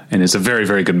 And it's a very,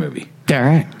 very good movie. Yeah,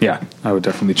 right. Yeah, I would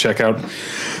definitely check out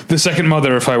The Second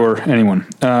Mother if I were anyone.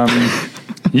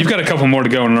 You've got a couple more to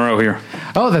go in a row here.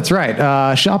 Oh, that's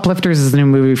right. Shoplifters is the new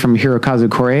movie from Hirokazu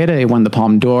Koreeda. It won the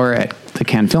Palme d'Or at the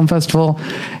Cannes Film Festival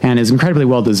and is incredibly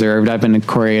well-deserved. I've been a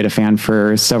Koreeda fan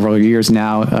for several years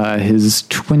now. His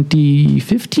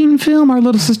 2015 film, Our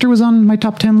Little Sister, was on my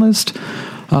top 10 list.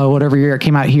 Whatever year it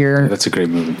came out here. That's a great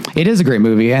movie. It is a great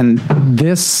movie. And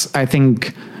this, I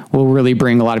think, will really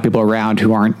bring a lot of people around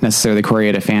who aren't necessarily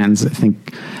Koreeda fans. I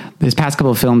think these past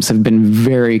couple of films have been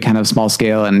very kind of small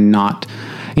scale and not...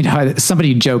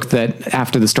 somebody joked that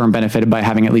After the Storm benefited by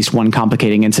having at least one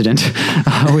complicating incident,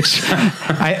 which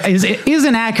is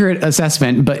an accurate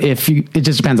assessment, but it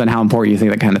just depends on how important you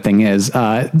think that kind of thing is.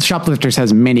 Shoplifters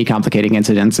has many complicating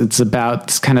incidents. It's about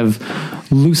this kind of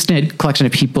loose-knit collection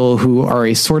of people who are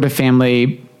a sort of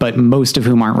family, but most of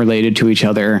whom aren't related to each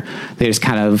other. They just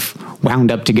kind of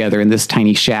wound up together in this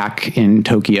tiny shack in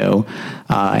Tokyo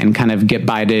and kind of get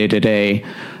by day to day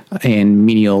in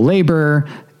menial labor,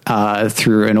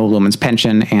 through an old woman's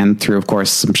pension and through, of course,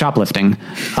 some shoplifting.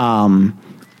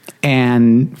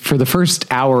 And for the first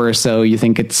hour or so, you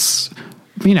think it's,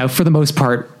 for the most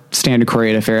part, standard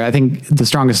Koreeda fare. I think the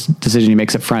strongest decision he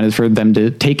makes up front is for them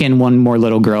to take in one more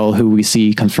little girl who we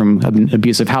see comes from an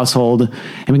abusive household.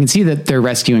 And we can see that they're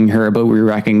rescuing her, but we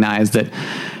recognize that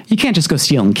you can't just go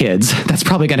stealing kids. That's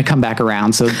probably going to come back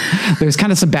around. So there's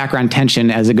kind of some background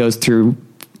tension as it goes through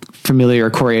familiar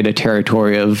Koreeda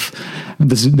territory of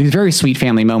these very sweet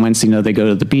family moments. They go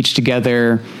to the beach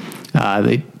together.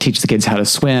 They teach the kids how to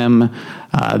swim.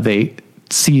 They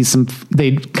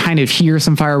they'd kind of hear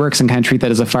some fireworks and kind of treat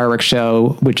that as a fireworks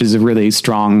show, which is a really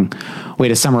strong way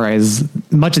to summarize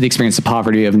much of the experience of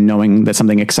poverty, of knowing that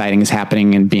something exciting is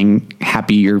happening and being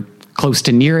happy you're close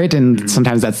to near it. And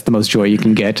sometimes that's the most joy you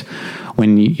can get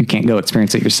when you can't go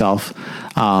experience it yourself.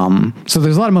 So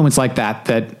there's a lot of moments like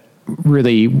that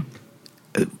really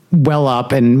well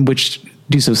up, and which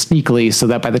do so sneakily, so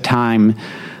that by the time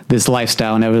this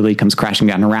lifestyle inevitably comes crashing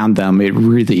down around them, it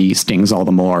really stings all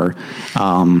the more.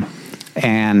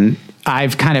 And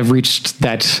I've kind of reached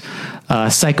that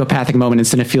psychopathic moment in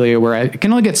cinephilia where I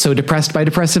can only get so depressed by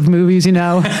depressive movies,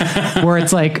 where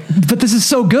it's like, but this is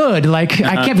so good. Like,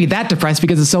 I can't be that depressed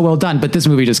because it's so well done. But this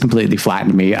movie just completely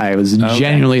flattened me. I was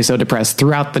genuinely so depressed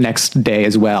throughout the next day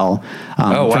as well,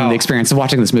 from the experience of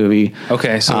watching this movie.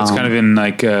 Okay, so it's kind of in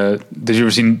like, did you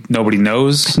ever see Nobody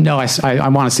Knows? No, I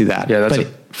want to see that. Yeah,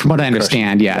 from what I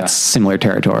understand, it's similar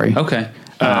territory. Okay.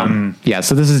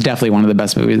 So this is definitely one of the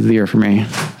best movies of the year for me.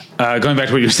 Going back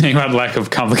to what you were saying about lack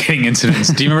of complicating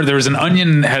incidents, do you remember there was an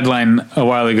Onion headline a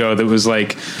while ago that was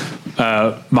like,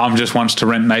 "Mom just wants to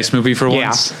rent nice movie for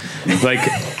once." Like,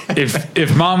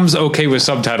 if Mom's okay with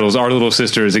subtitles, Our Little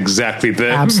Sister is exactly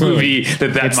the movie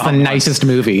that it's mom the wants. nicest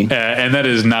movie, and that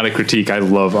is not a critique. I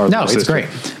love Our Little Sister. No, it's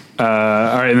great. All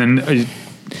right, and then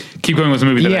keep going with the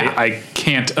movie that I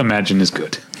can't imagine is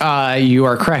good. You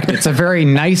are correct. It's a very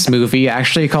nice movie,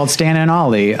 actually, called Stan and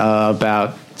Ollie,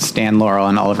 about Stan Laurel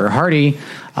and Oliver Hardy,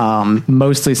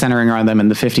 mostly centering around them in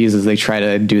the 50s as they try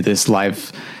to do this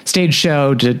live stage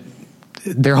show.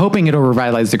 They're hoping it'll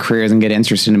revitalize their careers and get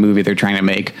interested in a movie they're trying to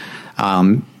make.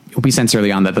 We sense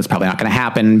early on that that's probably not going to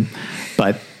happen,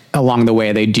 but along the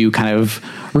way they do kind of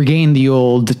regain the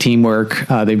old teamwork.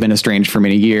 They've been estranged for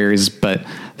many years, but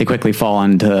they quickly fall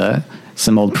into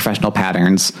some old professional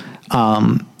patterns.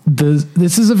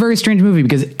 This is a very strange movie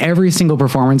because every single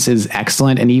performance is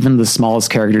excellent, and even the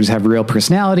smallest characters have real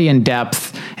personality and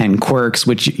depth and quirks,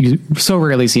 which you so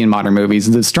rarely see in modern movies.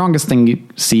 The strongest thing you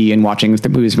see in watching the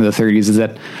movies from the 30s is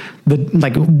that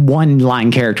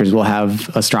one-line characters will have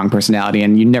a strong personality,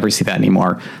 and you never see that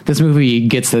anymore. This movie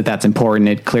gets that that's important.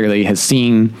 It clearly has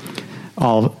seen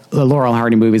all the Laurel and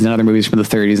Hardy movies and other movies from the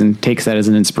 30s and takes that as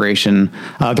an inspiration.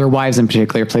 Their wives in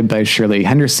particular are played by Shirley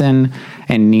Henderson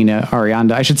and Nina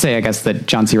Arianda. I should say, I guess, that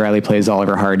John C. Reilly plays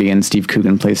Oliver Hardy and Steve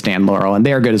Coogan plays Stan Laurel, and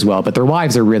they are good as well, but their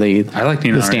wives are really I like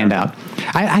Nina the standout.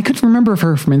 I couldn't remember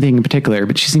her from anything in particular,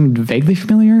 but she seemed vaguely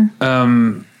familiar.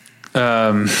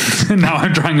 Now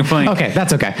I'm drawing a blank. Okay,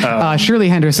 that's okay. Shirley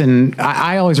Henderson,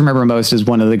 I always remember most as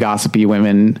one of the gossipy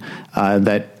women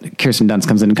that Kirsten Dunst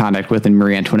comes into contact with in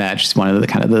Marie Antoinette. She's one of the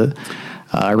kind of the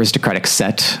aristocratic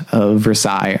set of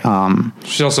Versailles.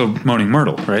 She's also Moaning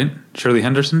Myrtle, right? Shirley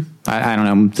Henderson? I don't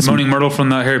know. Moaning Myrtle from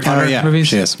the Harry Potter movies?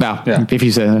 She is. If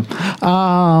you say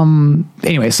that.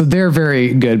 Anyway, so they're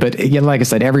very good, but like I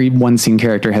said, every one scene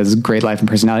character has great life and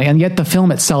personality, and yet the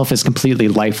film itself is completely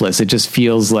lifeless. It just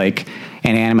feels like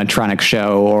an animatronic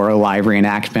show or a live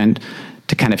reenactment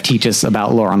to kind of teach us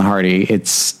about Laurel and Hardy.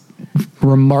 It's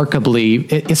remarkably,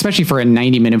 especially for a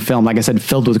 90-minute film, like I said,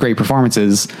 filled with great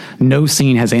performances, no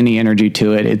scene has any energy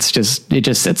to it. It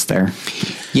just sits there.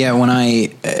 Yeah,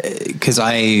 because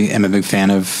I am a big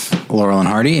fan of Laurel and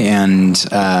Hardy, and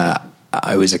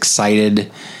I was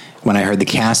excited when I heard the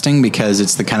casting, because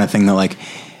it's the kind of thing that, like,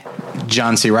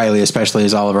 John C. Reilly, especially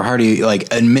as Oliver Hardy,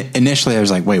 like, initially I was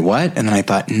like, wait, what? And then I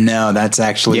thought, no, that's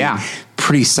actually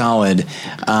pretty solid.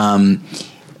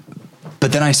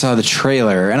 But then I saw the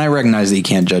trailer, and I recognize that you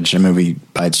can't judge a movie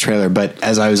by its trailer, but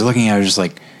as I was looking at it, I was just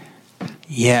like,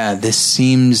 yeah, this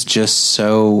seems just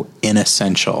so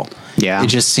inessential. Yeah. It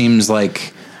just seems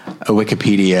like a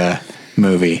Wikipedia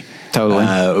movie.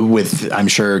 Totally. With, I'm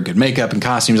sure, good makeup and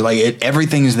costumes. Like,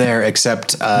 everything's there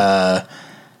except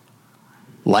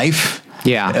life.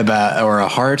 Yeah. Or a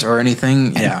heart or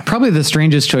anything. Yeah. Probably the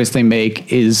strangest choice they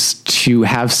make is to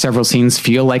have several scenes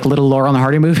feel like little Laurel and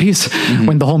Hardy movies,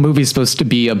 when the whole movie is supposed to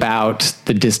be about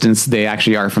the distance they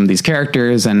actually are from these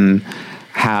characters, and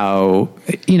how,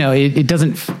 it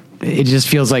just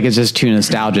feels like it's just too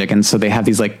nostalgic. And so they have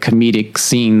these like comedic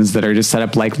scenes that are just set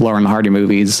up like Laurel and Hardy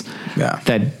movies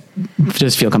that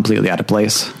just feel completely out of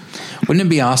place. Wouldn't it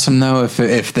be awesome though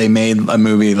if they made a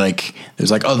movie like there's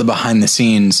like, the behind the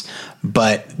scenes,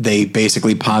 but they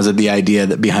basically posit the idea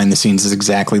that behind the scenes is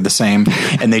exactly the same,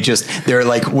 and they're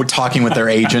like, we're talking with their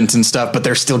agent and stuff, but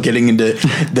they're still getting into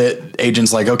the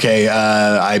agent's like, okay,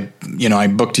 I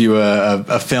booked you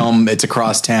a film, it's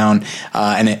across town,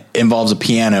 and it involves a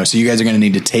piano, so you guys are going to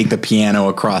need to take the piano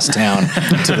across town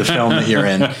to the film that you're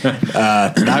in.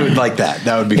 I would like that.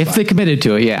 That would be if fun. They committed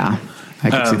to it. Yeah,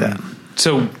 I could see that.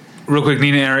 So real quick,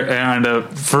 Nina Aranda,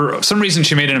 for some reason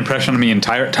she made an impression on me in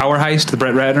Tower Heist, the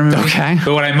Brett Ratner movie. Okay.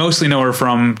 But what I mostly know her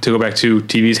from, to go back to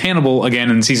TV's Hannibal,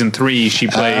 again in season 3, she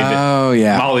played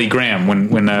Molly Graham when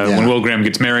Will Graham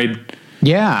gets married.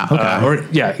 Yeah.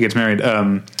 Okay. He gets married.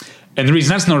 And the reason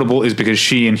that's notable is because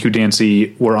she and Hugh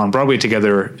Dancy were on Broadway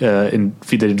together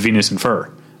they did Venus and Fur.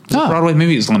 Broadway?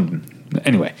 Maybe it was London.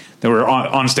 Anyway, they were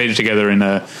on stage together in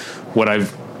what I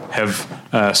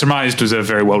have surmised was a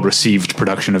very well-received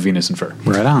production of Venus and Fur.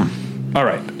 Right on. All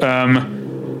right.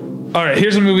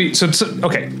 Here's a movie. So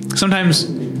sometimes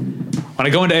when I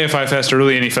go into AFI Fest or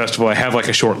really any festival, I have like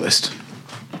a short list.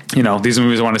 You know, these are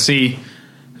movies I want to see.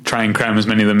 Try and cram as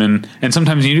many of them in. And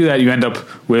sometimes when you do that, you end up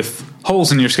with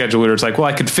holes in your schedule where it's like, well,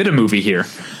 I could fit a movie here.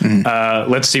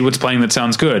 Let's see what's playing that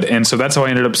sounds good. And so that's how I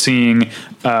ended up seeing,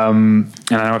 and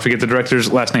I forget the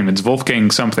director's last name. It's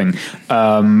Wolfgang something.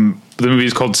 The movie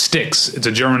is called Styx. It's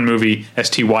a German movie,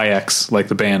 Styx, like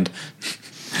the band.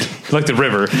 Like the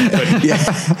river.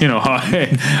 But, you know,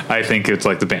 I think it's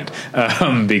like the band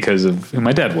because of who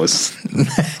my dad was,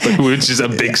 which is a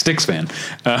big Styx fan.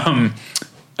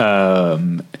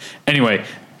 Anyway,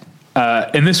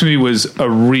 and this movie was a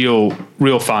real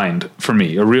find for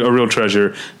me, a real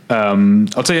treasure.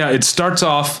 I'll tell you, it starts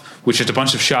off with just a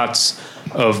bunch of shots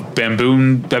of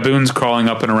baboons crawling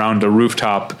up and around a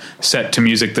rooftop set to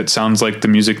music that sounds like the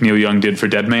music Neil Young did for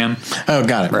Dead Man. Oh,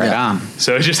 got it. Right on.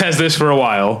 So it just has this for a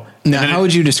while. Now, how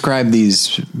would you describe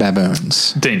these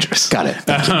baboons? Dangerous. Got it.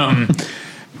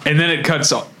 And then it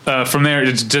cuts from there.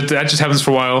 That just happens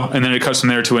for a while, and then it cuts from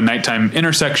there to a nighttime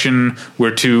intersection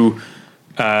where two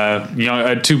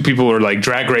people are like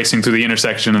drag racing through the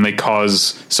intersection, and they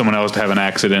cause someone else to have an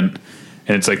accident.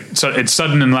 And it's like it's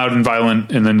sudden and loud and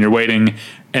violent, and then you're waiting,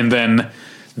 and then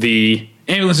the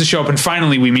ambulances show up, and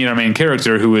finally we meet our main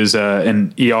character, who is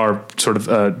an ER sort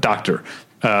of doctor.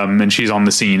 And she's on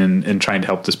the scene and trying to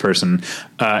help this person.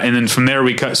 And then from there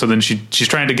we cut. So then she's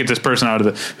trying to get this person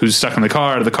who's stuck in the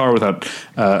car, out of the car without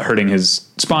hurting his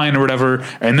spine or whatever.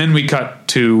 And then we cut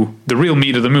to the real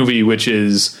meat of the movie, which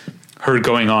is her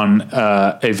going on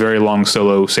a very long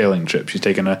solo sailing trip. She's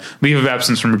taken a leave of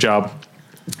absence from her job.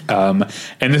 And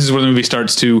this is where the movie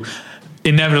starts to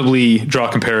inevitably draw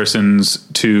comparisons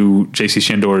to J.C.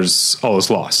 Chandor's All Is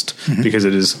Lost, because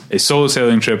it is a solo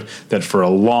sailing trip that for a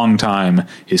long time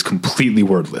is completely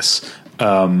wordless.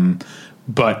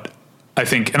 But I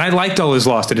think, and I liked All Is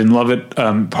Lost. I didn't love it.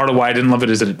 Part of why I didn't love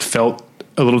it is that it felt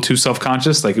a little too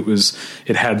self-conscious. Like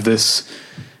it had this,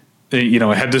 it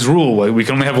had this rule. Like we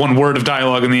can only have one word of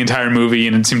dialogue in the entire movie,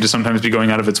 and it seemed to sometimes be going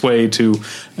out of its way to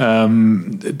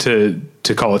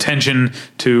call attention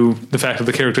to the fact that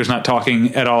the character is not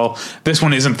talking at all. This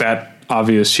one isn't that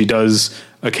obvious. She does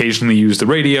occasionally use the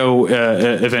radio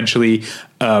eventually.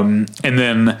 And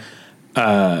then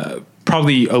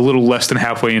probably a little less than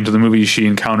halfway into the movie, she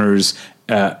encounters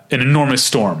an enormous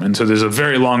storm. And so there's a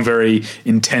very long, very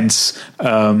intense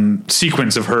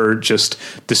sequence of her. Just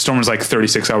the storm is like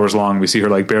 36 hours long. We see her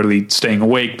like barely staying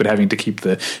awake, but having to keep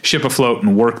the ship afloat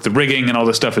and work the rigging and all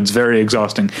this stuff. It's very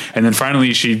exhausting. And then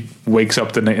finally she wakes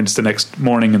up it's the next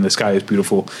morning and the sky is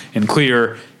beautiful and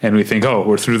clear. And we think, oh,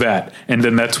 we're through that. And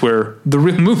then that's where the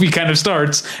real movie kind of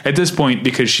starts at this point,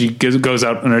 because she goes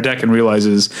out on her deck and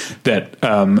realizes that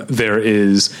there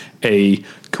is a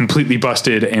completely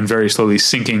busted and very slowly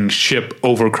sinking ship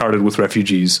overcrowded with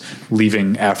refugees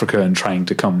leaving Africa and trying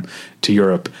to come to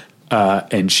Europe.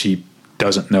 And she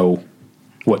doesn't know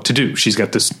what to do. She's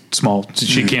got this small,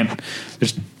 she can't,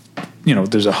 there's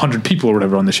 100 people or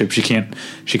whatever on the ship. She can't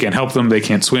help them. They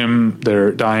can't swim.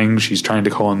 They're dying. She's trying to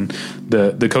call in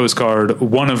the Coast Guard.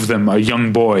 One of them, a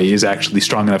young boy, is actually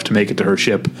strong enough to make it to her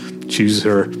ship. She uses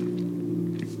her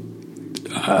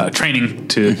training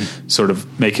to sort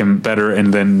of make him better.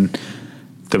 And then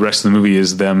the rest of the movie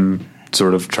is them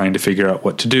sort of trying to figure out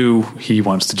what to do. He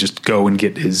wants to just go and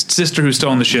get his sister who's still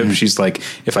on the ship. She's like,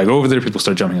 if I go over there, people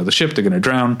start jumping out of the ship, they're going to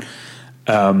drown.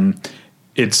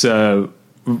 It's the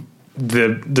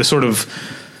sort of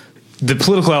the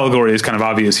political allegory is kind of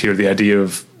obvious here. The idea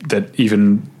of that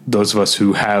even those of us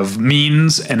who have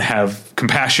means and have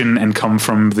compassion and come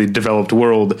from the developed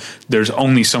world, there's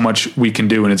only so much we can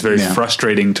do. And it's very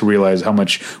frustrating to realize how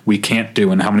much we can't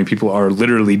do and how many people are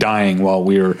literally dying while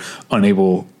we're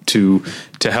unable to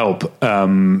help.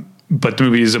 But the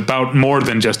movie is about more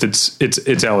than just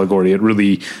its allegory. It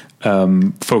really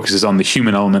focuses on the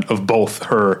human element of both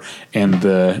her and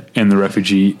the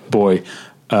refugee boy.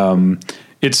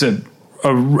 It's a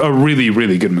really,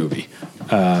 really good movie.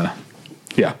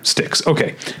 Styx.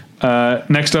 Okay.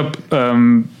 Next up,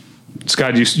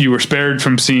 Scott, you were spared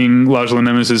from seeing Lajla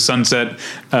Nemes' Sunset.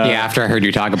 After I heard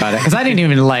you talk about it, because I didn't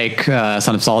even like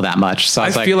Son of Saul that much. So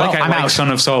I feel like I like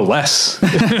Son of Saul less.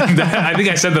 I think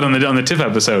I said that on the TIFF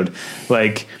episode.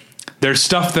 Like, there's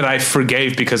stuff that I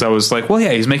forgave because I was like, well,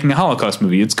 yeah, he's making a Holocaust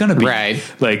movie. It's gonna be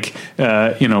like,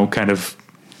 kind of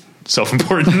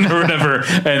self-important or whatever.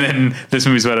 And then this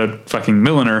movie's about a fucking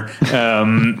milliner,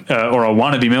 or a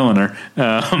wannabe milliner,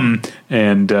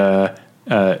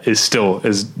 is still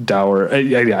as dour.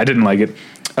 I didn't like it.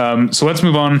 So let's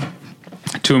move on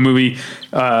to a movie.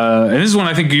 And this is one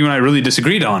I think you and I really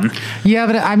disagreed on. Yeah,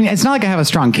 but I mean, it's not like I have a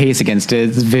strong case against it.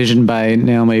 It's Vision by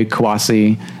Naomi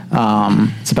Kawase.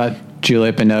 It's about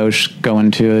Juliette Binoche going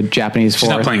to a Japanese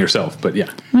forest. She's not playing herself, but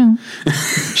yeah.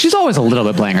 She's always a little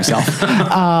bit playing herself.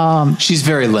 She's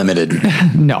very limited.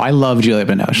 No, I love Juliette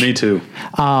Binoche. Me too.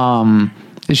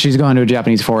 She's going to a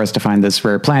Japanese forest to find this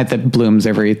rare plant that blooms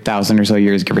every 1,000 or so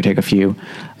years, give or take a few.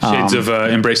 Shades of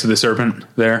Embrace of the Serpent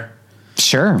there.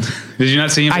 Sure. Did you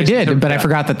not see Embrace? I did, but I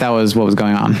forgot that was what was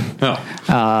going on.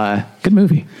 Oh. Good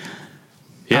movie.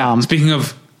 Yeah. Speaking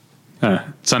of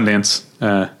Sundance,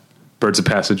 Birds of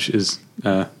Passage is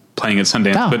playing at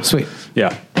Sundance. Oh, but sweet.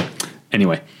 Yeah.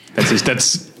 Anyway,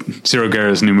 that's Ciro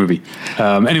Guerra's new movie.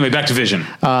 Anyway, back to Vision.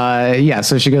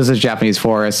 So she goes to the Japanese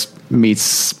forest,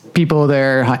 meets people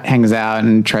there, hangs out,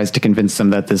 and tries to convince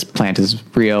them that this plant is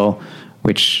real,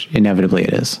 which inevitably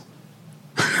it is.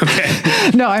 Okay.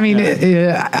 No, I mean,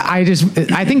 I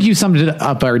think you summed it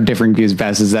up our different views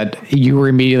best, is that you were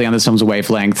immediately on this film's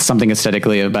wavelength. Something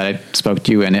aesthetically about it spoke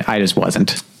to you, and I just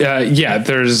wasn't.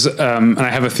 There's, and I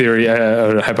have a theory,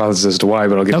 a hypothesis as to why,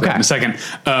 but I'll get to that in a second.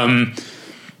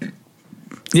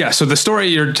 So the story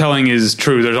you're telling is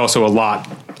true. There's also a lot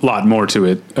more to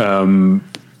it.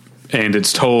 And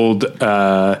it's told,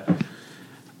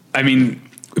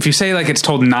 if you say like it's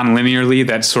told non-linearly,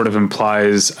 that sort of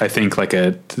implies, I think, like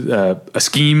a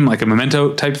scheme, like a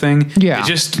Memento type thing. Yeah. It's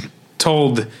just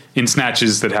told in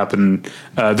snatches that happen.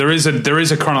 There is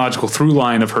a chronological through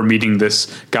line of her meeting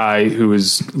this guy who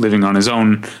is living on his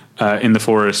own in the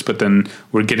forest, but then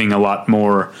we're getting a lot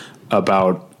more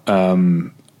about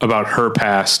her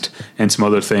past and some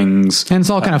other things. And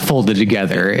it's all kind of folded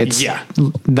together. It's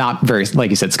not very, like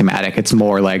you said, schematic. It's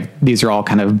more like these are all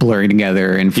kind of blurring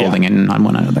together and folding in on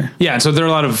one another. Yeah. And so there are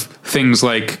a lot of things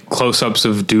like close-ups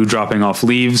of dew dropping off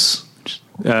leaves.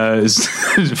 Is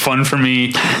fun for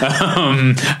me.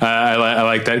 I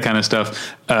like that kind of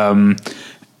stuff.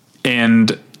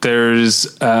 And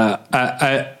there's,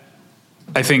 I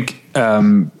think,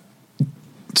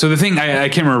 so the thing, I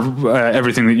can't remember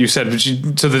everything that you said, but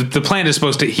so the plant is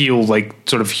supposed to heal like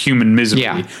sort of human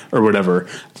misery or whatever.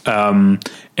 And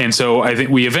so I think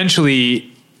we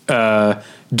eventually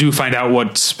do find out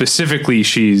what specifically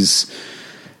she's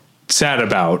sad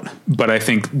about, but I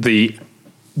think the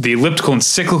elliptical and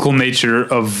cyclical nature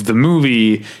of the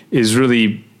movie is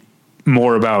really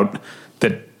more about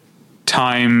that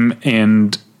time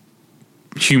and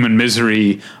human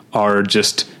misery are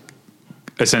just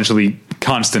essentially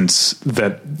constants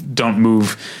that don't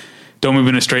move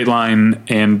in a straight line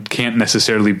and can't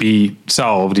necessarily be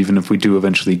solved, even if we do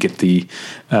eventually get the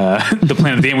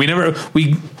plan at the end.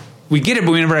 We get it,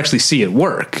 but we never actually see it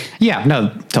work. Yeah, no,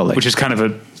 totally. Which is kind of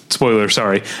a spoiler,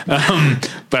 sorry.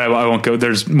 But I won't go.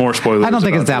 There's more spoilers. I don't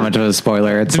think it's that much of a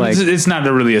spoiler. It's not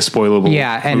really a spoilable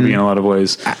movie in a lot of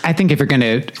ways. I think I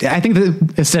think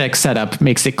the aesthetic setup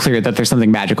makes it clear that there's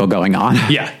something magical going on.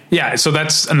 Yeah. So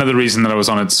that's another reason that I was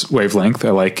on its wavelength.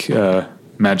 I like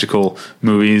magical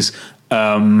movies.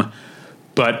 But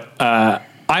I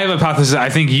have a hypothesis. I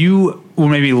think you were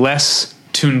maybe less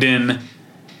tuned in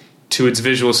to its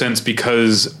visual sense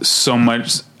because so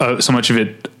much of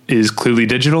it is clearly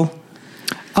digital.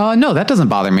 No, that doesn't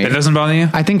bother me. It doesn't bother you?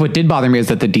 I think what did bother me is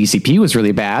that the DCP was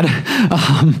really bad.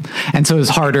 And so it was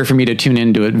harder for me to tune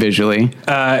into it visually.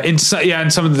 And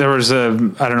some of there was I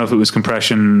don't know if it was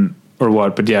compression or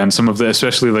what, but yeah, and some of the,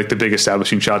 especially like the big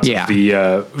establishing shots of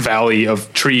the valley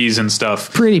of trees and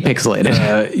stuff. Pretty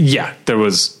pixelated. There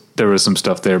was some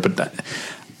stuff there, but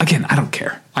again, I don't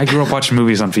care. I grew up watching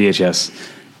movies on VHS.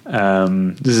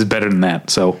 This is better than that.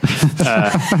 So,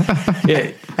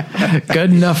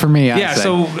 good enough for me. I'd say.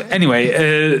 So anyway,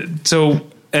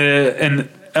 and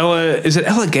Ella, is it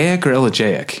elegiac or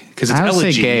elegiac? Because it's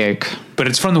elegy, but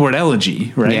it's from the word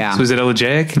elegy, right? Yeah. So is it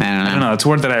elegiac? I don't know. It's a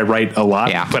word that I write a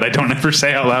lot, but I don't ever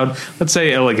say out loud. Let's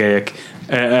say elegiac.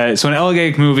 So an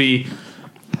elegiac movie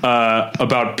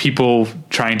about people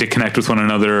trying to connect with one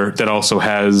another that also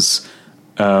has,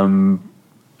 again,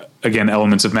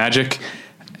 elements of magic.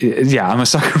 I'm a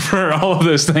sucker for all of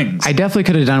those things. I definitely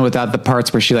could have done without the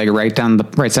parts where she like writes down the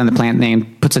plant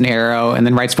name, puts an arrow, and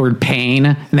then writes the word pain,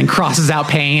 and then crosses out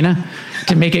pain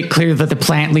to make it clear that the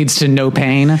plant leads to no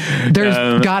pain.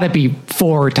 There's got to be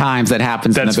 4 times that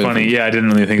happens. That's in the movie. funny. Yeah, I didn't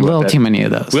really think about that. A little too many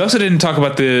of those. We also didn't talk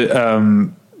about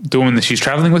the woman that she's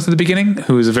traveling with at the beginning,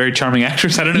 who is a very charming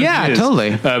actress. I don't know. Yeah, if she is.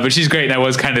 totally. But she's great, and I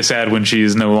was kind of sad when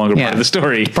she's no longer part of the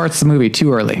story. Parts of the movie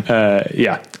too early.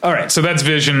 Yeah. All right. So that's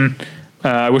Vision.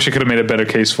 I wish I could have made a better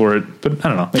case for it, but I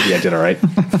don't know. Maybe I did all right.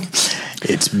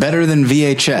 It's better than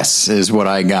VHS is what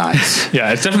I got.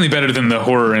 Yeah, it's definitely better than the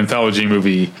horror anthology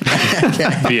movie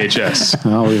VHS.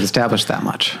 Well, we've established that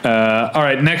much. All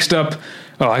right, next up.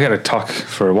 Oh, I got to talk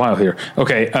for a while here.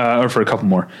 Okay, or for a couple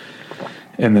more.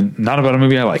 And then not about a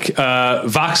movie I like.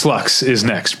 Vox Lux is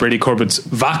next. Brady Corbett's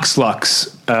Vox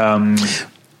Lux.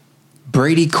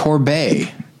 Brady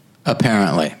Corbet.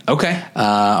 Apparently. Okay.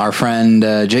 Our friend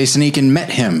Jason Eakin met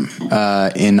him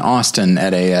in Austin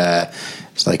at a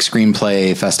like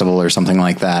screenplay festival or something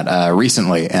like that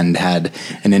recently, and had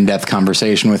an in-depth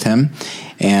conversation with him.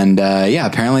 And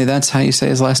apparently that's how you say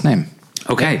his last name.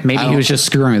 Okay. Maybe he was just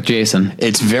screwing with Jason.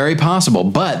 It's very possible,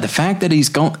 but the fact that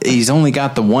he's only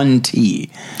got the one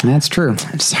T. That's true.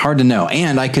 It's hard to know.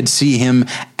 And I could see him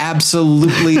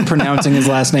absolutely pronouncing his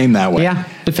last name that way. Yeah,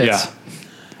 it fits.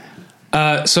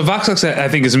 Yeah. So Vox Lux, I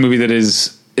think, is a movie that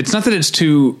is, it's not that it's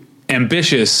too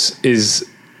ambitious, it's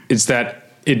that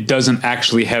it doesn't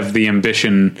actually have the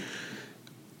ambition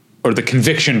or the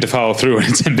conviction to follow through in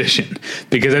its ambition.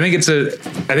 Because I think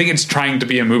it's trying to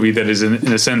be a movie that is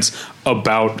in a sense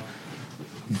about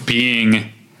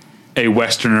being a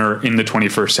Westerner in the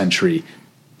 21st century,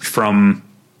 from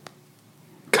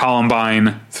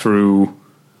Columbine through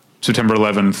September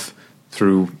 11th,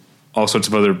 through all sorts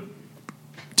of other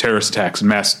terrorist attacks and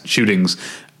mass shootings.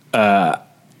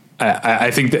 I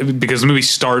think that because the movie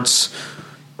starts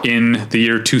in the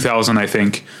year 2000, I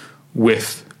think,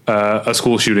 with a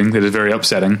school shooting that is very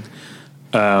upsetting,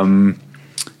 and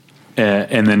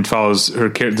then follows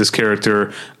this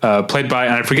character played by,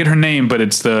 and I forget her name, but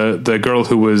it's the girl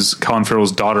who was Colin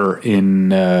Farrell's daughter in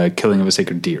Killing of a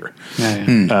Sacred Deer.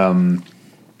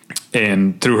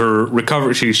 And through her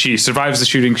recovery, she survives the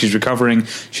shooting. She's recovering.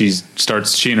 She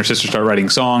and her sister start writing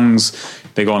songs.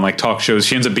 They go on like talk shows.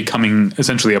 She ends up becoming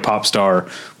essentially a pop star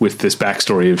with this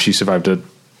backstory of she survived a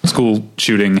school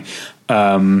shooting.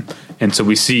 And so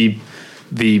we see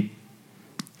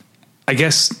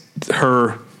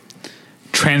her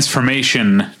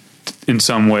transformation in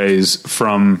some ways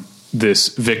from this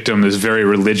victim, this very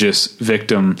religious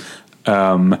victim,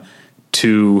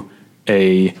 to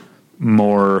a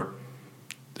more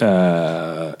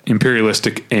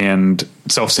imperialistic and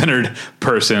self-centered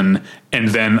person. And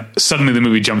then suddenly the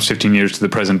movie jumps 15 years to the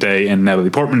present day, and Natalie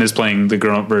Portman is playing the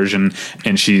grown-up version,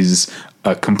 and she's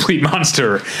a complete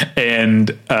monster.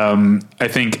 And I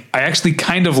think I actually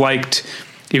kind of liked,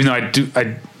 even though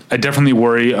I definitely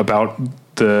worry about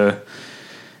the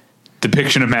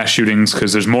depiction of mass shootings,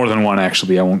 because there's more than one,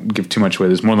 actually. I won't give too much away.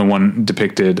 There's more than one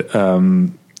depicted.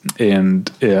 And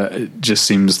it just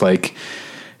seems like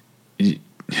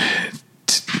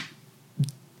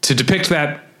to depict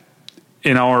that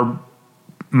in our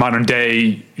modern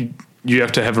day, you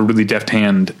have to have a really deft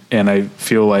hand. And I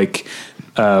feel like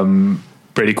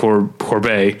Brady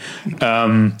Corbet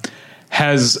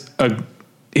has a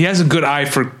good eye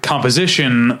for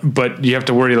composition, but you have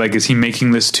to worry, like, is he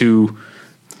making this too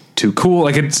cool?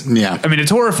 Like, it's, I mean,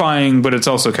 it's horrifying, but it's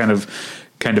also kind of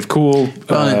cool.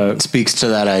 It speaks to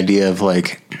that idea of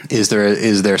like, is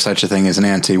there such a thing as an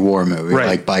anti-war movie? Right.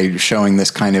 Like, by showing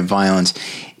this kind of violence,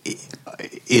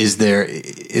 is there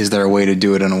a way to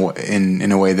do it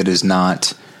in a way that is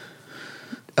not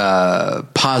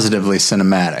positively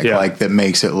cinematic, like that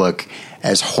makes it look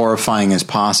as horrifying as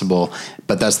possible?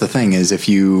 But that's the thing, is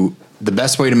the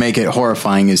best way to make it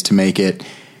horrifying is to make it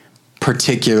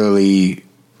particularly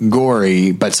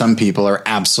gory, but some people are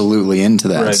absolutely into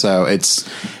that. Right. So it's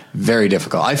very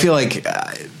difficult. I feel like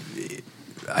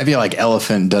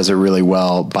Elephant does it really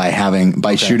well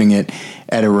by shooting it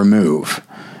at a remove.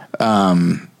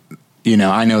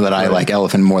 I know that I like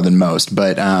Elephant more than most,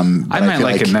 but I might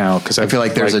like it now, because I feel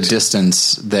like there's a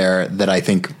distance there that I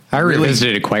think I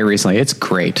revisited it quite recently. It's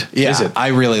great. Yeah, Is it? I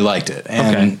really liked it,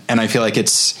 and I feel like it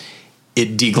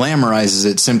deglamorizes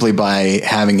it simply by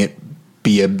having it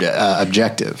be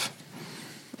objective.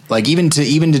 Like, even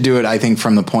to do it, I think,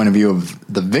 from the point of view of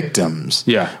the victims,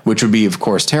 which would be, of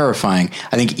course, terrifying.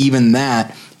 I think even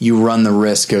that, you run the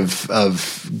risk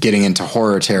of getting into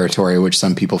horror territory, which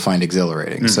some people find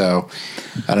exhilarating. So,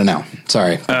 I don't know.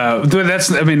 Sorry. That's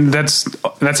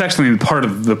that's actually part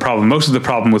of the problem. Most of the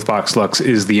problem with Vox Lux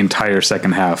is the entire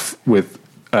second half with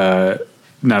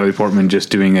Natalie Portman just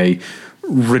doing a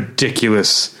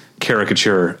ridiculous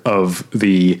caricature of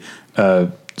the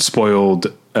spoiled,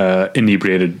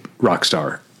 inebriated rock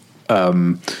star,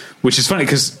 which is funny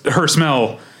because Her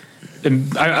Smell.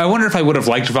 And I wonder if I would have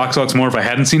liked Vox Lux more if I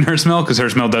hadn't seen Her Smell, because Her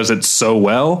Smell does it so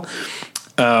well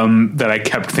that I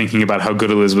kept thinking about how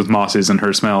good Elizabeth Moss is in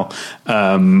Her Smell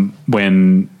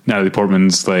when Natalie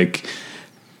Portman's like,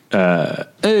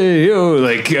 hey, yo,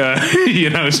 like,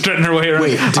 strutting her way around.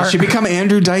 Wait, did she become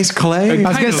Andrew Dice Clay? I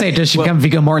was going to say, does she become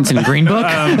Viggo Mortensen in Green Book?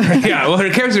 Yeah, well, her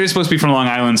character is supposed to be from Long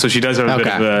Island, so she does have a bit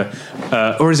of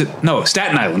a... or is it... No,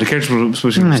 Staten Island. The character was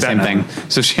supposed to be from Staten Island. Thing.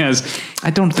 So she has... I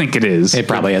don't think it is. It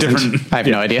probably isn't. I have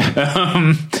no idea.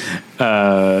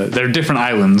 They're different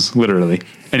islands, literally.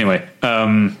 Anyway,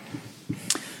 there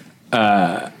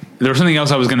was something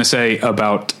else I was going to say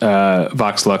about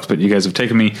Vox Lux, but you guys have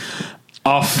taken me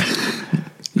off.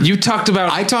 You talked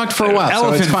about... I talked for a while.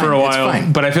 Elephant so for a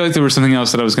while, but I feel like there was something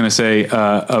else that I was going to say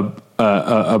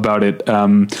about it.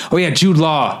 Oh yeah, Jude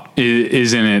Law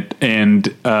is in it,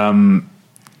 and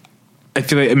I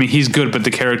feel like, he's good, but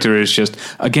the character is just,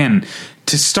 again,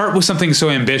 to start with something so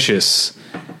ambitious,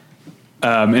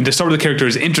 and to start with the character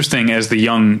as interesting as the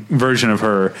young version of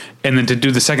her, and then to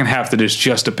do the second half that is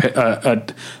just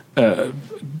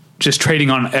just trading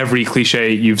on every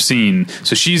cliche you've seen.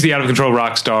 So she's the out of control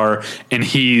rock star, and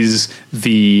he's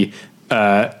the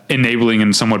enabling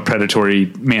and somewhat predatory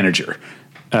manager.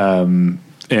 And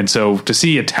so to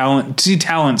see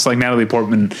talents like Natalie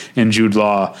Portman and Jude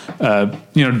Law,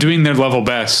 doing their level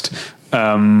best.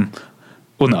 Well,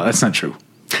 no, that's not true.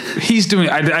 He's doing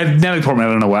Natalie Portman. I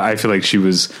don't know why. I feel like she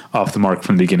was off the mark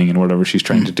from the beginning in whatever she's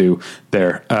trying to do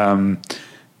there.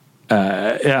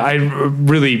 I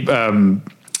really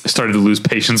started to lose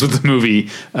patience with the movie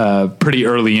pretty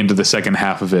early into the second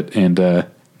half of it, and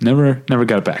never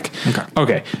got it back.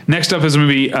 Okay. Next up is a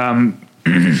movie.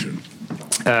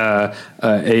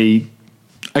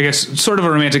 I guess sort of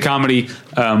a romantic comedy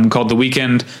called The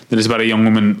Weekend, that is about a young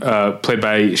woman played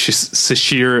by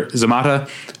Sashir Zamata,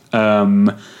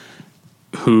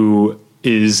 who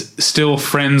is still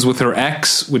friends with her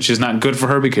ex, which is not good for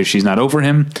her because she's not over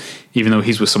him, even though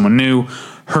he's with someone new.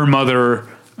 Her mother,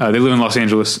 they live in Los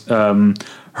Angeles.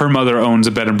 Her mother owns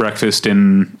a bed and breakfast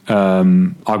in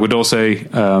Agua Dulce,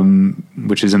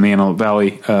 which is in the Antelope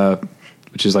Valley,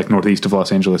 which is like northeast of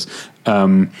Los Angeles.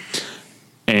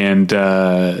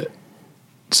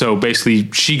 So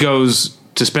basically she goes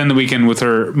to spend the weekend with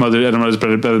her mother at her mother's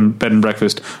bed and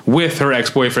breakfast with her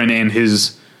ex-boyfriend and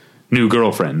his new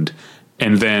girlfriend.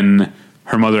 And then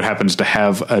her mother happens to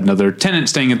have another tenant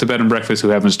staying at the bed and breakfast who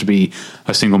happens to be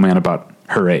a single man about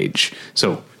her age.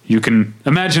 So you can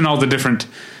imagine all the different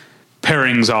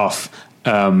pairings off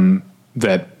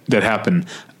that happen.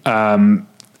 So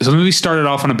the movie started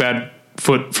off on a bad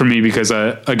foot for me because,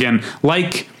 again,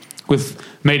 like with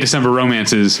May December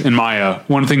romances in Maya,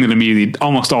 one thing that immediately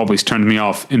almost always turned me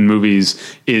off in movies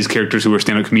is characters who are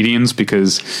stand-up comedians,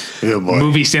 because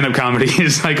movie stand-up comedy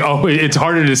is like, it's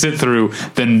harder to sit through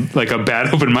than like a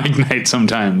bad open mic night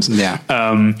sometimes. Yeah.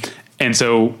 And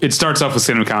so it starts off with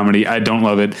stand-up comedy. I don't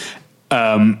love it.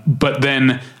 But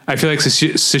then I feel like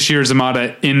Sashir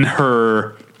Zamata, in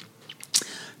her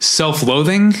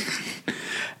self-loathing,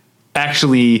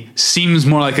 actually seems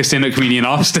more like a stand-up comedian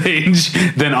off stage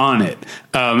than on it.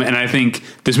 And I think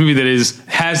this movie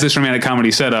has this romantic comedy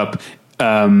setup,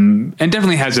 and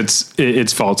definitely has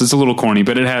its faults. It's a little corny,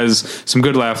 but it has some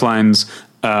good laugh lines.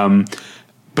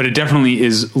 But it definitely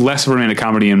is less of a romantic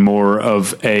comedy and more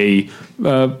of a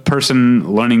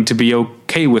person learning to be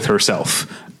okay with herself.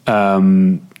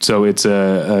 So it's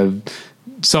a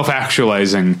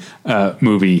self-actualizing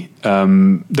movie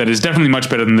that is definitely much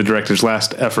better than the director's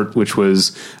last effort, which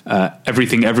was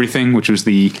Everything, which was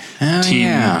the teen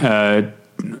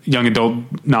young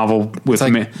adult novel with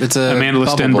Amanda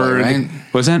Stenberg. Right?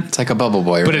 Was that? It's like a Bubble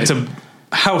Boy, but right? it's a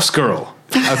house girl.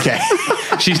 Okay.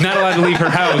 She's not allowed to leave her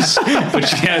house, but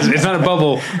it's not a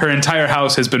bubble. Her entire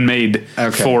house has been made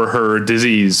for her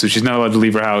disease, so she's not allowed to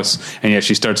leave her house. And yet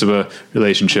she starts a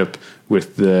relationship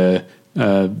with the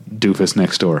doofus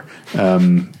next door. I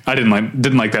didn't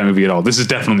like that movie at all. This is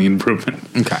definitely an improvement.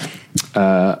 Okay.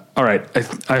 All right.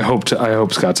 I hope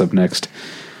Scott's up next.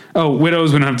 Oh,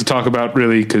 Widows we don't have to talk about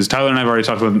really, because Tyler and I have already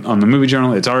talked about it on the Movie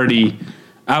Journal. It's already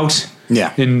out.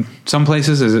 Yeah. In some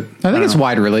places, is it? I think it's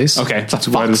wide release. Okay. It's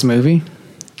a Fox movie.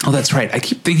 Oh, that's right. I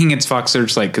keep thinking it's Fox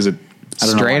Searchlight because it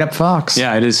Straight up Fox.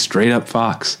 Yeah, it is straight up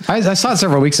Fox. I saw it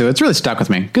several weeks ago. It's really stuck with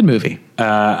me. Good movie.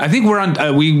 I think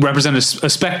we represent a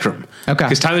spectrum. Okay.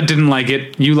 Because Tyler didn't like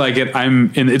it. You like it.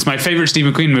 It's my favorite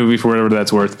Stephen King movie for whatever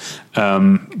that's worth.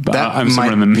 But that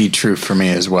might be true for me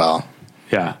as well.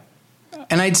 Yeah.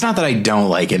 And it's not that I don't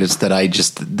like it. It's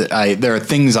that there are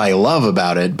things I love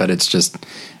about it, but it's just,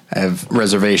 I have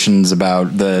reservations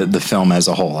about the film as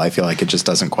a whole. I feel like it just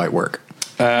doesn't quite work.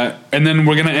 And then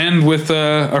we're going to end with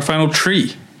our final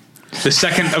tree. The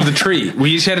second of the tree.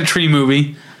 We each had a tree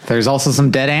movie. There's also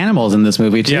some dead animals in this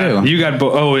movie too. Yeah, you got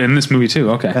in this movie too.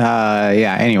 Okay.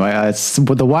 Yeah. Anyway, it's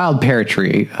The Wild Pear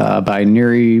Tree by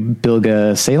Nuri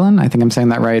Bilge Ceylan. I think I'm saying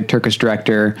that right. Turkish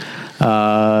director.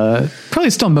 Probably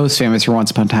still most famous for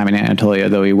Once Upon a Time in Anatolia,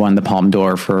 though he won the Palme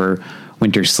d'Or for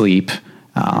Winter Sleep,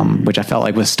 which I felt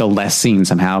like was still less seen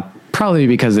somehow. Probably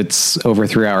because it's over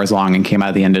 3 hours long and came out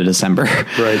at the end of December.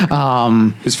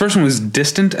 Right. His first one was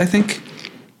Distant, I think.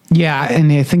 Yeah, and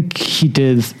I think he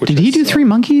did. Did he do Three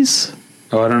Monkeys?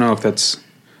 Oh, I don't know if that's.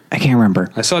 I can't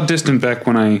remember. I saw Distant back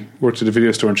when I worked at a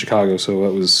video store in Chicago, so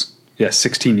that was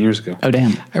 16 years ago. Oh,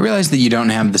 damn! I realized that you don't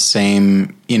have the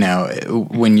same.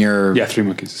 When you're Three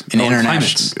Monkeys.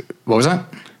 International. What was that?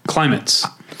 Climates.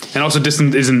 And also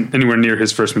Distant isn't anywhere near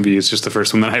his first movie. It's just the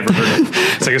first one that I ever heard of.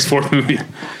 It's like his fourth movie.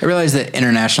 I realize that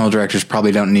international directors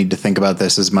probably don't need to think about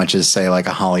this as much as, say, like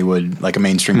a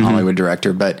mainstream Hollywood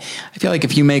director. But I feel like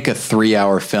if you make a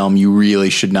 3-hour film, you really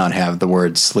should not have the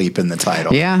word sleep in the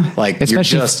title. Yeah. Like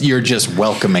you're just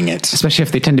welcoming it. Especially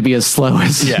if they tend to be as slow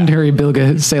as Nuri Bilge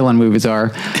Ceylan movies are.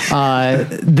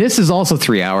 This is also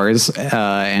 3 hours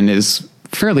and is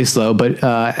fairly slow, but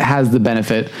has the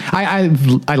benefit.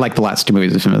 I like the last two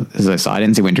movies as I saw. I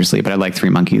didn't see Winter Sleep, but I like Three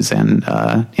Monkeys and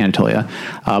Anatolia.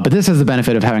 But this has the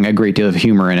benefit of having a great deal of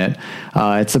humor in it.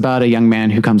 It's about a young man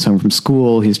who comes home from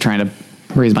school. He's trying to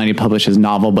raise money to publish his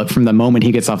novel, but from the moment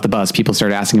he gets off the bus, people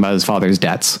start asking about his father's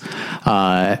debts.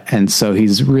 And so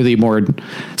he's really more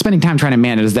spending time trying to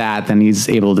manage that than he's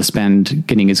able to spend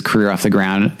getting his career off the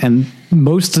ground. And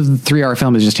most of the 3-hour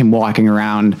film is just him walking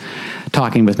around,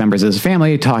 talking with members of his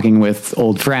family, talking with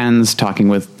old friends, talking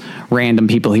with random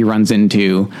people he runs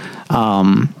into.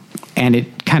 And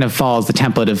it kind of follows the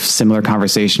template of similar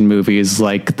conversation movies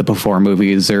like the Before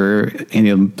movies or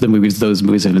the movies those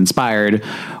movies have inspired,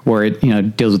 where it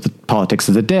deals with the politics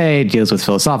of the day, it deals with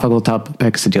philosophical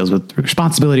topics, it deals with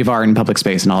responsibility of art in public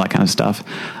space and all that kind of stuff.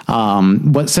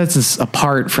 What sets this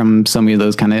apart from so many of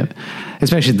those kind of,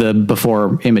 especially the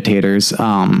Before imitators,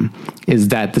 is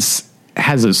that this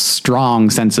has a strong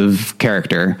sense of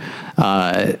character.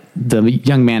 The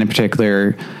young man in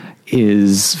particular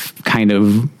is kind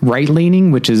of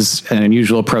right-leaning, which is an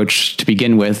unusual approach to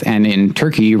begin with. And in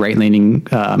Turkey, right-leaning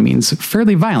means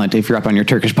fairly violent if you're up on your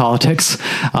Turkish politics.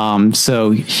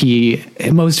 So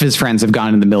most of his friends have gone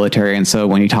into the military. And so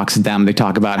when he talks to them, they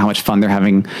talk about how much fun they're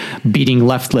having beating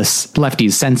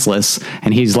lefties senseless.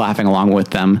 And he's laughing along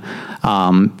with them.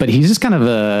 But he's just kind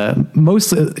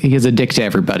of he's a dick to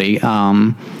everybody.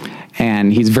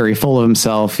 And he's very full of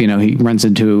himself. He runs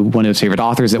into one of his favorite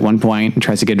authors at one point and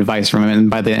tries to get advice from him. And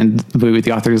by the end of the movie,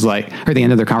 the author's like, or the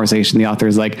end of their conversation, the author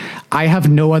is like, I have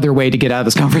no other way to get out of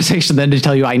this conversation than to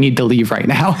tell you I need to leave right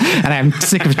now. And I'm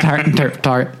sick of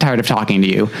tired of talking to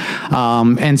you.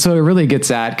 And so it really gets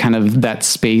at kind of that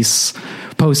space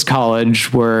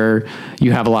post-college where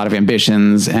you have a lot of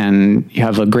ambitions and you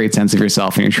have a great sense of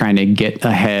yourself and you're trying to get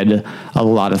ahead of a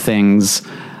lot of things.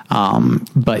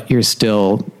 But you're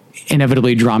still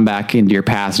inevitably drawn back into your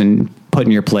past and put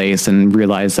in your place and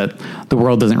realize that the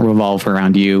world doesn't revolve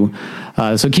around you.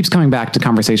 So it keeps coming back to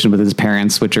conversation with his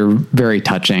parents, which are very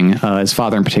touching. His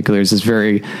father in particular is this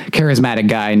very charismatic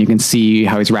guy, and you can see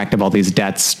how he's racked up all these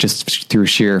debts just through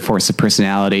sheer force of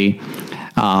personality.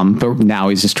 But now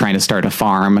he's just trying to start a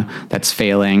farm that's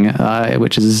failing,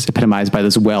 which is epitomized by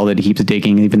this well that he keeps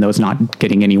digging, even though it's not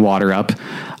getting any water up.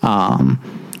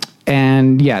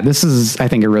 And yeah, this is, I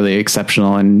think, a really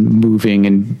exceptional and moving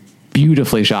and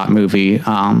beautifully shot movie,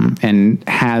 and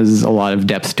has a lot of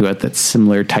depth to it that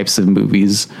similar types of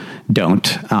movies don't.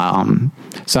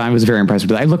 So I was very impressed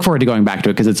with it. I look forward to going back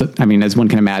to it because it's, as one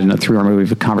can imagine, a 3-hour movie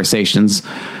with conversations,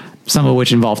 some of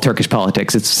which involve Turkish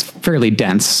politics. It's fairly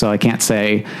dense, so I can't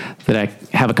say that I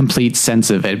have a complete sense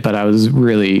of it, but I was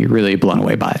really, really blown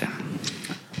away by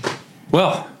it.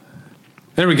 Well,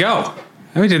 there we go.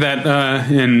 We did that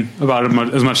in about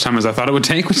as much time as I thought it would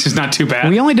take, which is not too bad.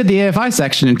 We only did the AFI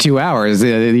section in 2 hours.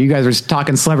 You guys were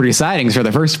talking celebrity sightings for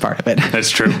the first part of it. That's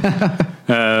true.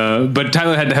 But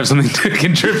Tyler had to have something to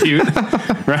contribute,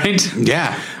 right?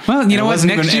 Yeah. Well, you know what?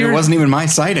 Next year... It wasn't even my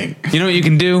sighting. You know what you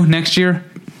can do next year?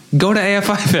 go to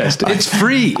AFI Fest. It's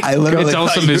free. It's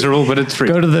also miserable, but it's free.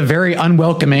 Go to the very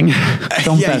unwelcoming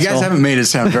film festival. You guys haven't made it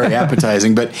sound very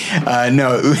appetizing, but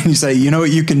no, when you say, you know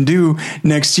what you can do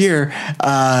next year,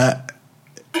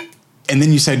 and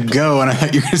then you said go, and I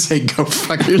thought you were going to say go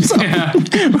fuck yourself,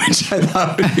 which I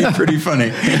thought would be pretty funny.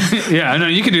 Yeah, no,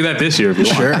 you can do that this year if you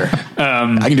want. Sure.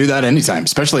 I can do that anytime,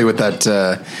 especially with that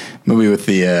movie with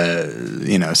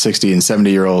the 60 and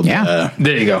 70-year-old. Yeah,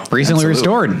 there you go. Recently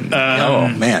restored. Oh,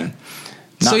 man.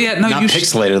 Not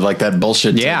pixelated like that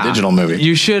bullshit digital movie.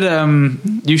 You should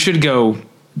go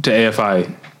to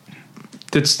AFI.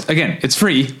 It's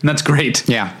free, and that's great.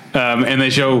 Yeah. And they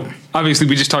show, obviously,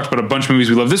 we just talked about a bunch of movies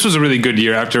we love. This was a really good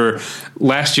year. After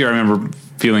last year, I remember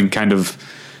feeling kind of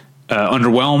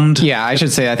underwhelmed. Yeah, I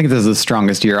should say, I think this is the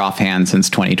strongest year offhand since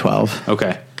 2012.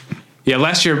 Okay. Yeah,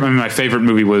 last year, my favorite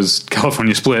movie was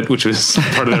California Split, which was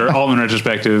part of their Altman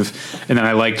retrospective. And then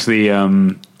I liked the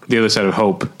Other Side of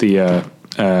Hope, the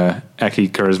Aki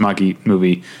Kaurismäki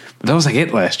movie. But that was like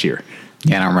it last year.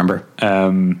 Yeah, I don't remember.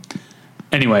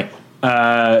 Anyway,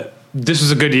 this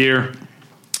was a good year.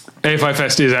 AFI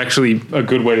Fest is actually a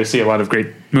good way to see a lot of great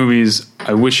movies.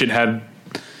 I wish it had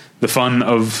the fun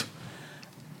of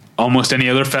almost any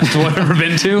other festival I've ever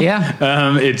been to.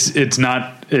 Yeah. It's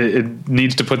not, it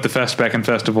needs to put the fest back in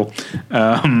festival.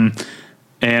 And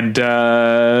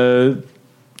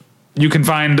you can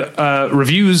find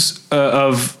reviews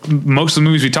of most of the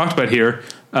movies we talked about here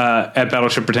at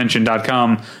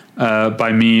battleshippretension.com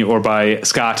by me or by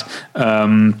Scott.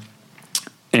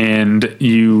 And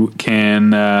you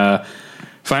can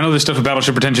find all this stuff at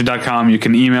battleshippretension.com. You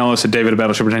can email us at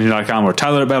david@battleshippretension.com or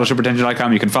Tyler at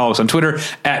battleshippretension.com. You can follow us on Twitter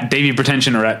at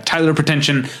DavyPretension or at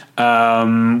TylerPretension.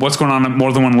 What's going on at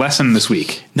More Than One Lesson this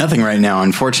week? Nothing right now,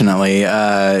 unfortunately.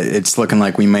 It's looking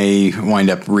like we may wind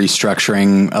up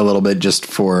restructuring a little bit just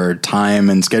for time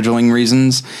and scheduling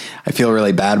reasons. I feel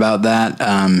really bad about that,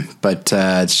 but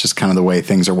it's just kind of the way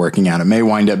things are working out. It may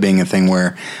wind up being a thing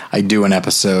where I do an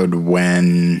episode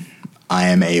when I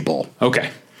am able. Okay.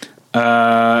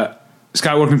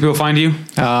 Scott, where can people find you?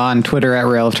 On Twitter at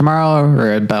Rail of Tomorrow or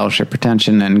at Battleship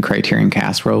Pretension and Criterion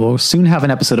Cast, where we'll soon have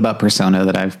an episode about Persona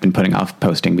that I've been putting off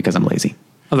posting because I'm lazy.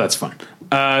 Oh, that's fun.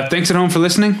 Thanks at home for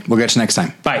listening. We'll catch you next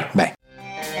time. Bye. Bye.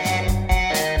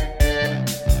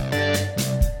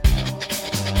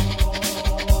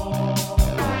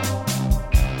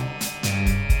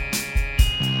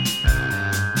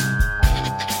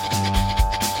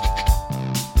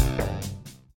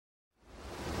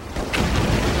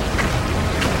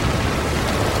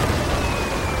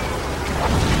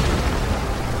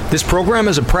 This program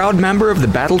is a proud member of the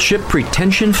Battleship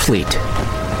Pretension fleet.